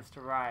promised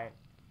to write.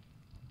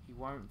 He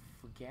won't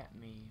forget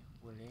me,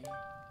 will he? His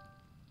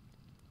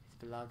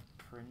beloved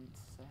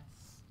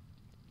princess.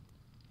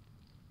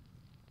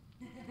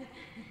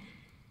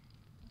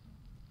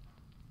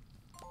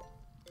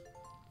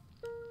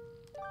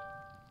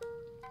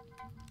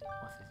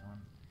 What's this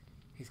one?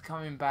 He's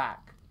coming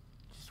back.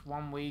 Just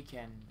one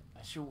weekend.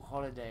 A short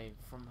holiday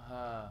from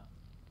her.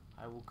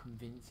 I will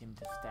convince him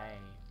to stay.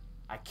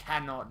 I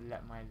cannot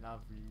let my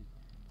love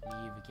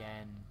leave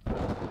again.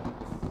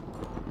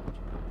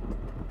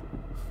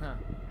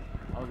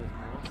 Oh, there's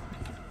more.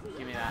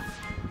 Give me that.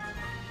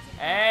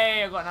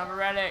 Hey, I got another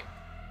relic.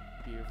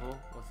 Beautiful.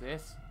 What's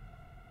this?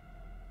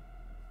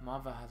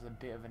 Mother has a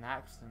bit of an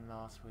accident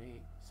last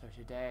week, so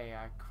today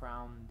I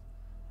crowned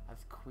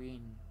as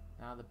queen.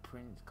 Now the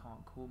prince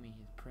can't call me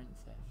his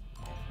princess.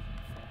 There's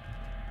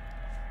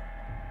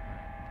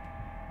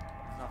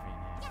nothing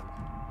in there.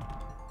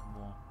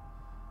 More.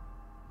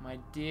 My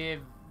dear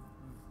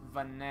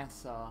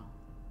Vanessa.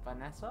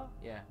 Vanessa?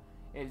 Yeah.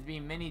 It has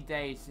been many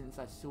days since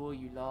I saw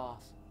you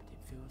last, but it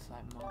feels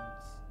like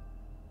months.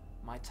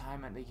 My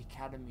time at the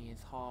academy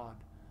is hard,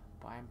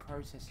 but I am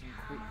processing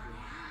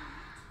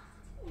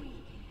quickly.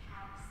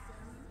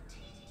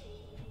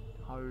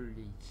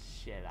 Holy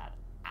shit, that's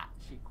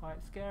actually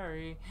quite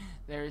scary.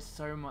 There is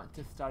so much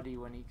to study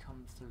when it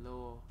comes to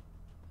law.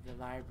 The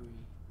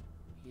library,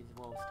 he is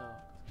well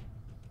stocked.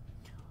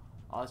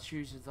 Our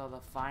tutors are the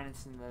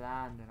finest in the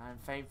land, and I am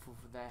thankful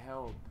for their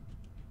help.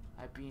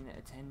 I've been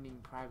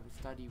attending private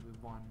study with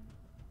one,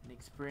 an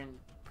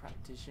experienced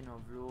practitioner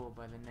of law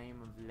by the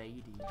name of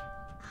Lady. I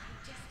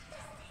just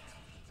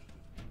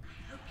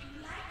I hope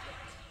you like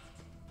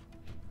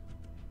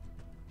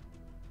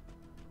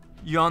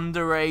it.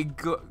 Yandere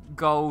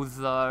goals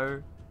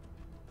though.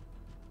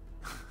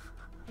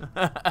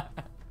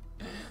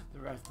 The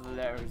rest of the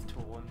letter is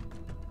torn.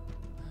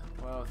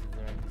 What else is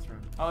there in this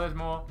room? Oh, there's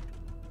more.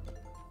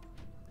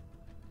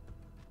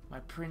 My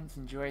prince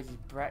enjoys his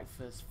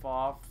breakfast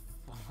far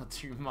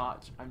too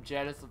much. I'm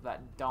jealous of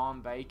that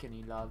darn bacon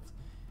he loves.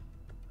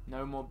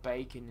 No more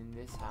bacon in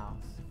this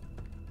house.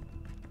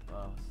 What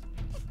else?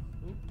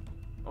 Ooh.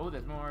 Oh,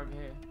 there's more over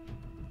here.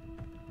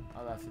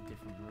 Oh, that's a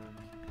different room.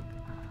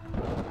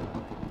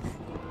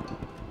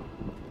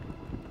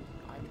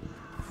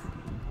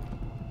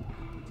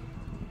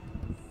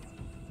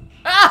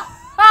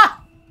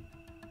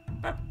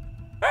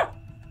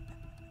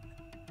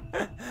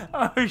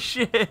 Oh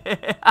shit!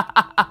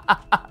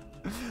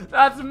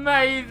 That's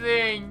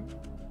amazing!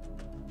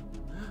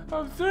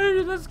 I'm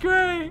serious, that's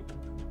great.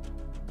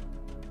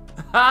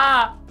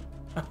 Ha!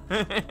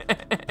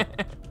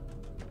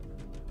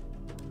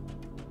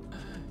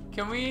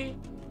 Can we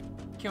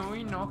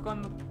knock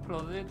on the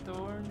closet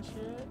door and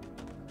shit?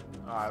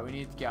 Alright, we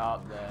need to get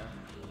up there.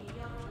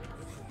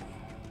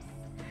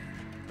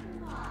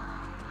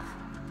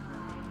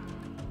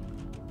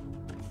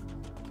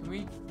 Can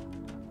we...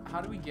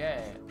 How do we get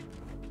it?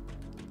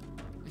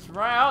 It's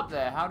right out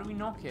there. How do we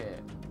knock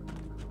it?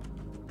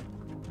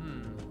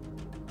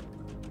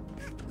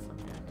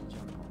 Something I can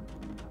jump on.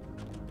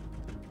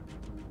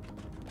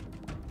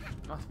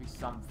 Must be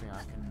something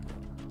I can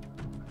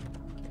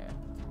get to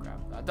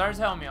grab that. Don't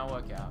tell me, I'll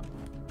work it out.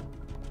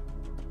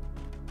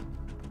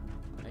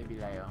 Maybe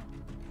later.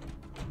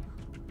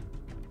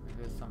 Maybe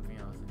there's something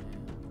else in here.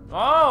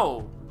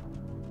 Oh!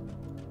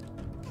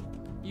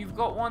 You've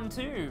got one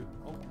too.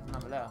 Oh, there's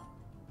another letter.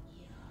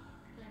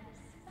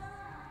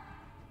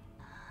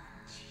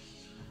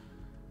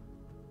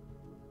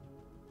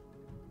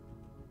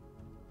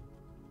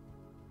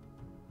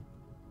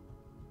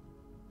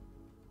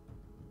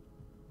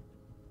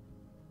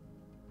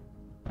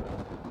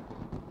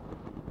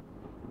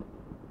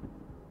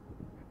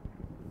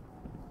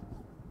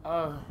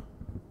 Oh,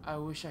 I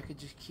wish I could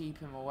just keep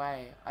him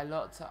away. I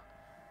locked up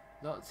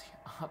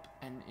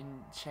and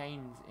in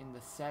chains in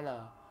the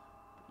cellar.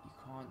 But you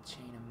can't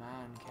chain a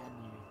man,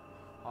 can you?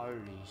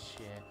 Holy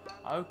shit.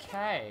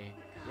 Okay.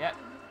 Yep.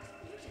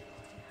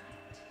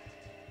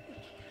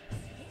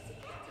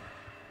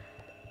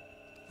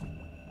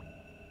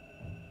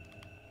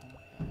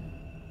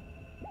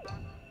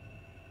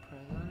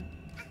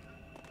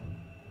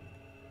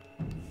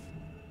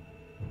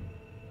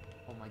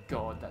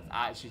 God, that's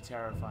actually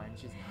terrifying.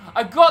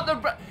 I got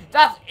the...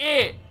 That's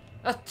it!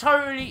 That's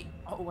totally...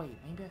 Oh, wait.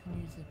 Maybe I can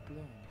use the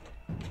balloon.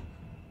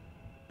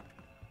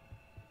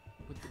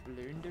 Would the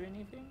balloon do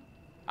anything?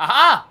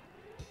 Aha!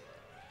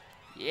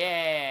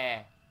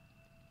 Yeah!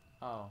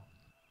 Oh.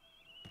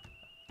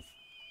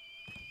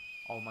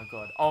 Oh, my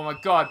God. Oh, my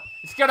God.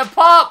 It's gonna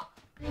pop!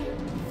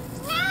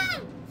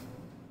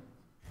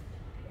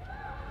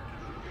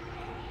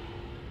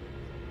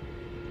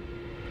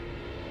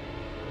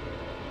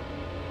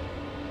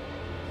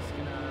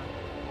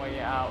 Wait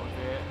it out a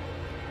bit.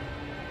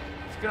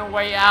 Just gonna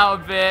wait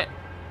out a bit.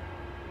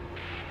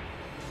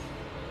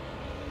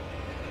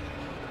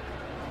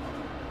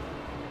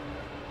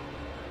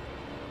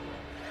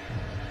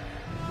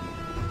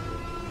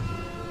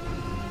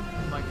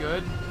 Am I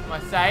good? Am I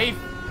safe?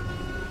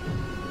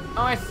 Am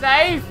I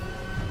safe?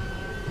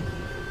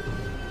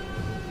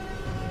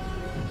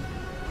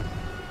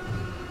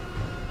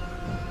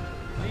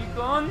 Are you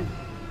gone?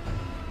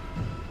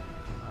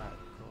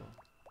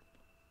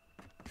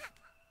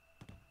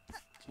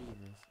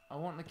 I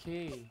want the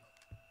key.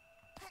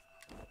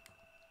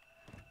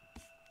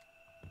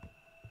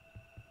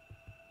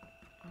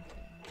 Okay.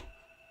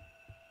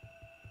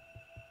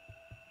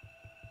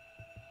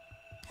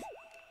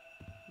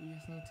 We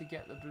just need to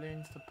get the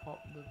balloons to pop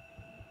the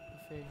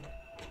thing.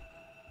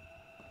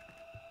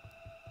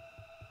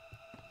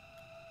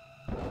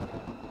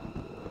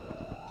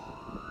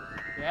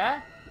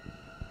 Yeah?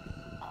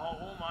 Oh,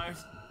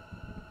 almost.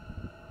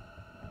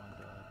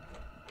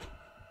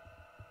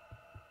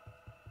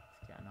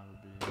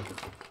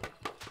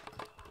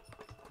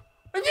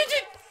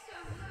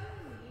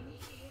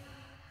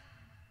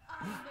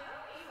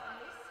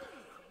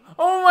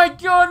 Oh my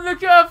God,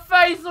 look at her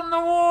face on the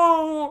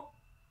wall!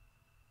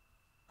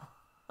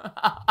 Oh,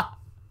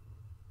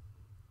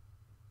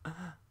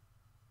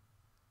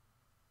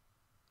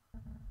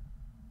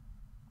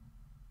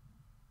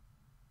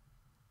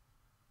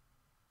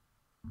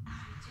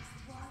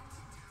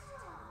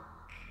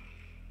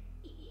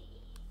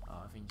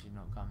 I think she's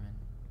not coming. I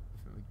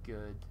think we're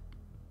good.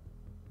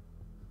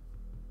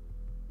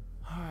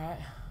 Alright.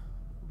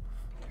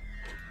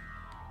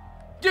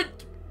 Did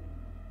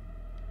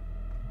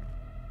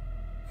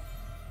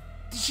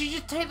she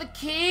just take the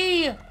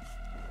key?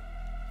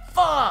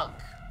 Fuck!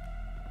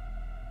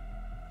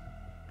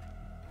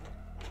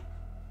 She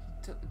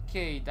took the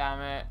key,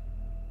 damn it.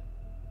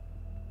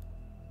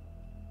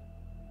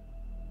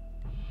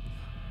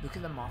 Look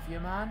at the mafia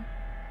man.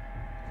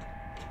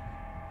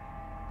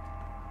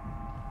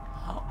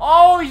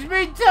 Oh, he's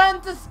been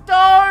turned to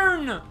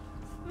stone!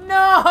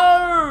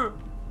 No!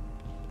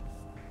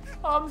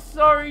 I'm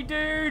sorry,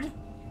 dude.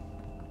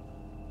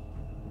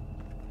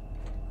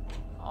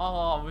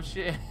 Oh,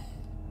 shit.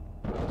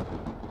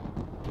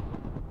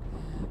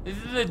 This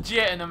is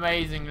legit an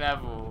amazing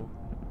level.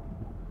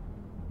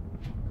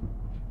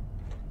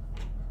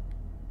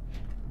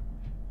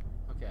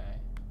 Okay.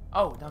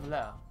 Oh, another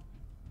letter.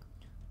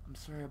 I'm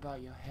sorry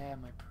about your hair,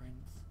 my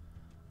prince.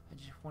 I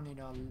just wanted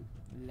our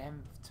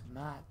length to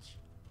match.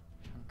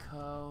 And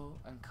curl,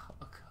 and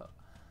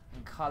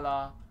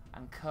color,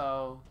 and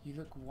curl. You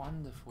look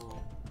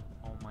wonderful.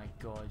 Oh my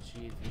God,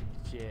 she is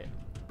legit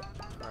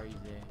crazy.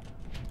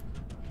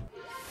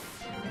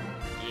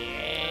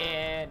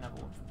 Yeah,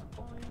 another one from the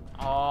coin.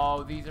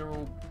 Oh, these are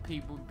all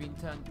people who've been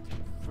turned to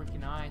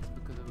freaking ice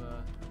because of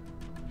her.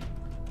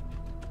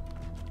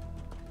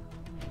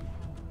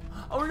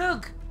 Oh,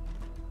 look!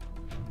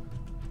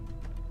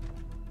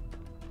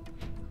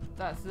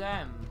 That's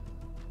them.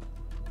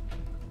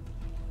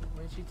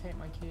 Where'd she take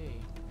my key?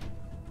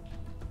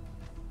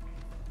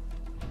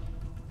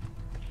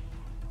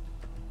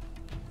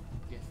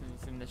 Guessing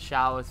it's in the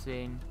shower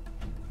scene.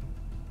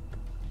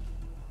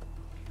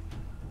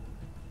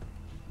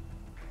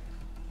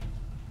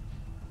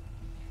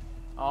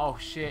 Oh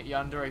shit,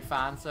 Yandere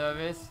fan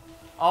service.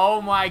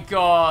 Oh my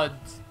god!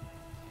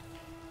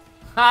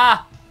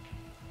 Ha!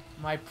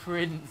 My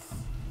prince.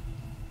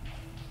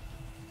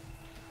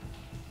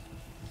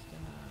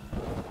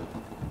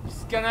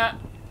 Just gonna...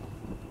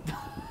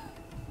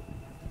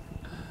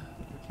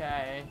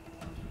 Okay.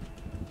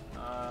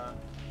 Are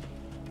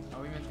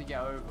we meant to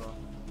get over?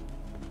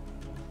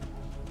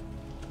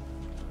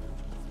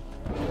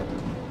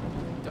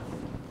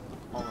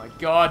 Oh my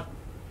god!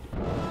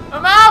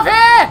 I'm out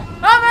here!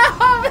 I'm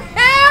out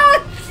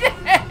here!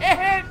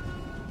 Shit!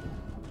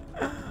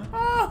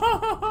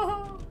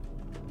 Oh.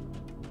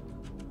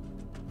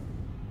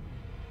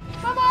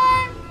 Come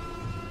on!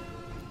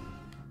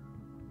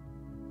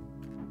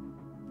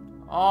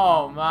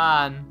 Oh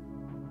man.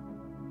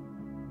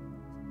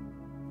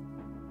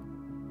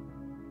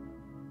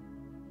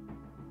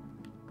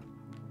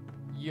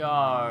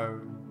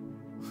 Yo.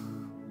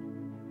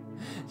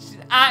 She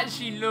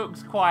actually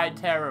looks quite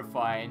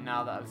terrifying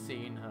now that I've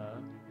seen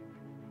her.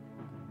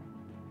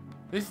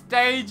 This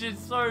stage is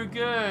so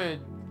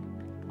good.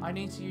 I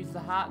need to use the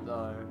hat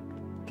though.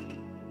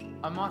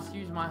 I must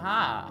use my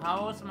hat.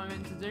 How else am I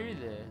meant to do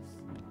this?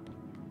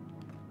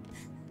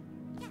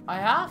 I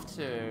have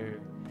to.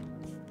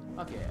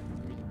 Okay, I'm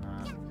using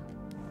that.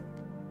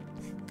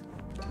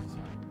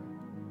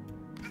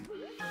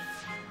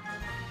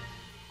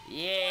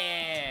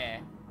 Yeah.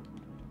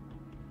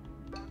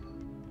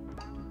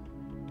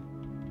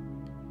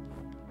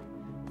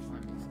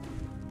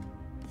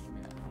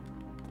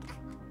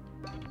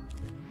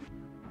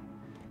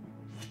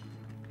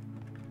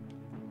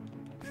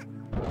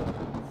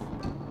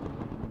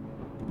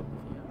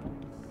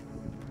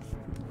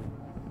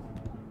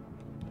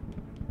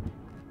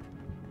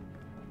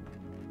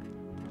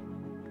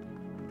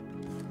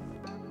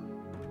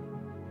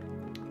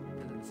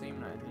 Doesn't seem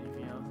like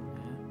anything else in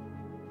here.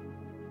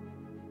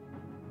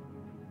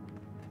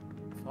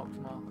 Fox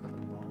mark of the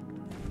rock.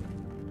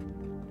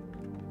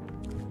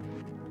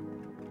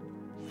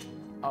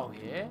 Oh,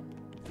 here?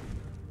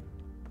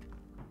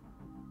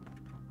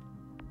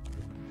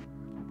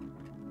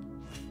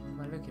 What am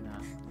I looking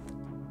at?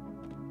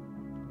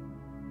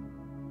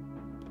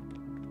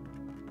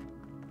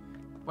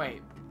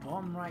 Wait,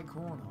 bottom right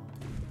corner.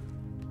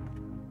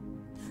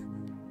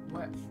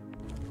 Where?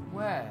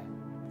 Where?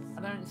 I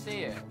don't see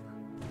it.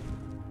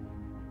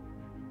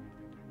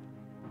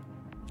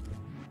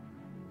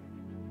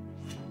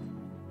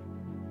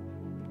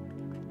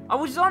 I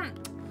was on...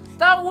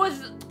 That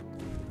was...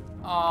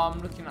 Oh, I'm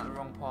looking at the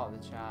wrong part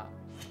of the chat.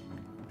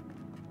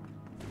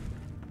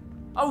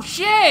 Oh,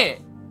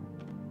 shit!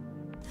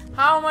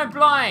 How am I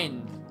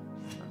blind?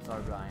 I'm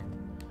so blind.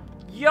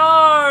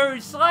 Yo,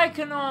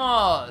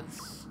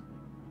 Psychonauts!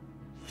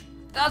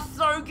 That's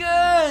so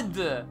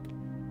good!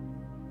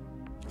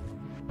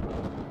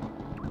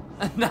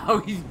 And now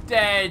he's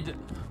dead!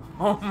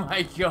 Oh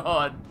my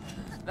god!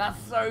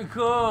 That's so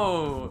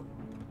cool!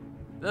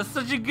 That's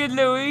such a good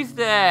little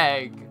Easter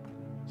egg!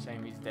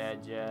 Shame he's dead,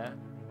 yeah.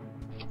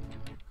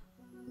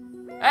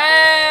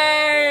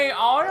 Hey!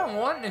 Oh, I don't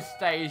want this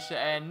stage to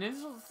end.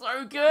 This was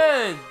so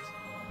good!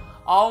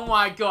 Oh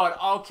my god,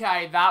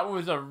 okay, that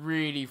was a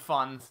really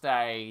fun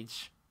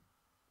stage.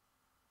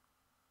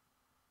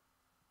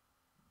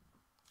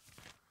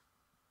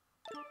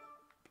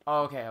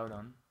 Okay, hold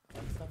on.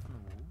 There's stuff on the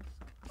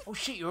walls. Oh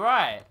shit, you're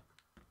right!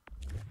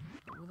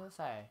 What did that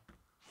say?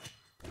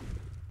 What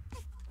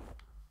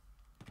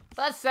did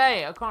that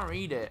say? I can't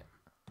read it.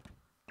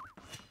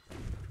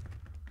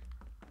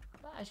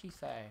 What did that actually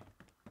say?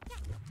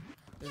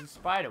 There's a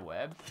spider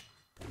web.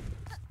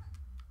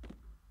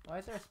 Why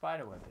is there a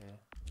spider web here?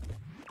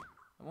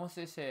 And what's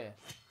this here?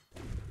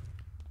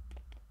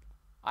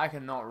 I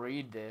cannot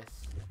read this.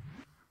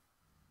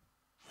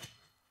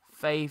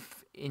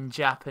 Faith in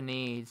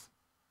Japanese.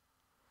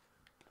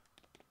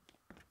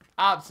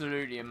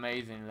 Absolutely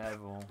amazing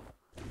level.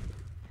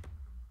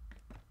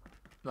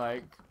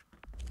 Like,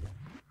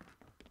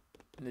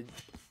 the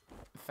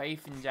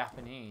faith in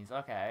Japanese.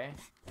 Okay.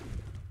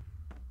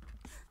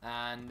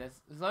 And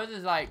there's loads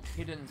of like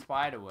hidden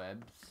spider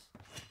webs.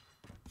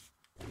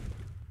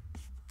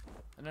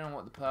 I don't know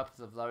what the purpose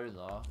of those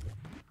are.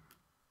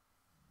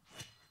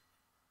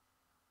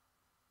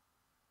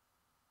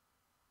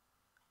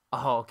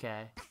 Oh,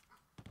 okay.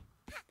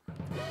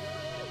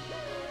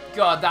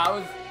 God, that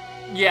was...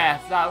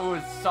 Yes, that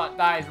was...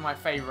 That is my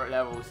favourite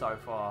level so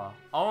far.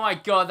 Oh my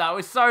god, that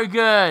was so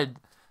good!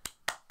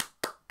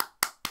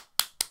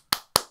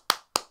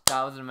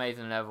 That was an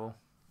amazing level.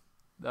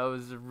 That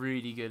was a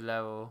really good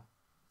level.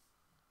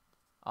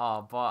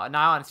 Oh, but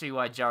now I see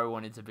why Joe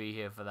wanted to be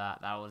here for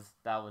that. That was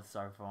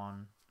so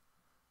fun.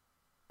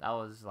 That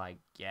was like,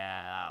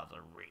 yeah, that was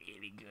a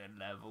really good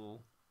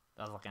level.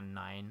 That was like a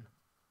 9.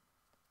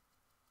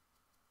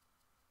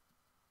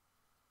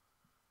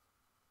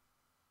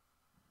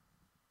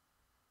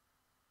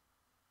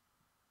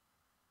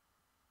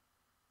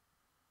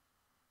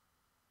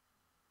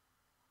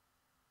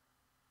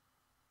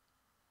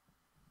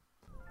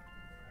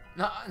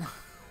 No,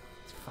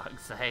 for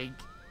fuck's sake.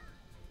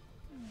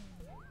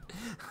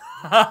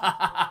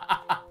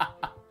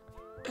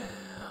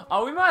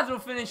 Oh, we might as well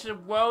finish the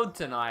world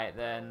tonight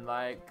then.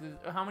 Like,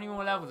 how many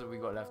more levels have we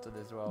got left of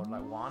this world?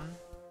 Like 1?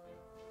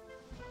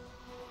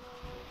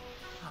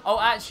 Oh,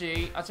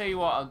 actually, I'll tell you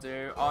what I'll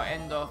do. I'll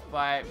end off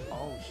by...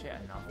 Oh, shit,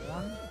 another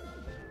one?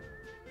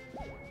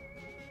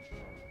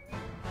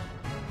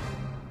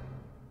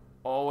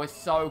 Oh, it's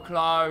so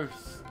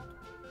close.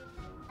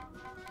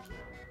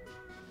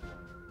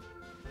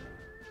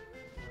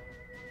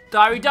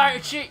 Diary,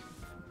 shit!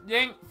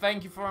 Ding,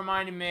 thank you for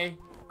reminding me.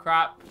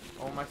 Crap,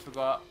 almost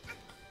forgot.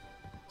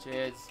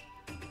 Cheers.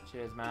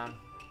 Cheers, man.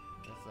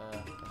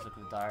 Let's look at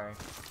the diary.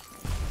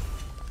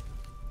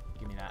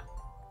 Give me that.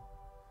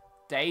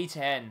 Day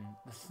 10.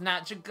 The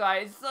Snatcher guy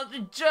is such a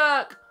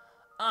jerk!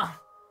 Ugh,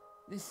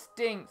 this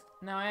stinks.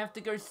 Now I have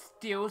to go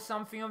steal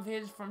something of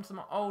his from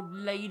some old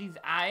lady's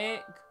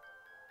attic?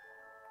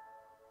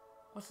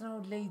 What's an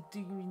old lady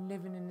doing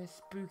living in this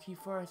spooky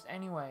forest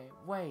anyway?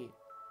 Wait.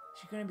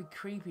 She's gonna be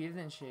creepy,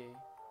 isn't she?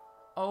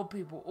 Old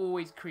people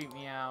always creep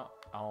me out.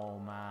 Oh,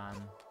 man.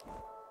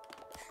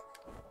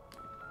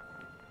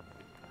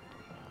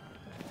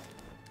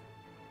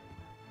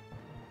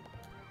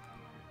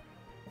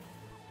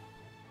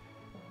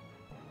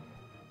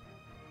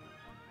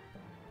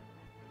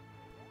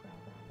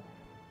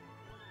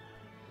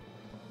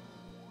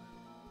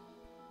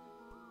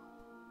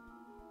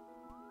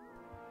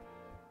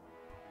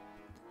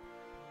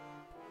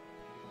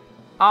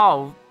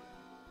 Oh.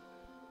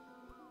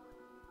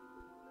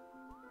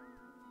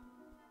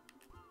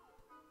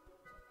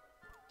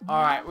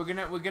 Alright,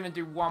 we're gonna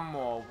do one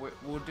more.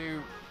 We'll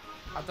do,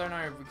 I don't know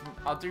if we can,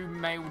 I'll do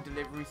mail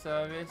delivery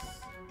service,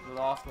 the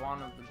last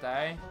one of the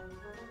day.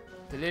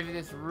 Deliver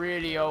this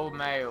really old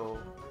mail.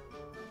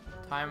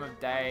 Time of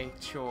day,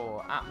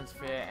 chore,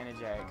 atmosphere,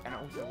 energetic, and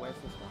also, where's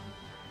this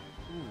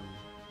one?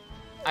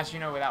 Ooh. Actually,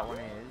 you know where that one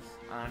is,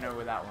 and I know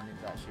where that one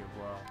is actually as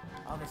well.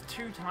 Oh, there's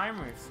 2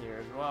 time roofs here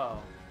as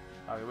well.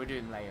 Okay, we're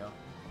doing later.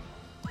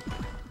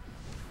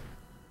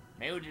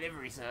 Mail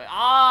delivery service.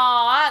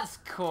 Oh, that's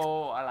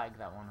cool. I like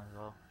that one as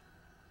well.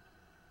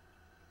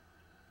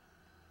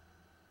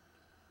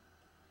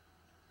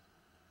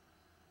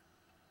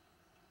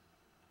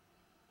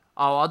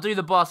 Oh, I'll do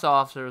the boss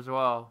after as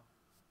well.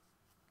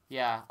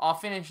 Yeah, I'll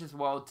finish this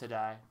world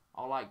today.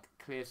 I'll like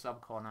clear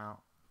subcon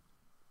out.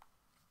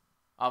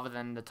 Other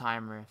than the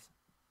time rift.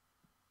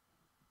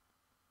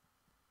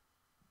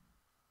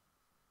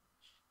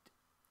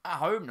 I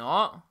hope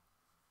not.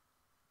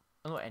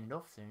 I'll end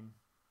off soon.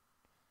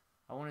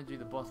 I want to do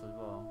the boss as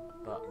well,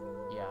 but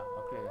yeah,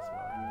 I'll clear this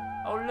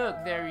one. Oh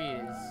look, there he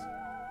is.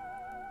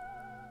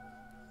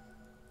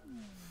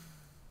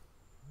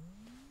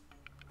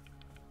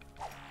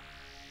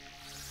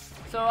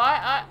 So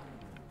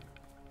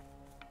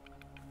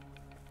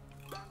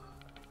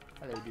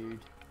Hello, dude.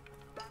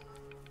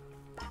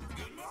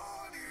 Good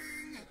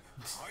morning!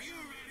 Are you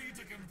ready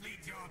to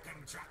complete your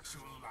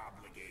contractual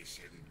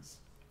obligations?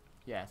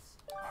 Yes.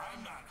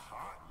 I'm not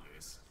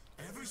heartless.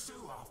 Ever so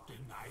often,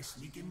 I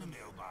sneak into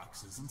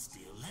mailboxes and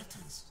steal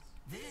letters.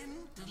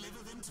 Then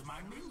deliver them to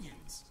my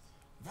minions.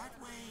 That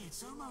way,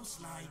 it's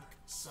almost like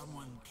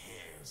someone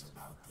cares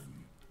about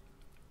them.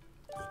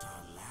 But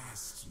our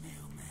last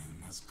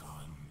mailman has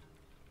gone.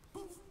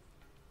 Poof.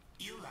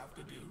 You'll have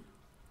to do.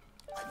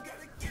 I've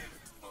got a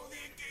gift for the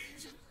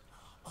occasion.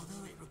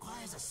 Although it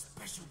requires a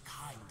special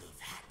kind of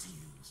hat to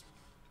use.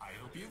 I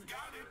hope you've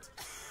got it.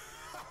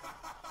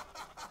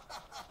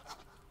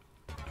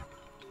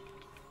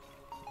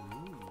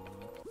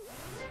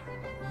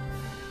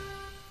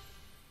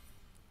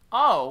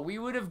 Oh, we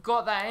would have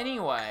got that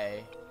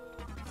anyway.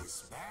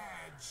 This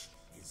badge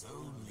is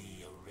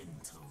only a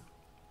rental.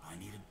 I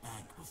need it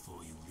back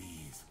before you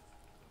leave.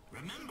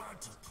 Remember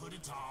to put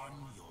it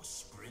on your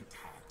sprint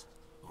hat,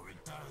 or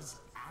it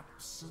does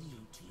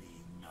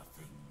absolutely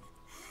nothing.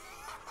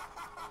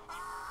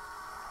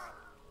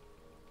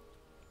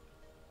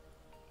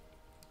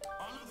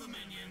 All of the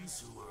minions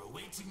who are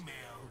awaiting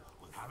mail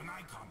will have an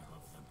icon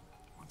above them.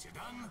 Once you're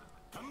done,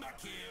 come back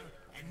here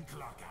and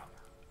clock out.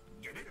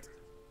 Get it?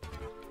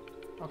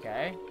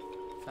 Okay.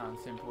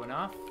 Sounds simple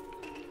enough.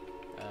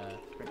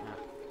 Sprint hat.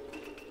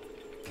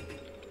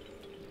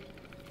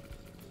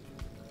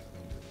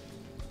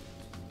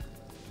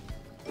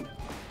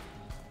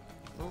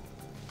 Ooh.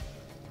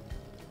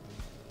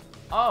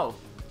 Oh!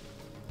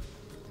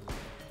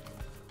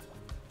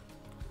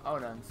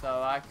 Hold on,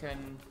 so I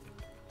can...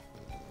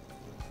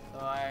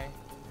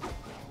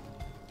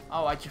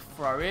 Oh, I just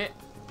throw it?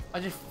 I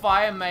just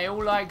fire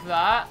mail like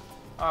that?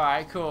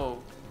 Alright,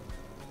 cool.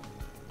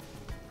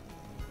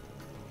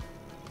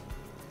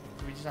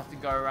 We just have to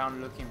go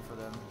around looking for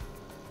them.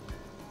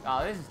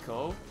 Oh, this is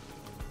cool.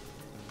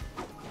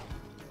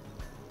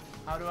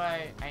 How do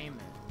I aim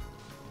it?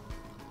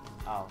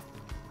 Oh.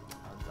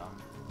 I'm dumb.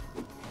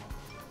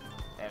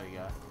 There we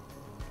go.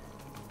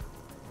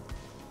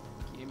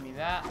 Give me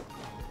that.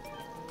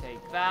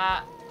 Take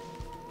that.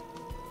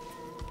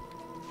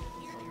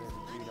 Here, Oh, there's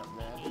there's a money dude up to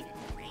there. be made in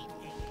the raid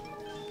game.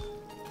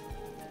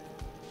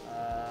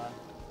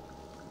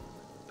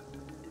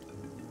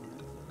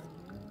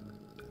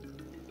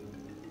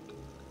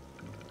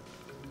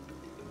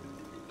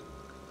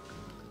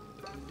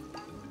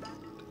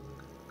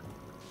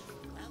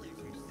 Dwellers are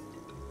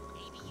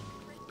maybe you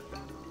can break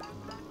them.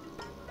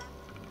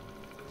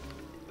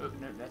 Oh,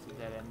 no, that's a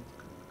dead end.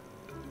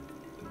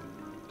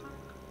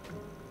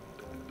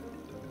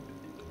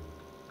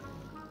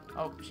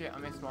 Oh, shit, I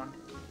missed one.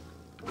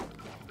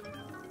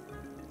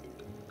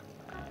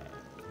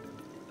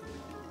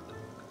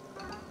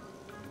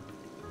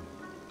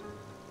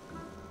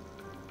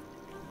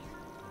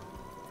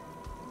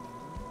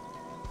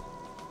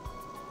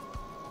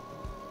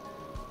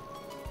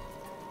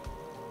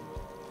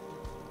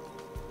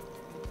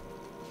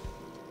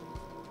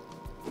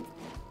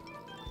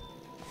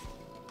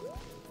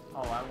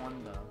 Oh, I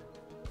wonder.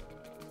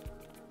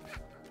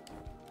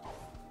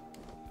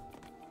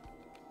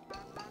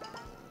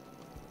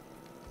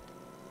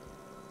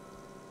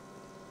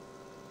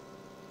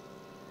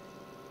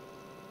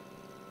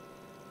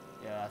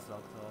 Yeah, that's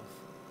locked off.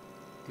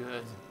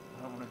 Good.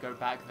 I don't want to go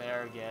back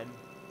there again.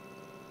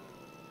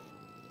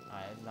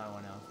 Alright, there's no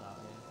one else out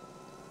here.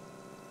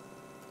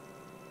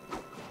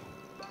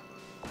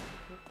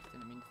 Oops,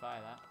 didn't mean to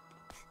fire that.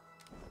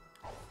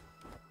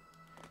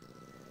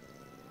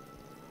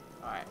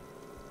 Alright.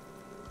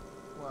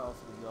 What else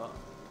we got?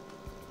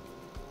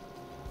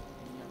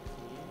 Any up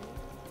here?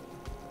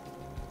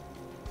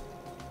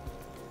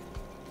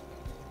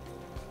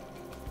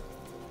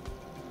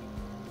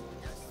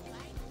 Those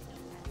spiders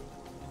don't have it.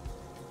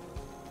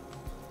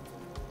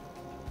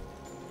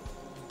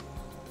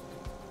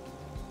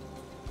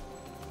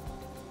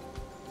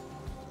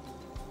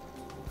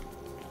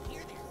 I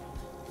hear there's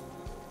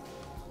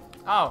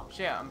Oh,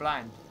 shit, I'm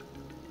blind.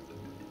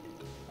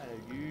 Hello,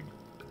 dude.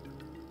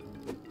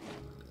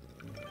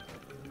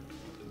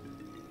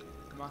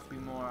 Must be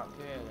more up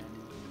here then.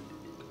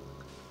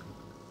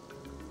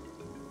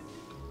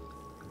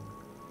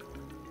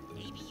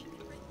 maybe you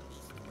can break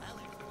these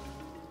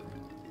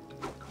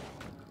dwellers.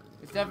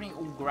 It's definitely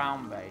all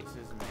ground based,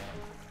 isn't it?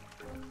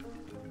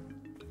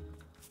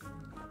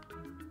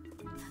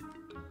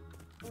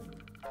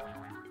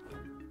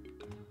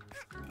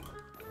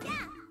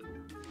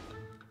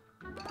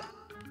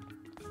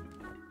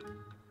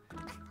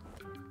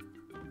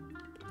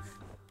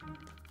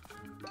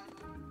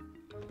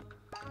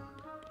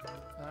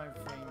 I don't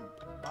think.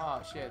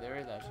 Oh shit, there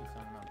is actually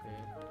something up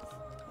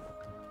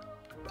here.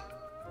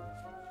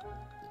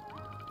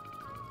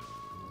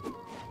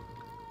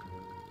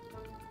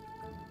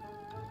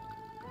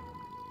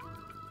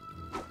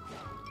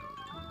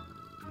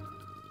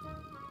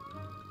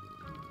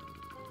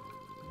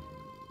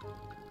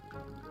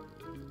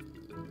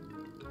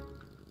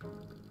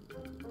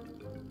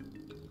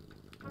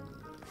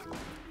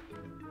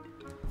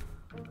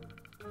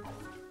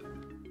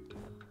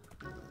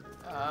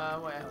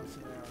 What else?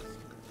 Where else?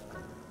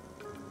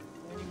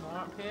 Any more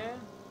up here?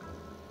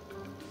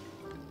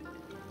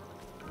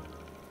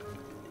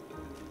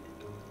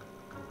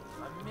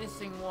 I'm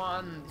missing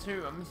one,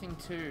 two. I'm missing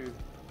two.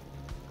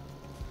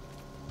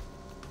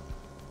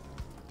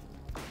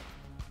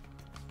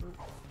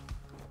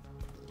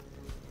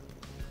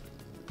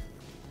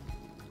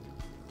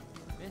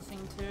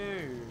 Missing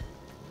two.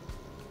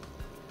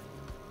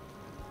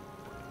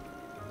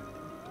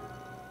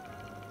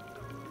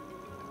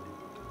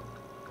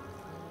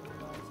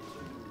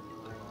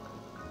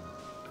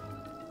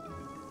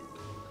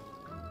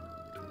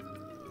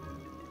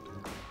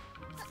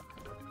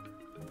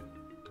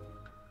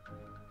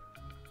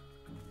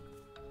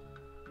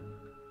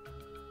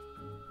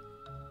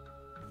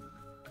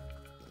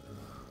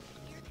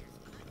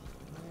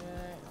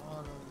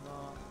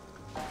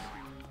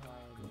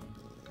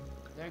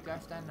 Is there a guy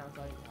standing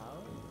outside his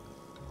house?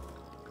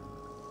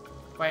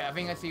 Wait, I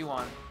think I see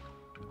one.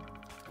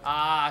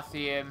 Ah, I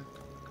see him.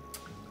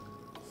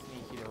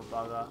 Sneaky little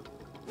bugger.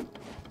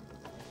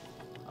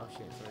 Oh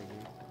shit, sorry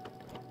dude.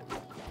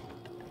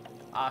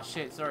 Ah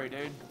shit, sorry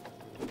dude.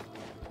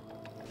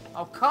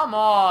 Oh come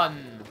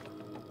on!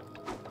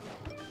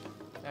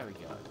 There we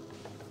go.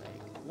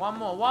 One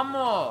more, one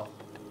more!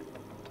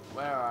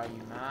 Where are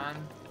you, man?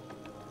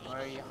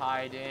 Where are you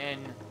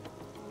hiding?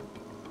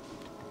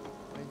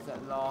 Where's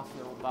that last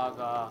little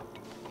bugger? Is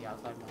he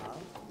outside the house?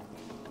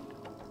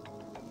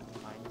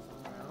 Hiding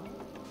somewhere else?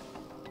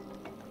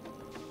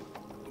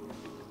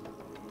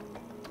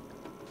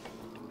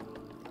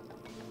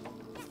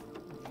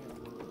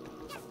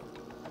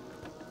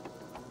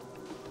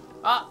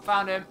 Ah,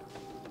 found him.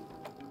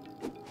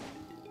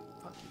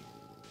 Fuck you.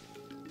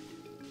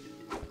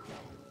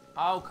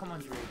 Oh, come on,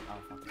 Drew. Oh,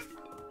 fuck it.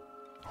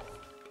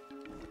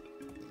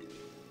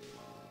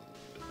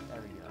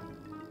 There we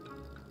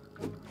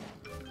go.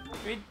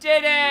 We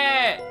did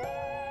it!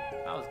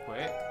 That was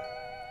quick.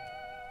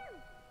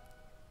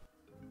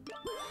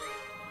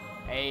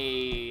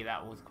 Hey,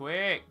 that was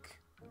quick.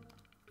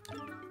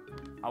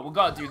 Oh, we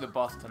gotta do the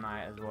boss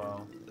tonight as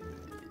well.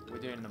 We're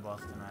doing the boss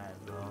tonight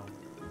as well.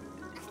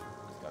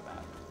 Let's go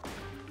back.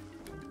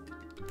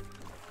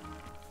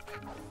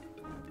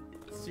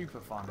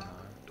 Super fun though.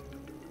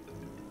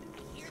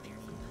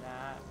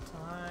 That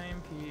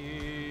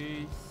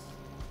timepiece.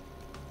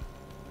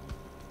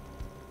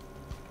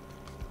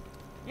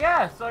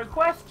 Yeah, so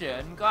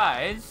question,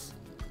 guys.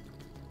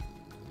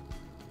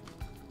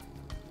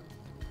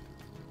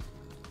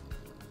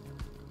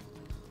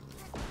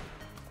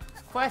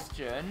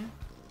 Question,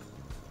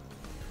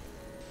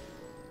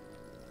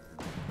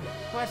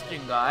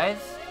 guys.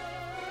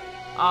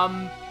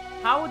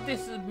 How would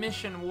this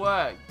mission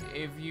work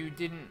if you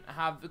didn't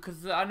have?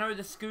 Because I know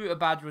the scooter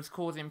badge was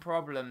causing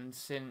problems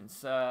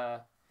since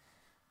the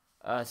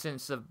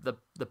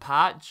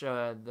patch,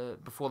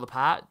 before the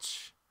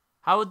patch.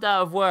 How would that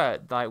have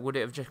worked? Like, would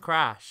it have just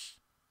crashed?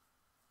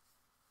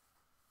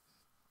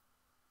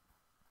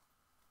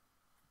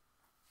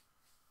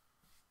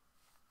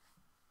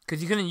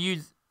 Because you couldn't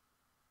use.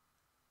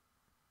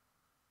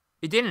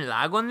 It didn't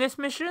lag on this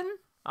mission?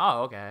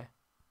 Oh, okay.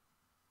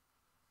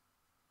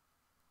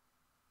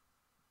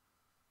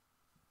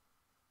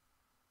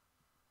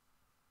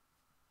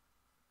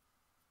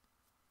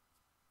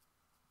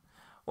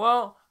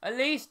 Well, at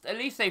least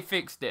they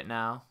fixed it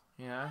now,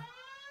 you know?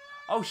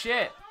 Oh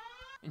shit!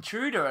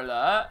 Intruder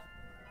alert!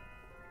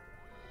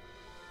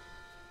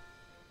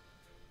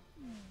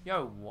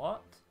 Yo,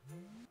 what?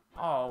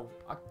 Oh,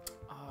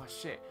 oh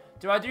shit.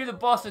 Do I do the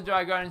boss or do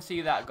I go and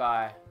see that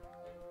guy?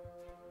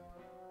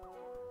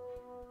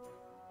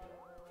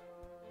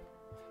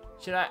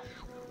 Should I?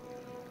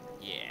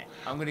 Yeah,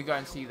 I'm gonna go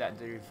and see that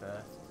dude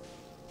first.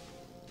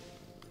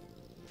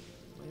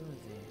 Where was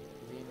he?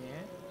 Is he in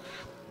here?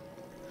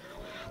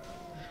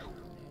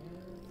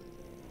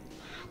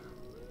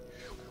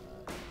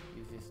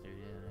 He's this dude,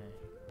 isn't he?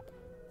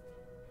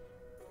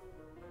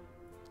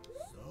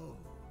 So,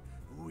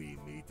 we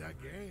meet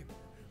again.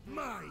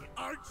 My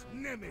arch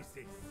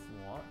nemesis.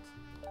 What?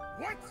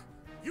 What?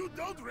 You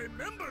don't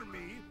remember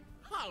me?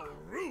 How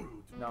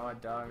rude. No, I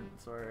don't.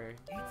 Sorry.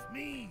 It's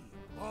me,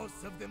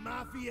 boss of the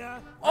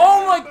mafia.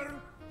 Oh my-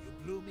 Remember? You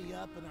blew me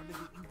up and under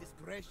the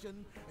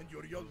indiscretion, and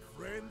your young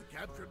friend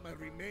captured my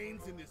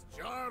remains in this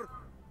jar.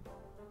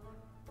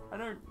 I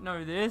don't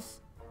know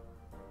this.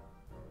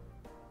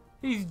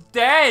 He's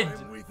dead!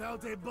 I'm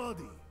without a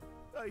body.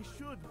 I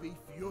should be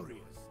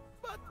furious,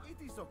 but it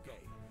is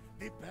okay.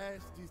 The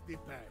past is the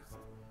past,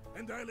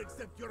 and I'll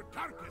accept your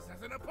carcass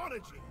as an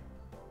apology.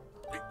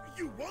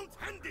 You won't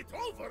hand it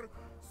over?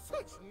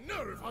 Such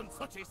nerve on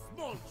such a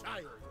small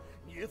child.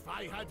 If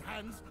I had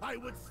hands, I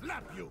would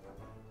slap you.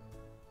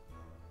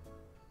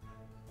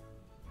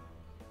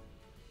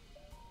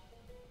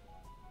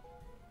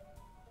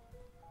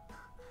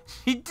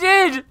 She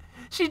did!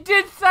 She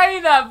did say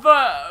that,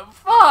 but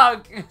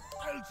fuck!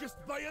 I'll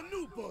just buy a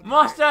new body.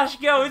 Mustache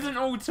Girl isn't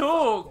all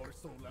talk. Or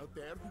soul out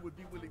there who would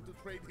be willing to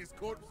trade his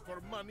corpse for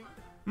money.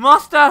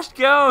 Mustache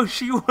Girl,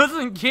 she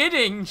wasn't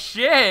kidding.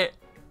 Shit.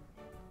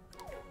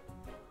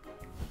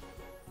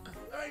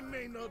 I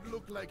may not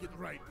look like it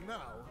right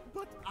now,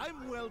 but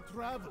I'm well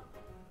traveled.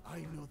 I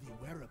know the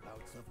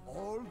whereabouts of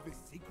all the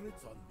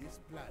secrets on this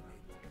planet.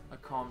 I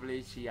can't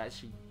believe she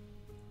actually.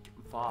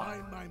 Buy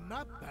Fuck. my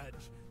map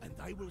badge, and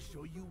I will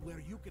show you where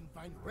you can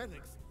find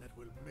relics that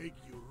will make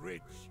you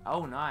rich.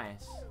 Oh,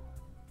 nice.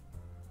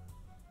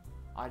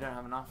 I don't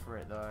have enough for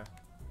it though.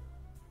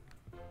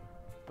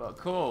 But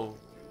cool.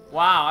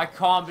 Wow, I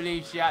can't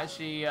believe she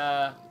actually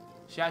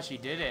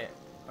did it.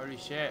 Holy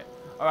shit.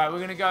 Alright, we're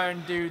gonna go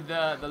and do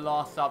the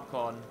last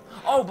subcon.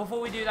 Oh, before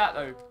we do that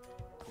though,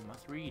 we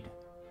must read.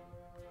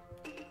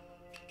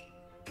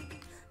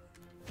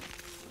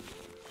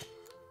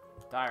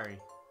 Diary.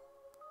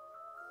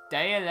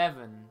 Day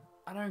 11.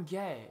 I don't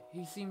get it.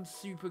 He seems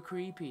super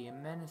creepy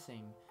and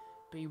menacing,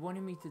 but he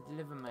wanted me to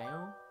deliver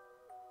mail.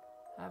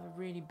 I have a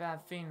really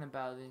bad feeling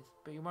about this,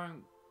 but he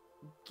won't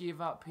give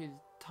up his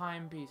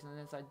timepiece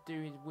unless I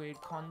do his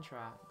weird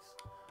contracts.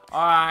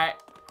 Alright,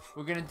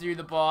 we're gonna do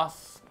the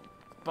boss.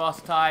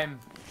 Boss time.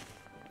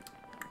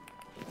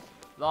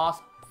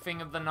 Last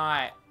thing of the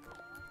night.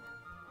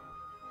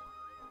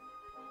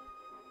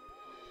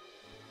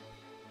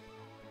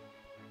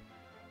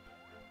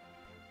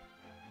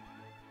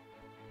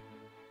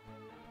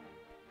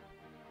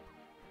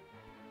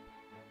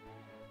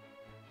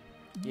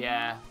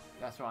 Yeah,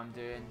 that's what I'm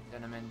doing.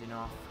 Then I'm ending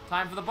off.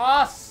 Time for the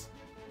boss!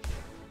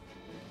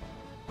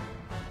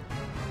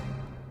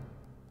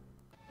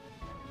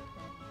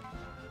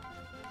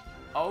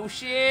 Oh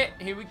shit,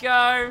 here we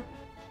go.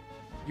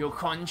 Your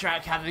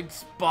contract has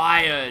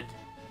expired.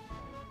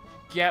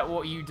 Get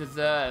what you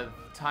deserve.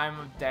 Time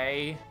of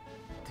day,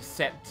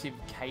 deceptive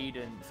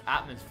cadence,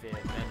 atmosphere,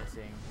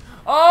 menacing.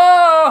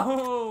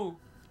 Oh!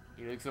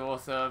 He looks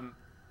awesome.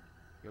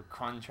 Your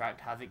contract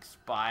has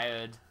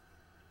expired.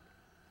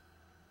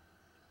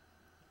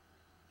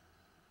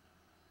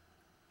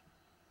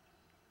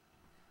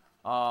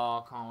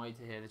 Oh, can't wait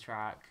to hear the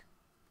track.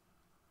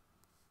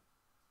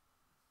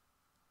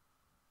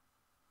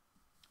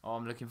 Oh,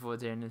 I'm looking forward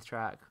to hearing this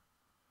track.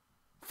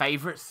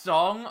 Favorite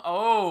song?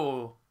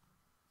 Oh.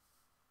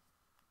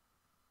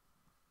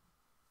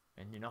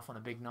 Ending off on a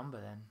big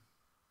number then.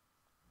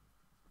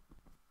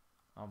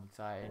 I'm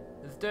excited.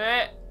 Let's do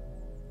it.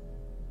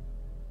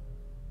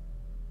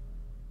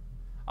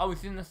 Oh,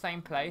 it's in the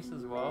same place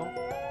as well.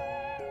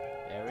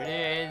 There it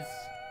is.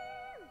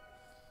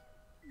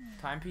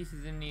 Timepiece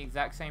is in the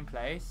exact same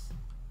place.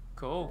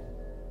 Cool.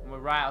 And we're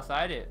right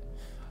outside it.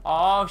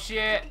 Oh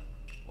shit.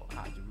 What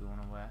hat do we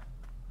want to wear?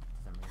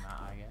 Doesn't really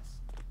matter, I guess.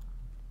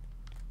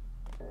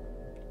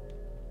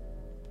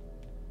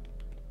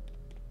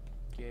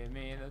 Give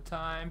me the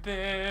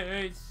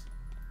timepiece.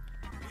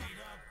 Wait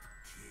up,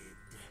 kid.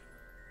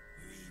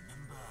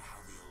 Remember how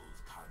the old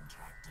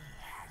contractor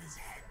had his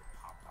head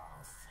pop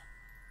off?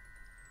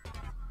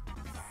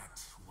 That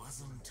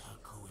wasn't a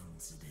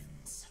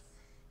coincidence.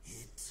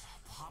 It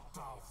popped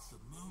off the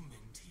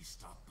moment he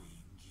stopped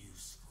being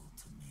useful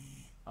to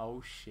me.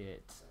 Oh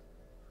shit.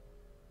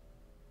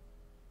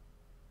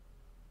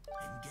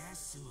 And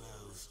guess who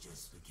else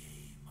just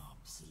became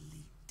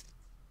obsolete?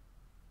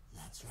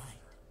 That's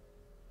right.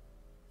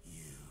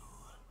 You.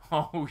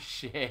 Oh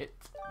shit.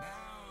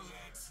 Now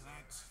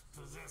that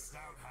possessed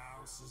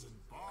outhouse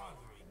isn't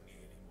bothering me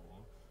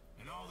anymore,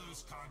 and all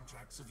those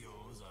contracts of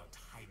yours are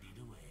tidied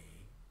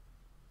away,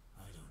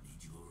 I don't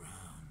need you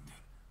around.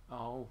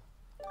 Oh.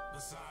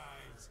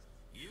 Besides,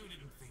 you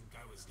didn't think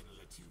I was gonna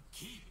let you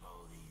keep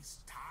all these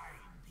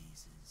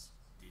timepieces,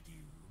 did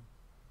you?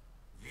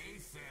 They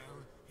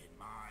fell in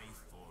my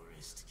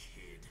forest,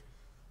 kid.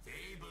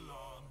 They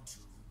belong to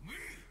me.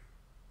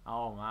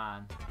 Oh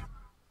man.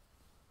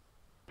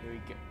 Here we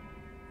go.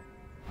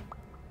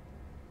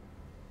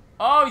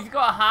 Oh, he's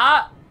got a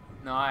hat.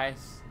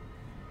 Nice.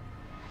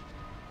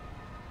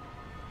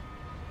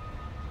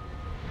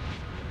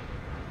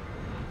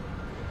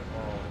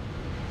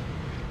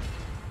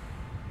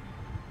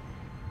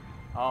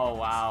 Oh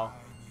wow.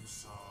 You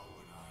saw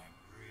what I'm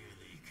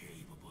really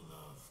capable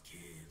of,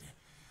 kid.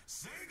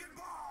 Say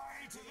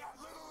goodbye to that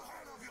little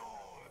head of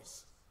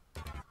yours.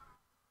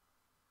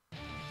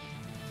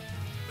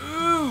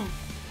 Ooh.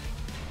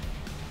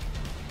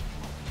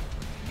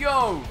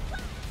 Yo.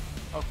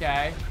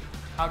 Okay.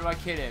 How do I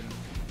kill him?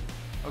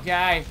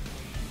 Okay.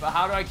 But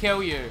how do I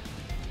kill you?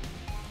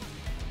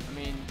 I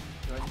mean,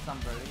 do I just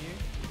umbrella you?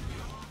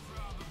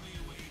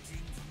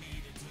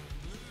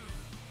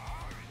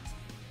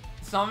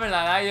 Something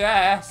like that,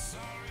 yeah.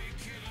 Sorry,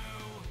 kiddo.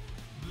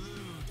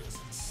 Blue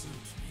doesn't suit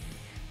me.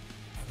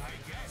 And I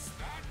guess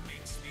that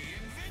makes me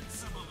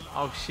invincible.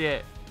 Oh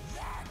shit.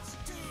 That's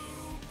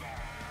too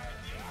bad.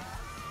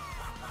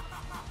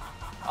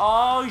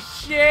 Oh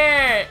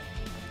shit.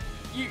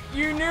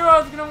 You knew I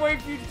was gonna wait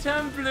for you to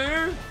turn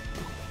blue?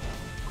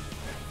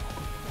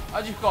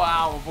 I just got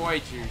out to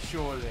avoid you,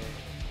 surely.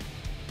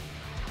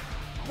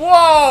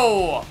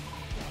 Whoa!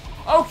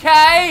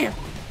 Okay!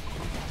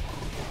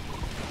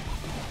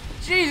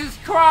 Jesus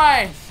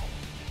Christ!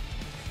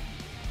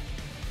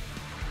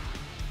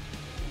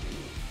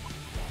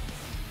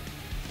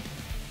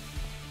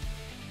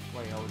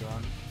 Wait, hold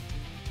on.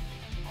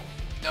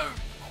 No!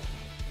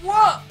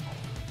 What?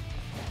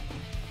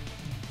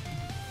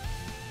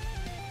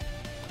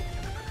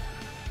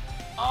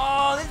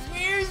 Oh, this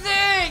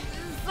music!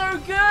 This is so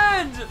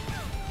good!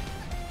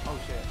 Oh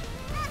shit.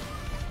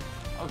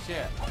 Oh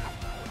shit.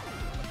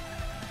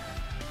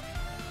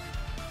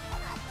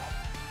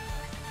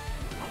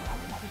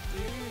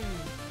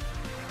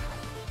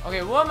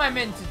 Okay, what am I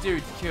meant to do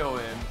to kill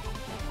him?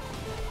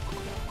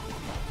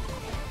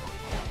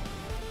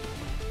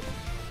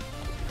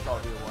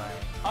 Gotta be away.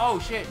 Oh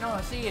shit, no,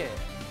 I see it.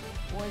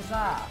 What is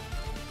that?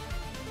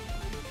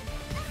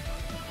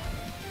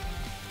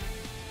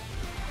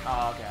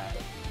 Oh, okay.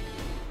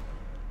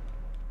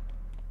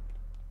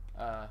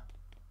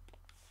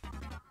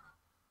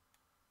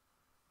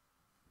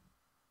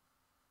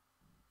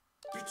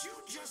 Did you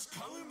just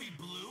color me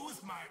blue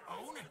with my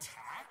own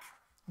attack?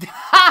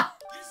 Ha!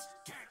 This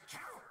can't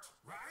count,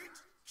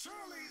 right?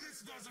 Surely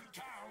this doesn't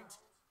count.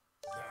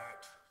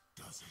 That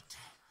does it.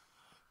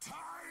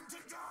 Time to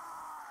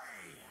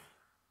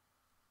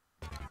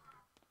die!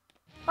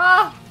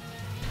 Ah!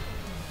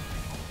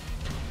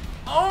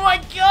 Oh my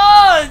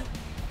god!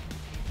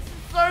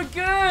 So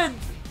good!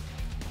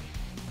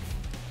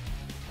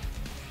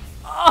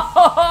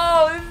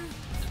 Oh, this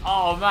is...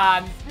 Oh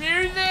man,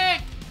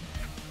 music!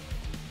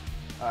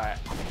 Alright.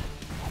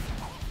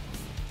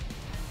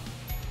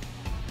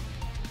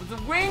 Was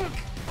a wink?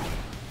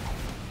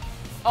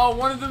 Oh,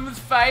 one of them was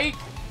fake?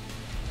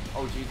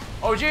 Oh Jesus.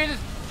 Oh Jesus!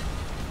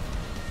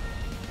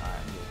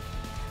 Alright, good.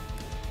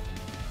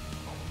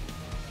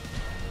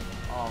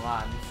 Oh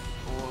man, this is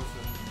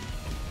awesome.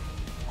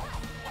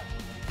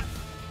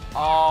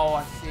 Oh,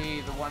 I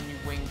see. The one you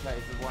wink at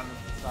is the one that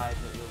decides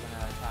that you're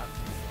gonna attack me.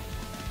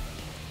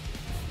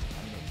 I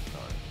missed,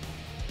 sorry.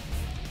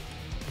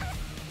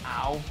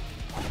 Ow.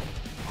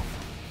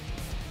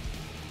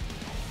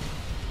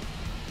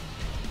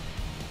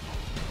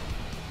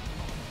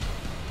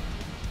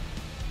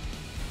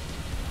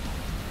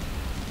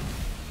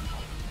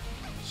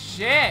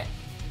 Shit!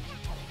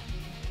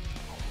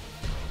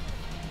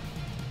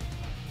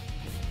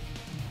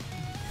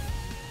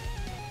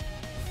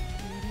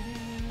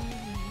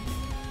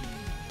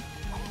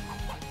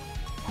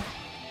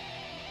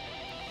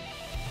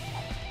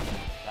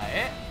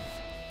 it?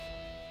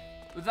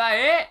 Was that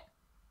it?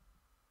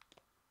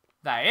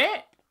 That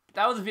it?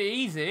 That was a bit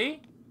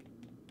easy.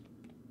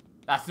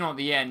 That's not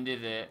the end,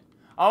 is it?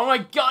 Oh my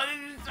god,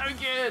 this is so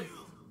good!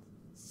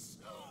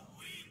 So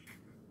weak.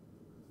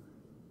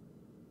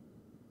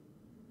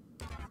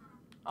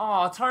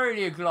 Oh,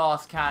 totally a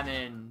glass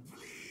cannon.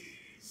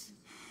 Please.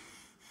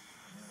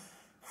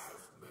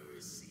 Have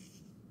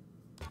mercy.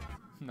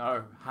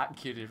 No, Hat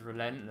Kid is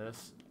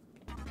relentless.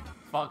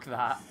 Fuck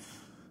that.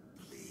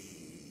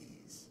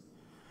 Please.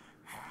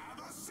 Have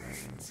a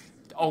seat.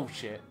 Oh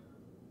shit.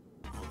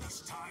 All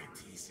these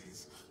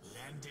timepieces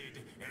landed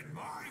in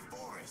my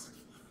forest.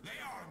 They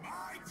are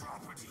my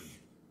property.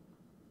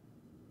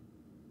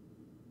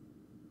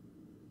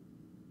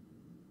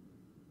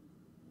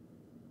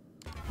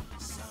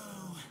 So,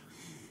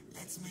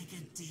 let's make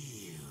a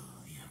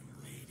deal, young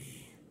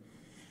lady.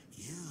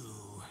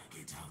 You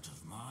get out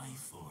of my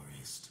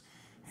forest,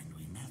 and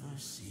we never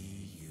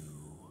see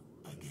you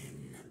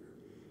again.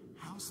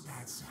 How's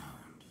that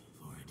sound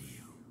for a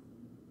deal?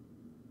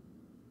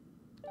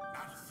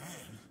 Not a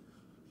fan.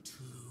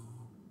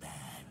 Too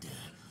bad.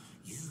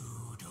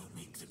 You don't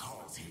make the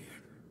calls here.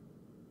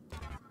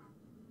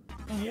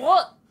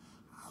 What?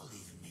 I'll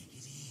even make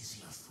it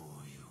easier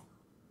for you.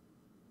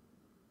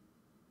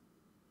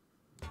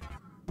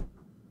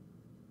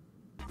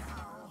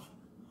 Now,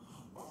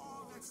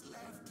 all that's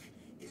left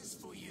is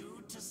for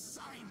you to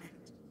sign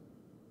it.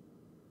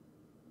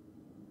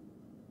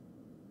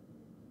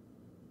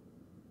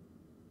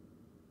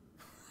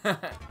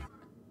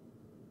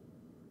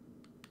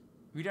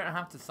 We don't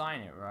have to sign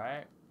it,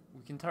 right?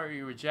 We can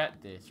totally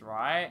reject this,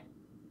 right?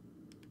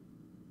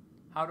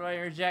 How do I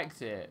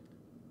reject it?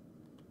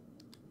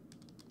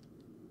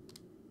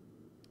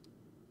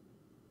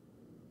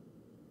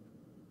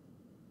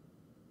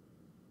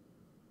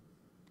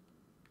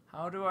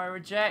 How do I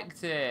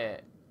reject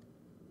it?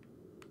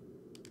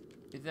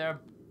 Is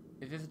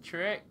this a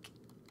trick?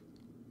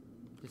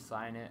 Just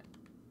sign it.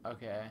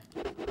 Okay.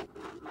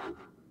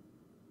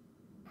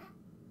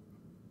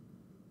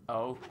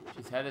 Oh,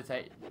 she's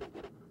hesitating.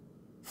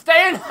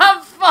 Stay and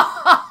have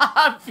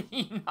fun!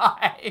 Be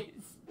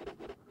nice.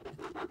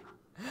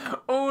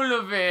 All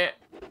of it.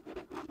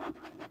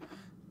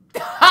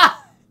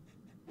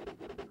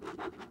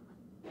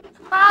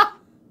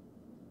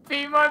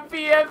 Be my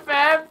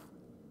BFF.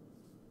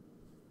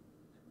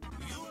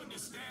 You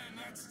understand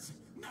that's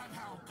not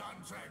how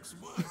contracts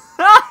work.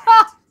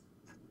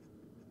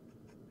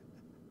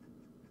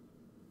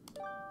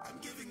 I'm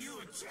giving you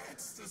a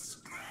chance to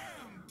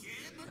scram,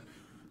 kid.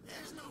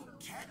 There's no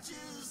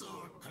catches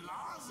or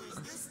clauses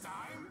this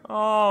time.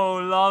 Oh,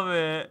 love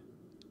it.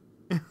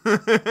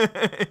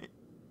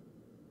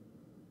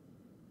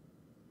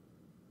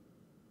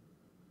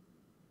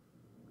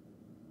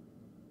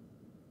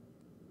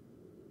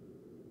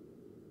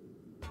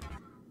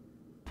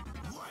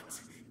 What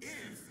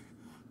if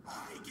I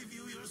give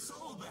you your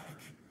soul back?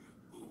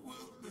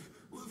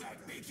 Will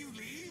that make you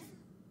leave?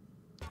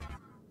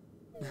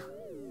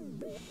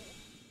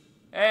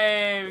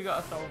 Hey, we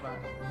got a soul back.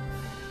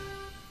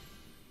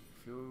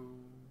 Feel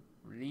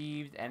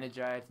relieved,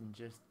 energized, and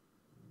just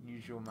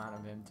usual amount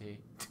of empty.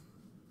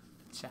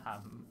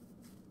 Jam.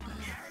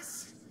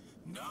 Yes?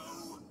 No?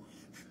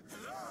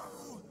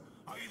 Hello?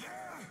 Are you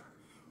there?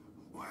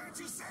 Why aren't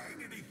you saying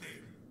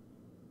anything?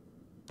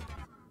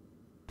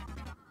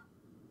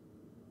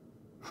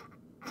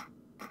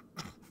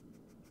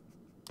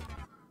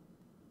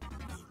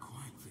 You're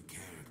quite the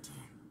character,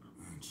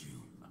 aren't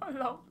you? I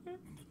love it.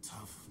 And a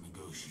tough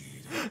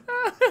negotiator.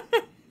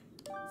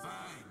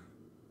 Fine.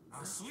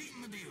 I'll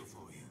sweeten the deal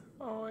for you.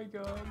 Oh my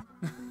god.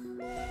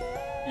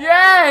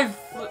 Yes!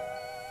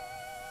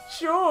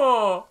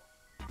 Sure!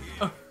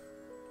 Here,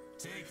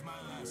 take my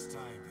last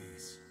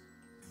timepiece.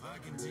 If I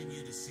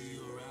continue to see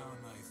you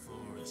around my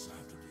forest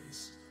after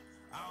this,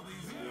 I'll be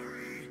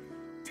very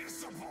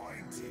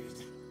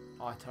disappointed.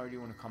 Oh, I totally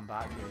want to come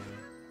back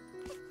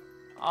here.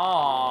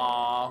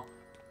 Aww.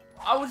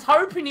 I was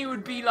hoping he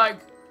would be like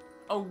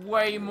a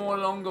way more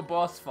longer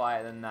boss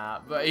fight than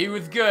that, but he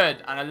was good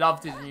and I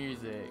loved his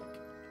music.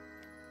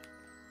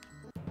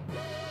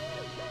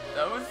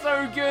 That was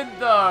so good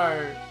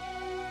though.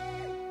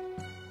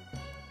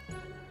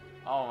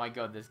 Oh my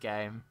god, this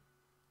game.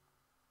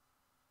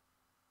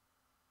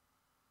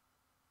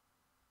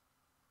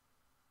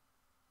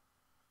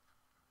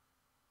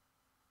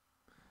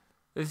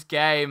 This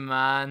game,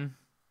 man.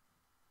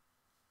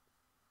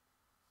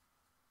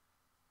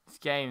 This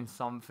game's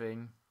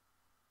something.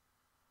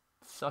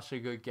 Such a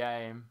good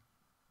game.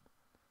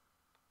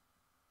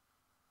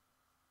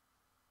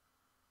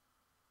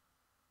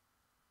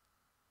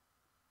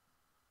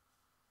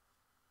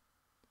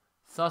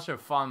 Such a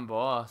fun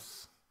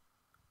boss.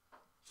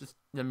 Just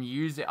the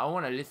music. I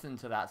want to listen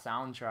to that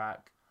soundtrack.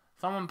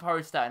 Someone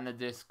post that in the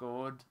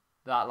Discord.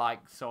 That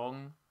like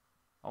song.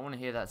 I want to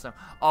hear that song.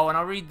 Oh, and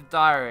I'll read the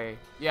diary.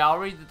 Yeah, I'll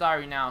read the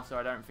diary now so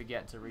I don't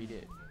forget to read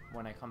it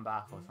when I come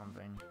back or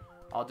something.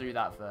 I'll do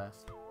that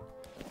first.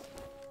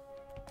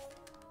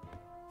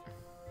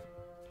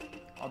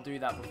 I'll do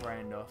that before I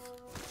end off.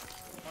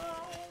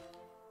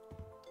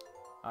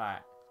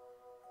 Alright.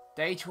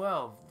 Day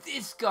 12.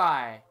 This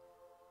guy.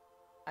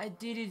 I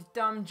did his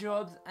dumb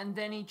jobs and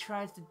then he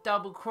tries to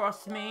double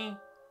cross me.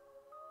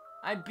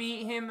 I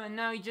beat him and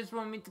now he just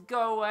wants me to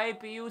go away,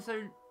 but he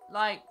also,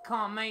 like,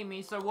 can't make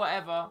me, so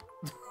whatever.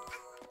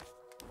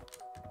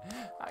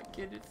 That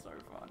kid is so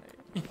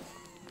funny.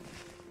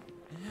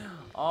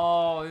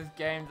 Oh, this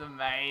game's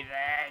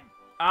amazing.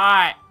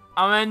 Alright,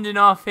 I'm ending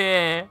off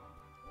here.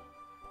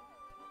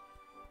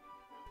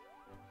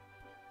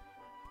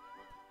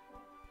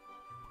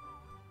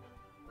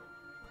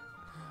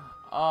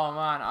 Oh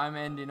man, I'm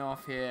ending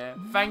off here.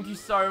 Thank you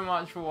so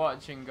much for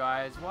watching,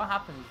 guys. What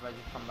happens if I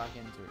just come back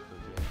into it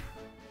quickly?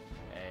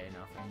 Hey,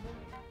 nothing.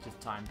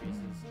 Just timepieces.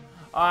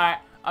 Alright,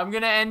 I'm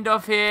gonna end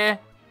off here.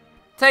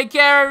 Take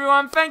care,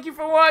 everyone. Thank you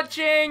for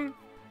watching.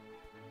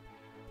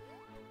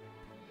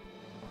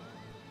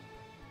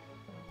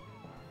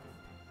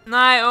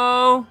 Night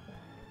all.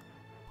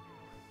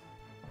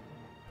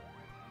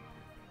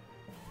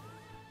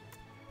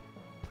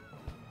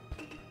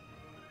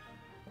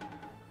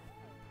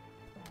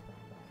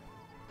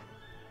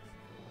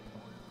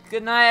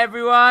 Good night,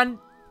 everyone.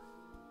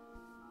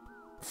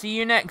 See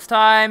you next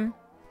time.